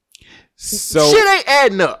 So shit ain't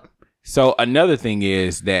adding up. So another thing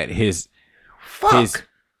is that his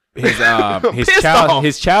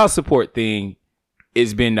child support thing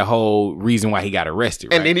has been the whole reason why he got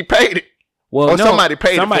arrested, right? And then he paid it. Well, no, somebody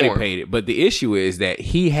paid it. But the issue is that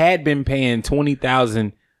he had been paying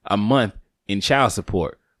 $20,000 a month in child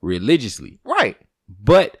support religiously, right?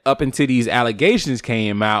 But up until these allegations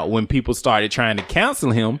came out, when people started trying to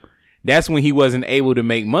counsel him, that's when he wasn't able to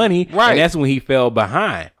make money, right? And that's when he fell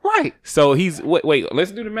behind, right? So wait,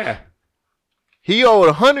 let's do the math. He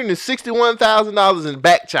owed $161,000 in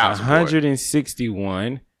back child support.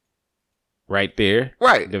 161 right there.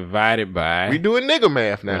 Right. Divided by. We doing nigga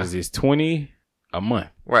math now. What is this? 20 a month.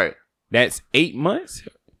 Right. That's 8 months?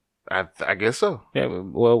 I guess so. Yeah,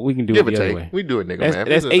 well, we can do Give it the or other take. way. We do it nigga math.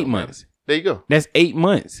 That's 8 months. There you go. That's 8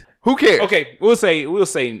 months. Who cares? Okay, we'll say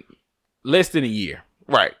less than a year.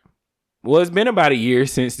 Right. Well, it's been about a year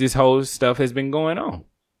since this whole stuff has been going on.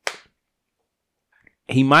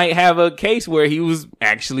 He might have a case where he was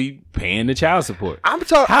actually paying the child support.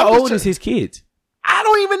 How old is his kids? I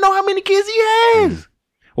don't even know how many kids he has.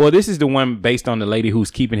 Well, this is the one based on the lady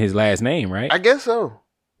who's keeping his last name, right? I guess so.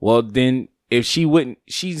 Well, then if she wouldn't,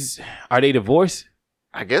 are they divorced?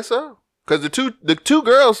 I guess so. Because the two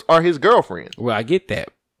girls are his girlfriends. Well, I get that.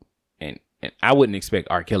 And I wouldn't expect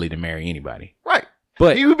R. Kelly to marry anybody. Right.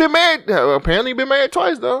 But he's been married, apparently been married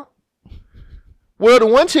twice though. Well, the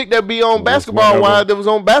one chick that be on Basketball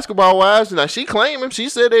Wives, now she claimed him. She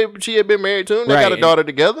said that she had been married to him. They got a daughter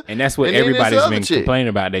together. And that's what everybody's been complaining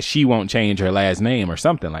about, that she won't change her last name or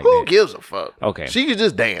something like that. Who gives a fuck? Okay. She could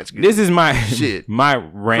just dance. This is my shit. My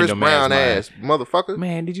random Chris Brown ass motherfucker.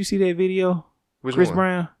 Man, did you see that video? Chris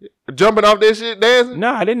Brown? Jumping off that shit dancing?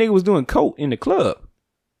 Nah, that nigga was doing coke in the club.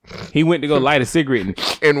 He went to go light a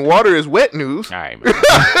cigarette. And water is wet news. All right, man.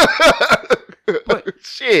 But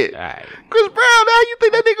shit. All right. Chris Brown, how you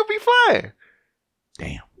think that nigga be flying?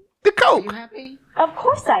 Damn. The coke. Are you happy? Of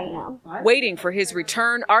course I am. Waiting for his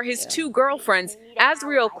return are his two girlfriends,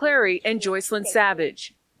 Azriel Clary and Joycelyn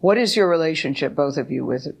Savage. What is your relationship, both of you,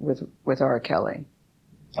 with R. Kelly?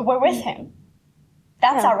 We're with him.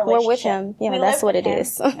 That's our relationship. We're with him. Yeah, that's what it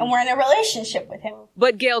is. And we're in a relationship with him.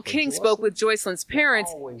 But Gayle King spoke with Joycelyn's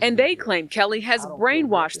parents, and they claim Kelly has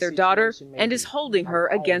brainwashed their daughter and is holding her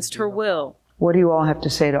against her will. What do you all have to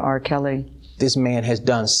say to R. Kelly? This man has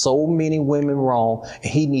done so many women wrong,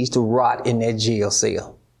 and he needs to rot in that jail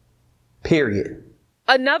cell. Period.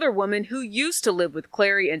 Another woman who used to live with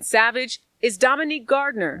Clary and Savage is Dominique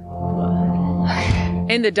Gardner.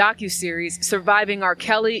 In the docuseries Surviving R.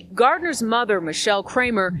 Kelly, Gardner's mother, Michelle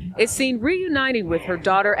Kramer, is seen reuniting with her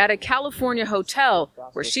daughter at a California hotel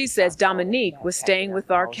where she says Dominique was staying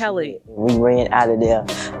with R. Kelly. We ran out of there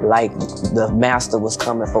like the master was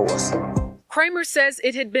coming for us. Kramer says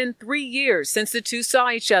it had been 3 years since the two saw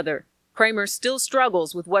each other. Kramer still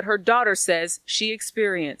struggles with what her daughter says she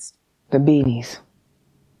experienced. The beanies,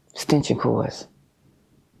 extension cords,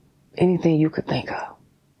 anything you could think of.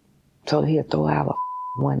 Told he'd throw out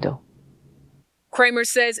a window. Kramer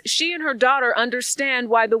says she and her daughter understand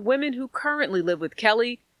why the women who currently live with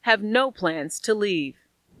Kelly have no plans to leave.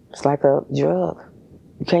 It's like a drug.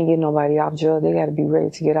 You can't get nobody off drug. They got to be ready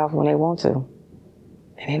to get off when they want to.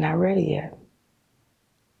 And they're not ready yet.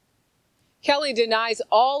 Kelly denies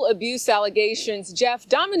all abuse allegations. Jeff,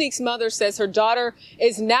 Dominique's mother says her daughter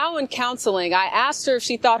is now in counseling. I asked her if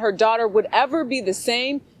she thought her daughter would ever be the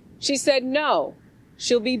same. She said no,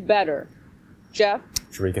 she'll be better. Jeff?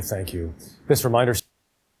 Sharika, thank you. This reminder,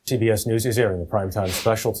 CBS News is airing the primetime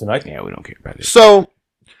special tonight. Yeah, we don't care about it. So,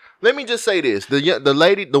 let me just say this.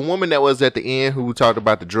 The woman that was at the end who talked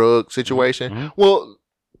about the drug situation, well,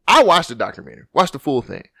 I watched the documentary, watched the full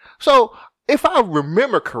thing. So, if I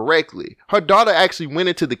remember correctly, her daughter actually went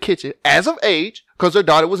into the kitchen as of age, because her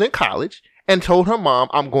daughter was in college, and told her mom,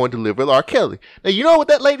 I'm going to live with R. Kelly. Now, you know what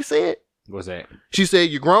that lady said? What's that? She said,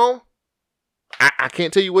 you're grown. I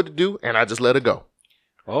can't tell you what to do, and I just let her go.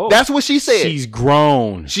 Oh, that's what she said. She's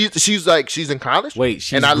grown. She's like, she's in college. Wait,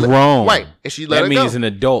 she's and grown. Right, and she let her go. That means an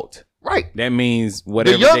adult. Right. That means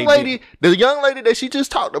whatever. The young lady that she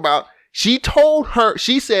just talked about, she told her,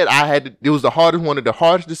 she said, it was one of the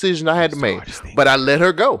hardest decisions I had to make, but I let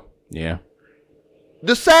her go. Yeah.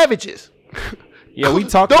 The Savages. Yeah, we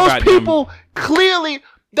talked those about people. Clearly,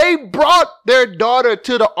 they brought their daughter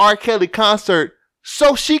to the R. Kelly concert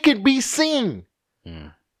so she could be seen.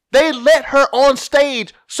 They let her on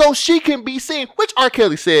stage so she can be seen, which R.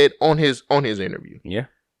 Kelly said on his interview. Yeah.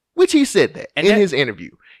 Which he said that in his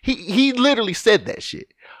interview. He literally said that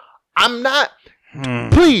shit. I'm not,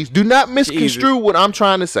 please do not misconstrue what I'm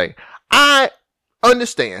trying to say. I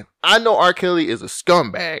understand. I know R. Kelly is a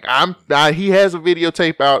scumbag. He has a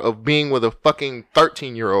videotape out of being with a fucking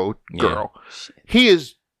 13-year-old girl. Yeah. He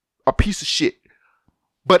is a piece of shit.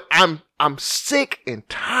 But I'm sick and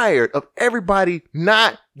tired of everybody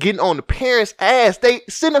not getting on the parents' ass. They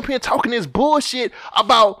sitting up here talking this bullshit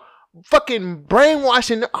about fucking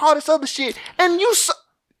brainwashing and all this other shit. And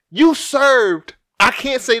you served, I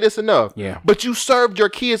can't say this enough, but you served your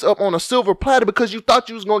kids up on a silver platter because you thought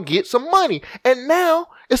you was going to get some money. And now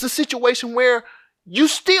it's a situation where you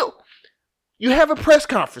having press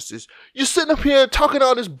conferences. You're sitting up here talking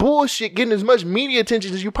all this bullshit, getting as much media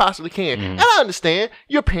attention as you possibly can. And I understand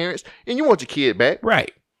you're parents and you want your kid back.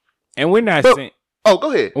 Right. And we're not saying... Oh,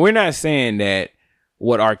 go ahead. We're not saying that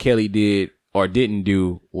what R. Kelly did or didn't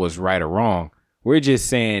do was right or wrong. We're just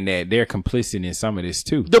saying that they're complicit in some of this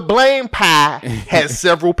too. The blame pie has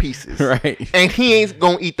several pieces. Right. And he ain't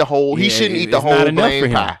going to eat the whole... He shouldn't eat the whole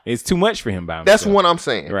blame pie. It's too much for him by himself. That's what I'm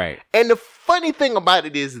saying. Right. And the funny thing about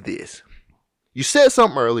it is this. You said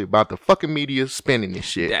something earlier about the fucking media spinning this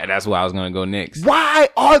shit. Yeah, that's where I was gonna go next. Why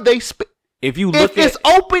are they if it's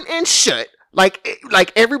open and shut,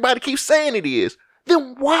 like everybody keeps saying it is,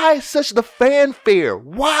 then why such the fanfare?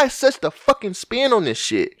 Why such the fucking spin on this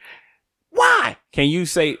shit? Why? Can you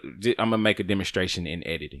say, I'm gonna make a demonstration in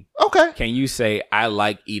editing. Okay. Can you say, I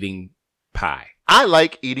like eating pie? I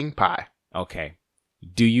like eating pie. Okay.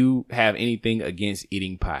 Do you have anything against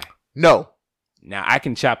eating pie? No. Now, I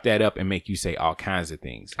can chop that up and make you say all kinds of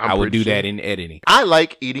things. I would do that in editing. I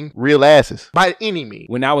like eating real asses by any means.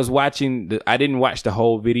 When I was watching, I didn't watch the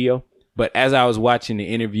whole video, but as I was watching the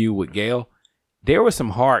interview with Gayle, there were some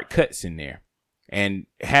hard cuts in there. And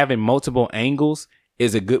having multiple angles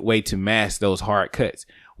is a good way to mask those hard cuts.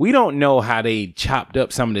 We don't know how they chopped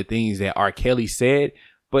up some of the things that R. Kelly said,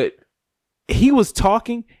 but he was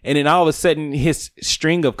talking and then all of a sudden his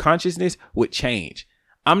string of consciousness would change.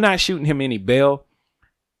 I'm not shooting him any bail.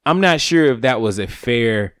 I'm not sure if that was a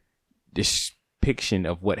fair depiction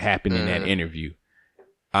of what happened in that interview.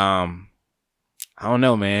 I don't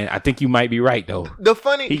know, man. I think you might be right though. The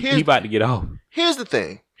funny he about to get off. Here's the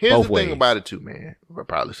thing. Thing about it too, man.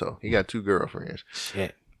 Probably so. He got 2 girlfriends.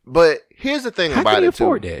 Shit. But here's the thing How about can he it too.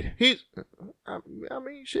 afford that? I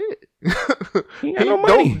mean, shit. He ain't got no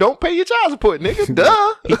money. Don't pay your child support, nigga.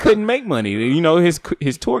 Duh. He couldn't make money. You know, his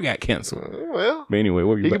tour got canceled. Well, but anyway,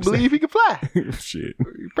 what were you he about can to say? believe he can fly. Shit.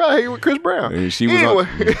 He probably hanging with Chris Brown. And she was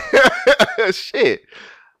anyway. Shit.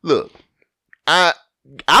 Look, I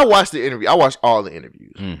watched the interview. I watched all the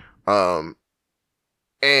interviews.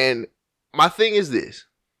 And my thing is this.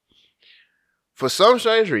 For some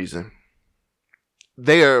strange reason,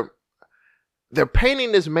 they're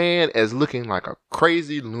painting this man as looking like a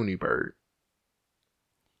crazy loony bird.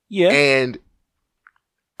 Yeah. And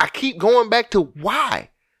I keep going back to why.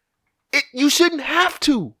 You shouldn't have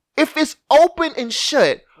to. If it's open and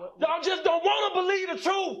shut. Y'all just don't want to believe the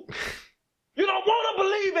truth. You don't want to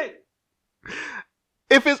believe it.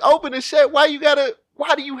 If it's open and shut, why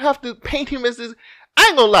do you have to paint him as this? I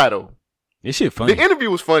ain't gonna lie though. This shit funny. The interview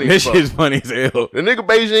was funny. This shit's funny as hell. The nigga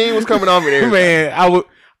Beijing was coming off and everything. Man,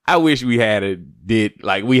 I wish we had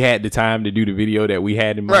we had the time to do the video that we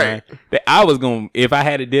had in mind. Right. That I was gonna, if I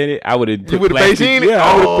had did it, I would have put plastic. Yeah,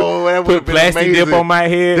 that would put plastic dip on my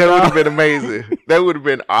head. That would have been amazing. That would have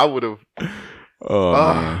been. I would have. Oh,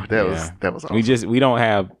 man. That was awesome. We don't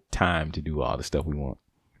have time to do all the stuff we want.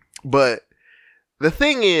 But the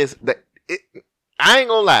thing is that I ain't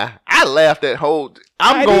gonna lie. I laughed at whole.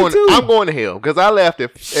 I'm going to hell because I laughed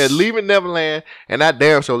at Leaving Neverland, and I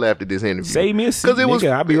damn sure laughed at this interview. Save me a seat, because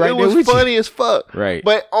I'll be right it there was with funny you. as fuck. Right.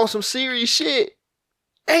 But on some serious shit,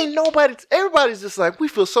 ain't nobody. Everybody's just like, we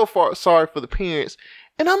feel so sorry for the parents,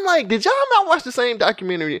 and I'm like, did y'all not watch the same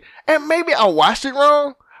documentary? And maybe I watched it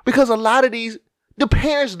wrong because a lot of the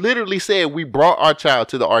parents literally said we brought our child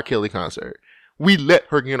to the R. Kelly concert. We let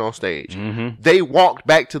her get on stage. Mm-hmm. They walked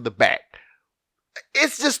back to the back.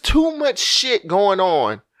 It's just too much shit going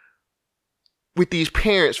on with these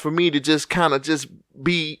parents for me to just kind of just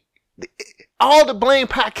be all the blame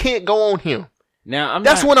pie can't go on him. Now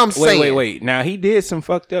that's what I'm saying. Wait. Now he did some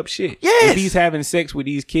fucked up shit. Yes. If he's having sex with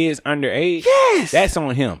these kids underage, yes, that's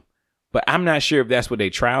on him. But I'm not sure if that's what they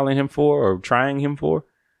trialing him for or trying him for.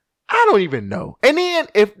 I don't even know. And then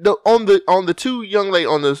if on the two young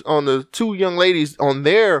ladies on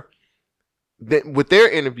their with their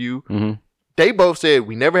interview. Mm-hmm. They both said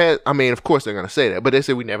we never had. I mean, of course they're gonna say that, but they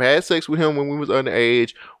said we never had sex with him when we was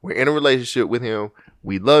underage. We're in a relationship with him.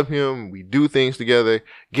 We love him. We do things together.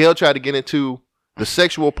 Gail tried to get into the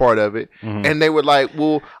sexual part of it, and they were like,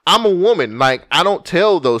 "Well, I'm a woman. Like, I don't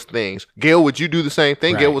tell those things." Gail, would you do the same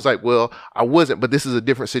thing? Right. Gail was like, "Well, I wasn't, but this is a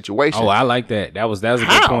different situation." Oh, I like that. That was a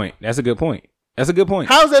good point. That's a good point. That's a good point.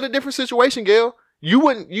 How is that a different situation, Gail? You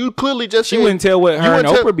wouldn't. You clearly just She said, wouldn't tell what her and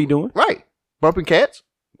Oprah be doing. Right, bumping cats.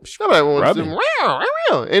 Nobody wants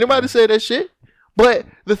to. Anybody say that shit? But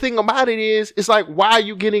the thing about it is, it's like, why are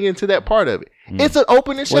you getting into that part of it? It's an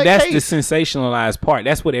open and shut Well, that's case. the sensationalized part.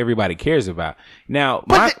 That's what everybody cares about. Now,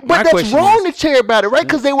 But my that's question wrong is, to care about it, right?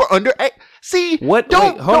 Because they were under. See, hold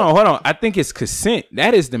on. I think it's consent.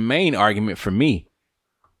 That is the main argument for me.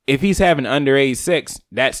 If he's having underage sex,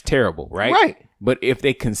 that's terrible, right? Right. But if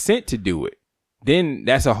they consent to do it, then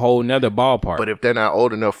that's a whole nother ballpark. But if they're not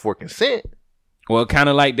old enough for consent. Well, kind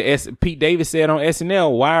of like Pete Davis said on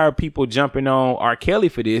SNL, why are people jumping on R. Kelly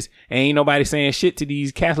for this and ain't nobody saying shit to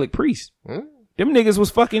these Catholic priests? Them niggas was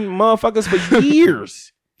fucking motherfuckers for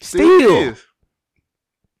years. Still.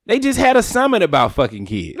 They just had a summit about fucking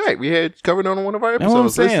kids. Right. We had covered on one of our episodes. Know what I'm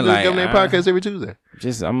saying? Listen to Like, the Government Podcast every Tuesday.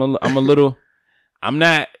 I'm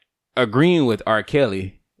not agreeing with R.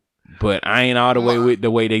 Kelly, but I ain't all the way with the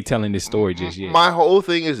way they telling this story just yet. My whole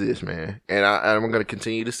thing is this, man, and I'm going to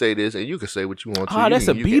continue to say this, and you can say what you want to. Oh, that's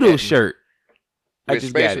a Beatles shirt. I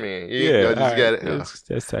just got it. Man. Yeah, I just got it.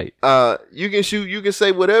 That's tight. You can shoot. You can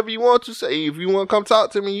say whatever you want to say. If you want to come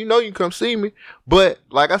talk to me, you know you can come see me. But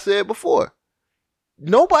like I said before,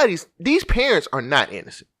 these parents are not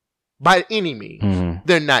innocent by any means. Mm-hmm.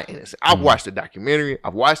 They're not innocent. I've watched the documentary.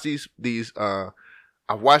 I've watched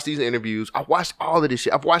I've watched these interviews. I've watched all of this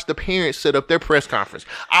shit. I've watched the parents set up their press conference.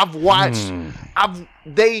 I've watched.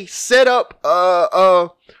 They set up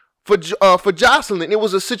for Jocelyn. It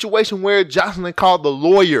was a situation where Jocelyn called the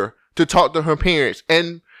lawyer to talk to her parents,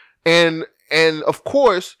 and of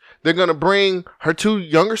course they're gonna bring her two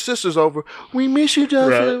younger sisters over. We miss you,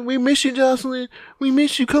 Jocelyn. Right. We miss you, Jocelyn. We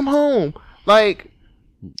miss you. Come home. Like,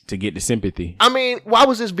 to get the sympathy. I mean, why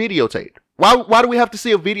was this videotaped? Why do we have to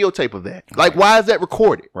see a videotape of that? Like, why is that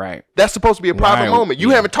recorded? Right. That's supposed to be a private moment. You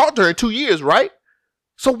haven't talked to her in 2 years, right?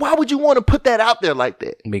 So why would you want to put that out there like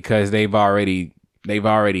that? Because they've already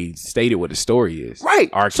stated what the story is.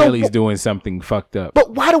 Right. R. Kelly's doing something fucked up.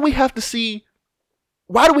 But why do we have to see?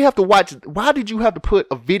 Why do we have to watch? Why did you have to put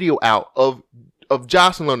a video out of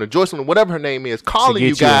Jocelyn or Joycelyn, whatever her name is, calling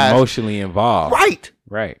you guys emotionally involved?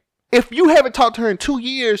 Right. If you haven't talked to her in 2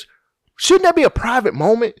 years, shouldn't that be a private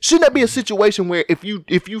moment? Shouldn't that be a situation where if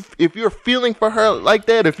you're feeling for her like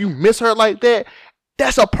that, if you miss her like that,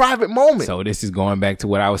 that's a private moment. So this is going back to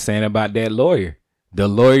what I was saying about that lawyer. The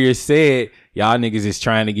lawyer said, y'all niggas is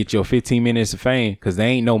trying to get your 15 minutes of fame because there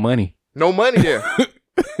ain't no money. No money there.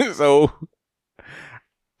 So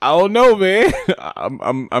I don't know, man.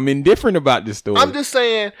 I'm indifferent about this story. I'm just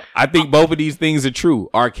saying. I think both of these things are true.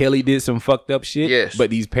 R. Kelly did some fucked up shit. Yes. But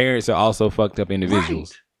these parents are also fucked up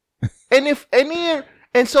individuals. Right.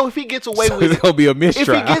 And so if he gets away with it's it, gonna be a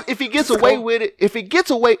mistrial. If he gets away with it, if he gets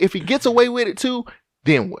away with it too,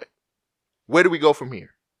 then what? Where do we go from here?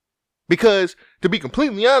 Because to be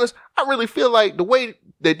completely honest, I really feel like the way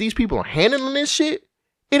that these people are handling this shit,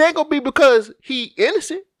 it ain't gonna be because he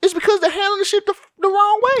innocent. It's because they're handling the shit the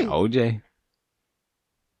wrong way. OJ,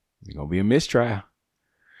 it's gonna be a mistrial.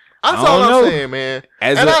 That's all I'm saying, man.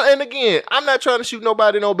 And again, I'm not trying to shoot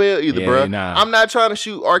nobody no bail either, bro. Nah. I'm not trying to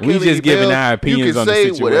shoot R. Kelly. We just giving bail. our opinions on the situation.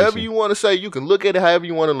 You can say whatever situation. you want to say. You can look at it however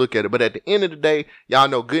you want to look at it. But at the end of the day, y'all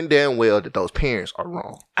know good and damn well that those parents are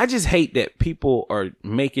wrong. I just hate that people are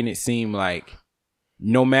making it seem like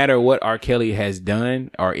no matter what R. Kelly has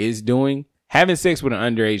done or is doing, having sex with an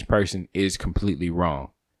underage person is completely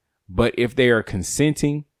wrong. But if they are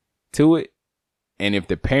consenting to it, and if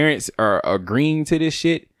the parents are agreeing to this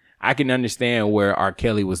shit, I can understand where R.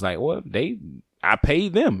 Kelly was like, well, I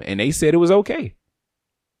paid them and they said it was okay.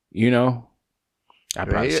 You know? I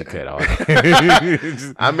probably should cut off.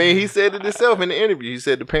 I mean, he said it himself in the interview. He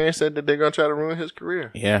said the parents said that they're going to try to ruin his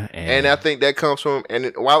career. Yeah. And I think that comes from,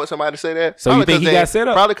 and why would somebody say that? So you think he got set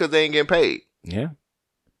up? Probably because they ain't getting paid. Yeah.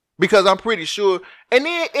 Because I'm pretty sure, and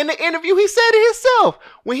then in the interview he said it himself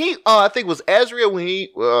when he, I think it was Azriel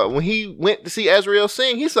when he went to see Azriel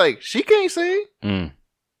sing. He's like, she can't sing.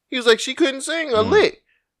 He was like, she couldn't sing a lick,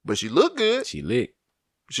 but she looked good. She licked.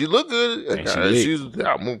 She looked good. I'm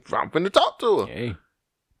finna talk to her, hey.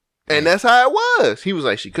 And that's how it was. He was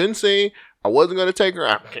like, she couldn't sing. I wasn't gonna take her.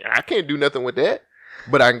 I can't do nothing with that,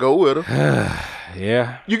 but I can go with her.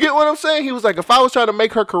 Yeah, you get what I'm saying? He was like, if I was trying to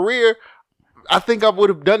make her career, I think I would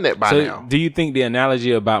have done that by now. Do you think the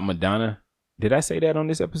analogy about Madonna? Did I say that on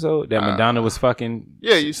this episode? That Madonna was fucking?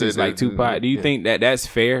 Yeah, you said like Tupac. Do you think that that's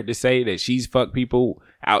fair to say that she's fucked people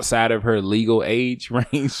outside of her legal age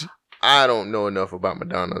range? I don't know enough about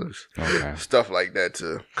Madonna's stuff like that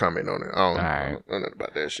to comment on it. I don't know nothing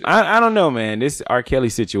about that shit. I don't know, man. This R. Kelly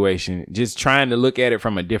situation, just trying to look at it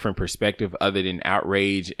from a different perspective other than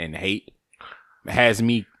outrage and hate, has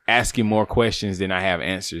me asking more questions than I have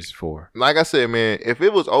answers for. Like I said, man, if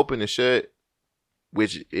it was open and shut,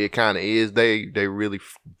 which it kind of is, they really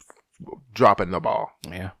dropping the ball.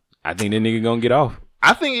 Yeah, I think that nigga gonna get off.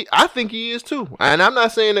 I think he is too, and I'm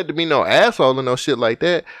not saying that to be no asshole or no shit like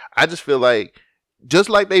that. I just feel like, just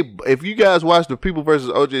like if you guys watch the People versus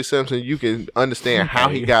O.J. Simpson, you can understand how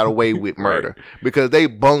he got away with murder because they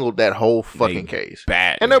bungled that whole fucking case.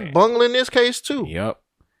 Bad, and they're bungling this case too. Yep.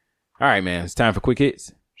 All right, man. It's time for quick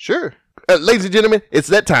hits. Sure, ladies and gentlemen, it's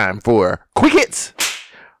that time for quick hits.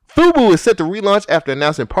 FUBU is set to relaunch after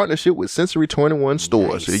announcing partnership with Sensory 21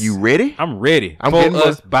 stores. Nice. Are you ready? I'm ready. I'm getting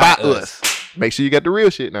us by us. Make sure you got the real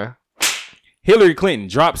shit now. Hillary Clinton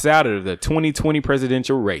drops out of the 2020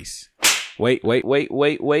 presidential race. Wait. Was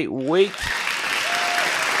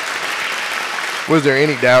there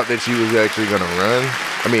any doubt that she was actually going to run?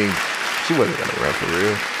 I mean, she wasn't going to run for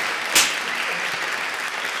real.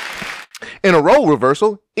 In a role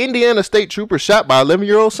reversal, Indiana state trooper shot by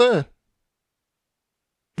 11-year-old son.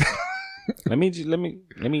 Let me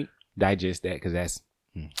digest that because that's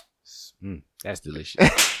delicious.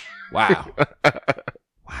 Wow.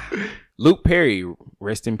 Luke Perry,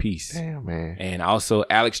 rest in peace. Damn, man. And also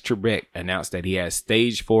Alex Trebek announced that he has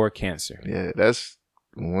stage 4 cancer. Yeah, that's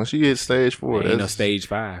once you hit stage 4, ain't no stage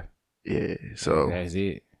 5. Yeah, so that's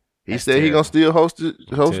it. He said he gonna still host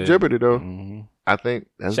Jeopardy though. Mm-hmm. I think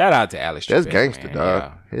shout out to Alex Trebek. That's gangster, man.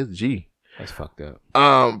 dog. Yeah. His G. That's fucked up.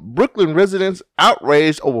 Brooklyn residents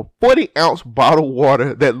outraged over 40-ounce bottled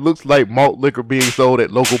water that looks like malt liquor being sold at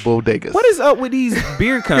local bodegas. What is up with these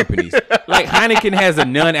beer companies? Like Heineken has a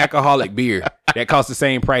non-alcoholic beer that costs the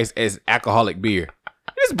same price as alcoholic beer.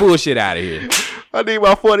 This bullshit out of here. I need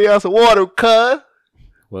my 40 ounce of water, cuz.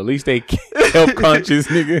 Well, at least they health conscious,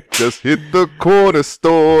 nigga. Just hit the corner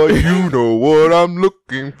store. You know what I'm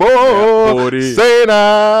looking for. St.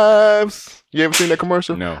 Ives. You ever seen that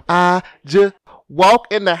commercial? No. I just walk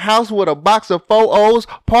in the house with a box of 4 O's,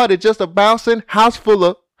 party just a bouncing, house full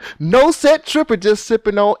of no set tripper, just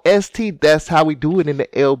sipping on ST. That's how we do it in the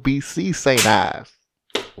LBC, St. Ives.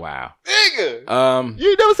 Wow. Nigga. You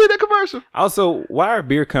ain't never seen that commercial? Also, why are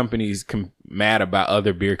beer companies mad about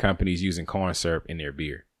other beer companies using corn syrup in their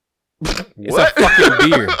beer? It's a fucking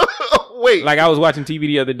beer. Wait. Like, I was watching TV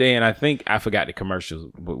the other day, and I forgot the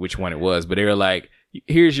commercial, which one it was, but they were like,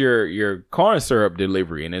 here's your corn syrup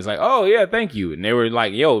delivery. And it's like, oh, yeah, thank you. And they were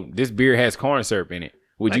like, yo, this beer has corn syrup in it.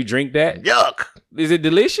 Would you drink that? Yuck. Is it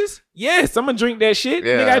delicious? Yes, I'm going to drink that shit.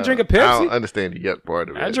 Yeah, Nigga, I drink a Pepsi. I don't understand the yuck part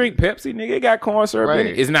of it. I drink Pepsi, nigga. It got corn syrup in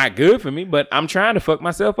it. It's not good for me, but I'm trying to fuck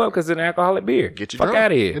myself up because it's an alcoholic beer. Get you fuck drunk.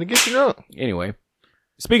 out of here. Gonna get you drunk. Anyway,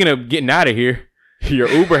 speaking of getting out of here, your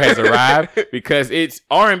Uber has arrived because it's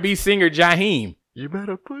R&B singer Jaheim. You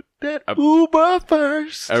better put that Uber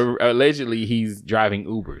first. Allegedly, he's driving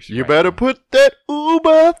Ubers. You better put that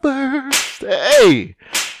Uber first. Hey,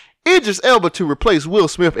 Idris Elba to replace Will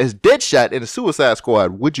Smith as Deadshot in the Suicide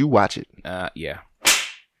Squad. Would you watch it? Yeah.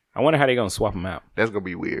 I wonder how they're gonna swap him out. That's gonna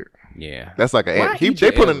be weird. Yeah. That's like an ant.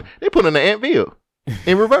 They put in an Antville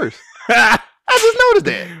in reverse. I just noticed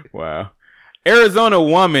that. Wow. Arizona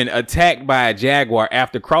woman attacked by a jaguar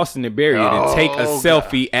after crossing the barrier to take a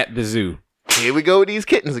selfie at the zoo. Here we go with these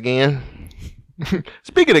kittens again.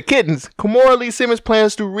 Speaking of kittens, Kimora Lee Simmons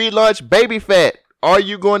plans to relaunch Baby Fat. Are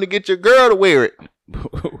you going to get your girl to wear it?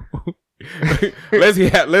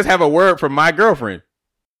 Let's have a word from my girlfriend.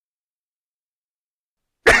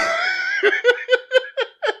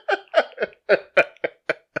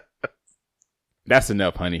 That's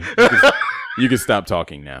enough, honey. You can stop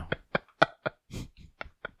talking now.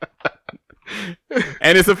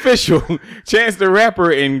 And it's official. Chance the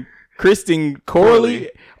Rapper and Kristen Corley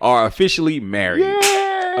are officially married.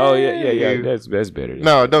 Yeah. Oh yeah. That's better.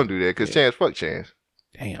 No, don't do that because Chance, fuck Chance.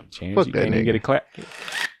 Damn, Chance. Fuck You that can't even nigga. get a clap.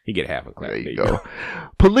 He get half a clap. There you go.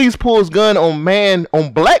 Police pulls gun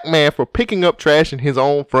on black man for picking up trash in his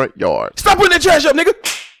own front yard. Stop putting that trash up, nigga.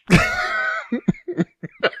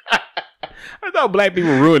 I thought black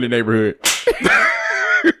people ruined the neighborhood.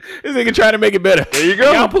 This nigga trying to make it better. There you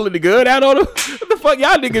go. Y'all pulling the gun out on him. What the fuck?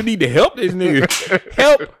 Y'all niggas need to help this nigga.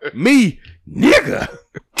 Help me, nigga.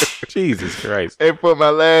 Jesus Christ. And for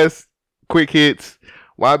my last quick hits,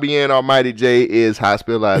 YBN Almighty J is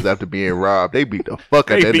hospitalized after being robbed. They beat the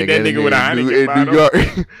fuck out of that nigga. With a Heineken in bottle. New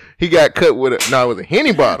York. He got cut with it was a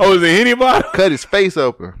Henny bottle. Oh, it was a Henny bottle? Cut his face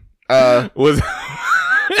open.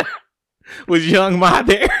 Was Young Ma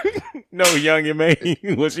there? No, Young M.A.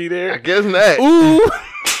 Was she there? I guess not. Ooh.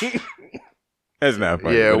 That's not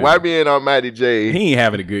funny. Yeah, YBN Almighty J. He ain't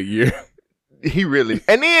having a good year. He really.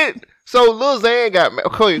 And then, so Lil Xan got mad.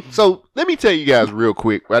 Okay, so let me tell you guys real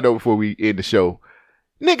quick, I know before we end the show.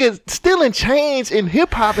 Niggas, stealing chains in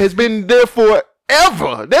hip hop has been there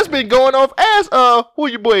forever. That's been going off as who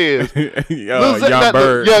your boy is? Young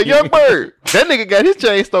Bird. Yeah, Young Bird. That nigga got his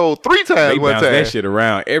chain stole 3 times They one bounce time. that shit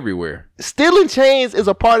around everywhere. Stealing chains is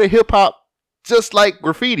a part of hip hop, just like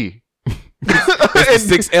graffiti. It's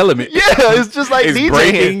the 6th element. Yeah, it's just like it's DJing.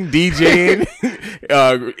 breaking, DJing,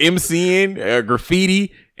 MCing,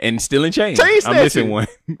 graffiti, and stealing chains. Chain I'm missing snatching. one.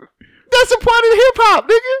 That's a part of hip hop,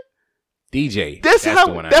 nigga. DJ. That's the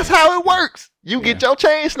one I that's mean. how it works. You get your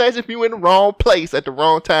chain snatched if you in the wrong place at the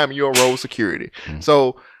wrong time and you're on road security.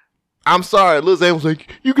 So I'm sorry, Lil Xan was like,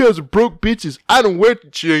 you guys are broke bitches. I don't wear the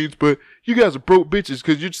chains, but you guys are broke bitches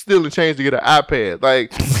because you're stealing chains to get an iPad.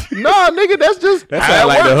 Like, nah, nigga, that's just That's how how I it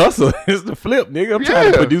like the works. hustle. It's the flip, nigga. I'm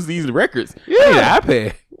trying to Yeah. produce these records. Yeah. I need an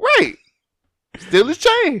iPad. Right. Steal his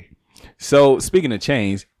chain. So speaking of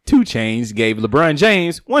chains, 2 chains gave LeBron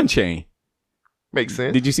James 1 chain. Makes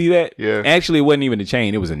sense. Did you see that? Yeah. Actually, it wasn't even a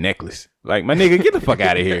chain. It was a necklace. Like, my nigga, get the fuck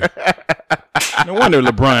out of here. No wonder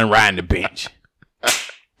LeBron riding the bench.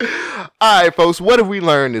 All right, folks, what have we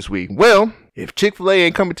learned this week? Well, if Chick-fil-A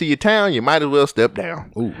ain't coming to your town, you might as well step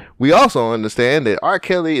down. Ooh. We also understand that R.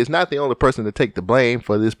 Kelly is not the only person to take the blame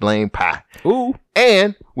for this blame pie. Ooh.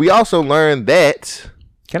 And we also learned that...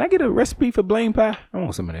 Can I get a recipe for blame pie? I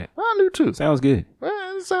want some of that. I do too. Sounds good. Well,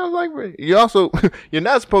 it sounds like you also you're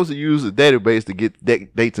not supposed to use a database to get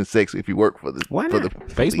dates and sex if you work for the Why for not?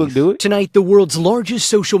 the Facebook police. do it. Tonight, the world's largest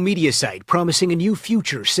social media site promising a new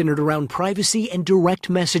future centered around privacy and direct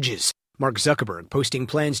messages. Mark Zuckerberg posting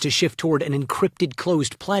plans to shift toward an encrypted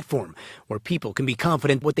closed platform where people can be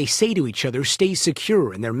confident what they say to each other stays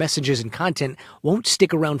secure and their messages and content won't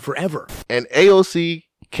stick around forever. And AOC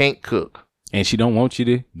can't cook. And she don't want you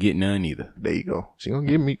to get none either. There you go. She gonna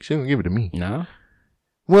give it to me. No.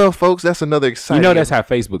 Well, folks, that's another exciting. You know, that's how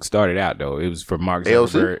Facebook started out, though. It was for Mark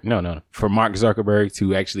Zuckerberg. AOC? No. For Mark Zuckerberg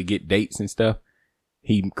to actually get dates and stuff.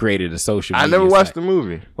 He created a social media I never watched site. the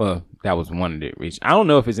movie. Well, that was one of the reach. I don't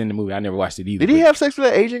know if it's in the movie. I never watched it either. Did he have sex with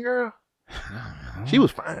that Asian girl? She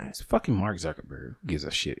was fine. It's fucking Mark Zuckerberg. Who gives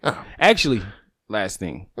a shit? Oh. Actually, last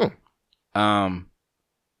thing.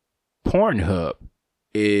 Pornhub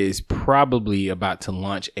is probably about to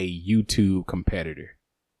launch a YouTube competitor.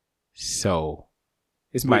 So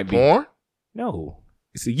this might be porn? No.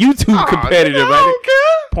 It's a YouTube competitor, nigga, buddy. I don't care.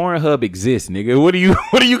 Pornhub exists, nigga. What are you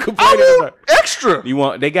complaining about? Extra.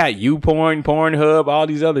 They got YouPorn, Pornhub, all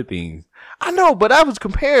these other things. I know, but I was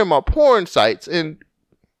comparing my porn sites, and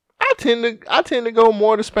I tend to go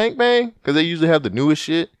more to Spank Bang because they usually have the newest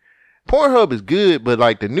shit. Pornhub is good, but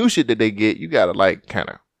like the new shit that they get, you gotta like kind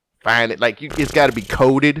of find it. Like it's got to be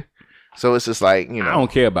coded, so it's just like I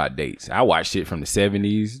don't care about dates. I watch shit from the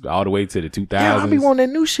 70s all the way to the 2000s. Yeah, I be wanting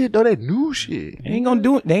that new shit though. That new shit. They ain't gonna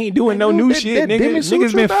do it. They ain't doing no new shit, nigga. Demi Niggas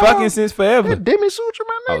Sutra, been dog. fucking since forever. That Demi Sutra,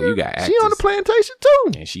 my nigga. Oh, you got actors. She on the plantation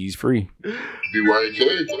too. And she's free.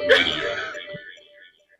 BYK.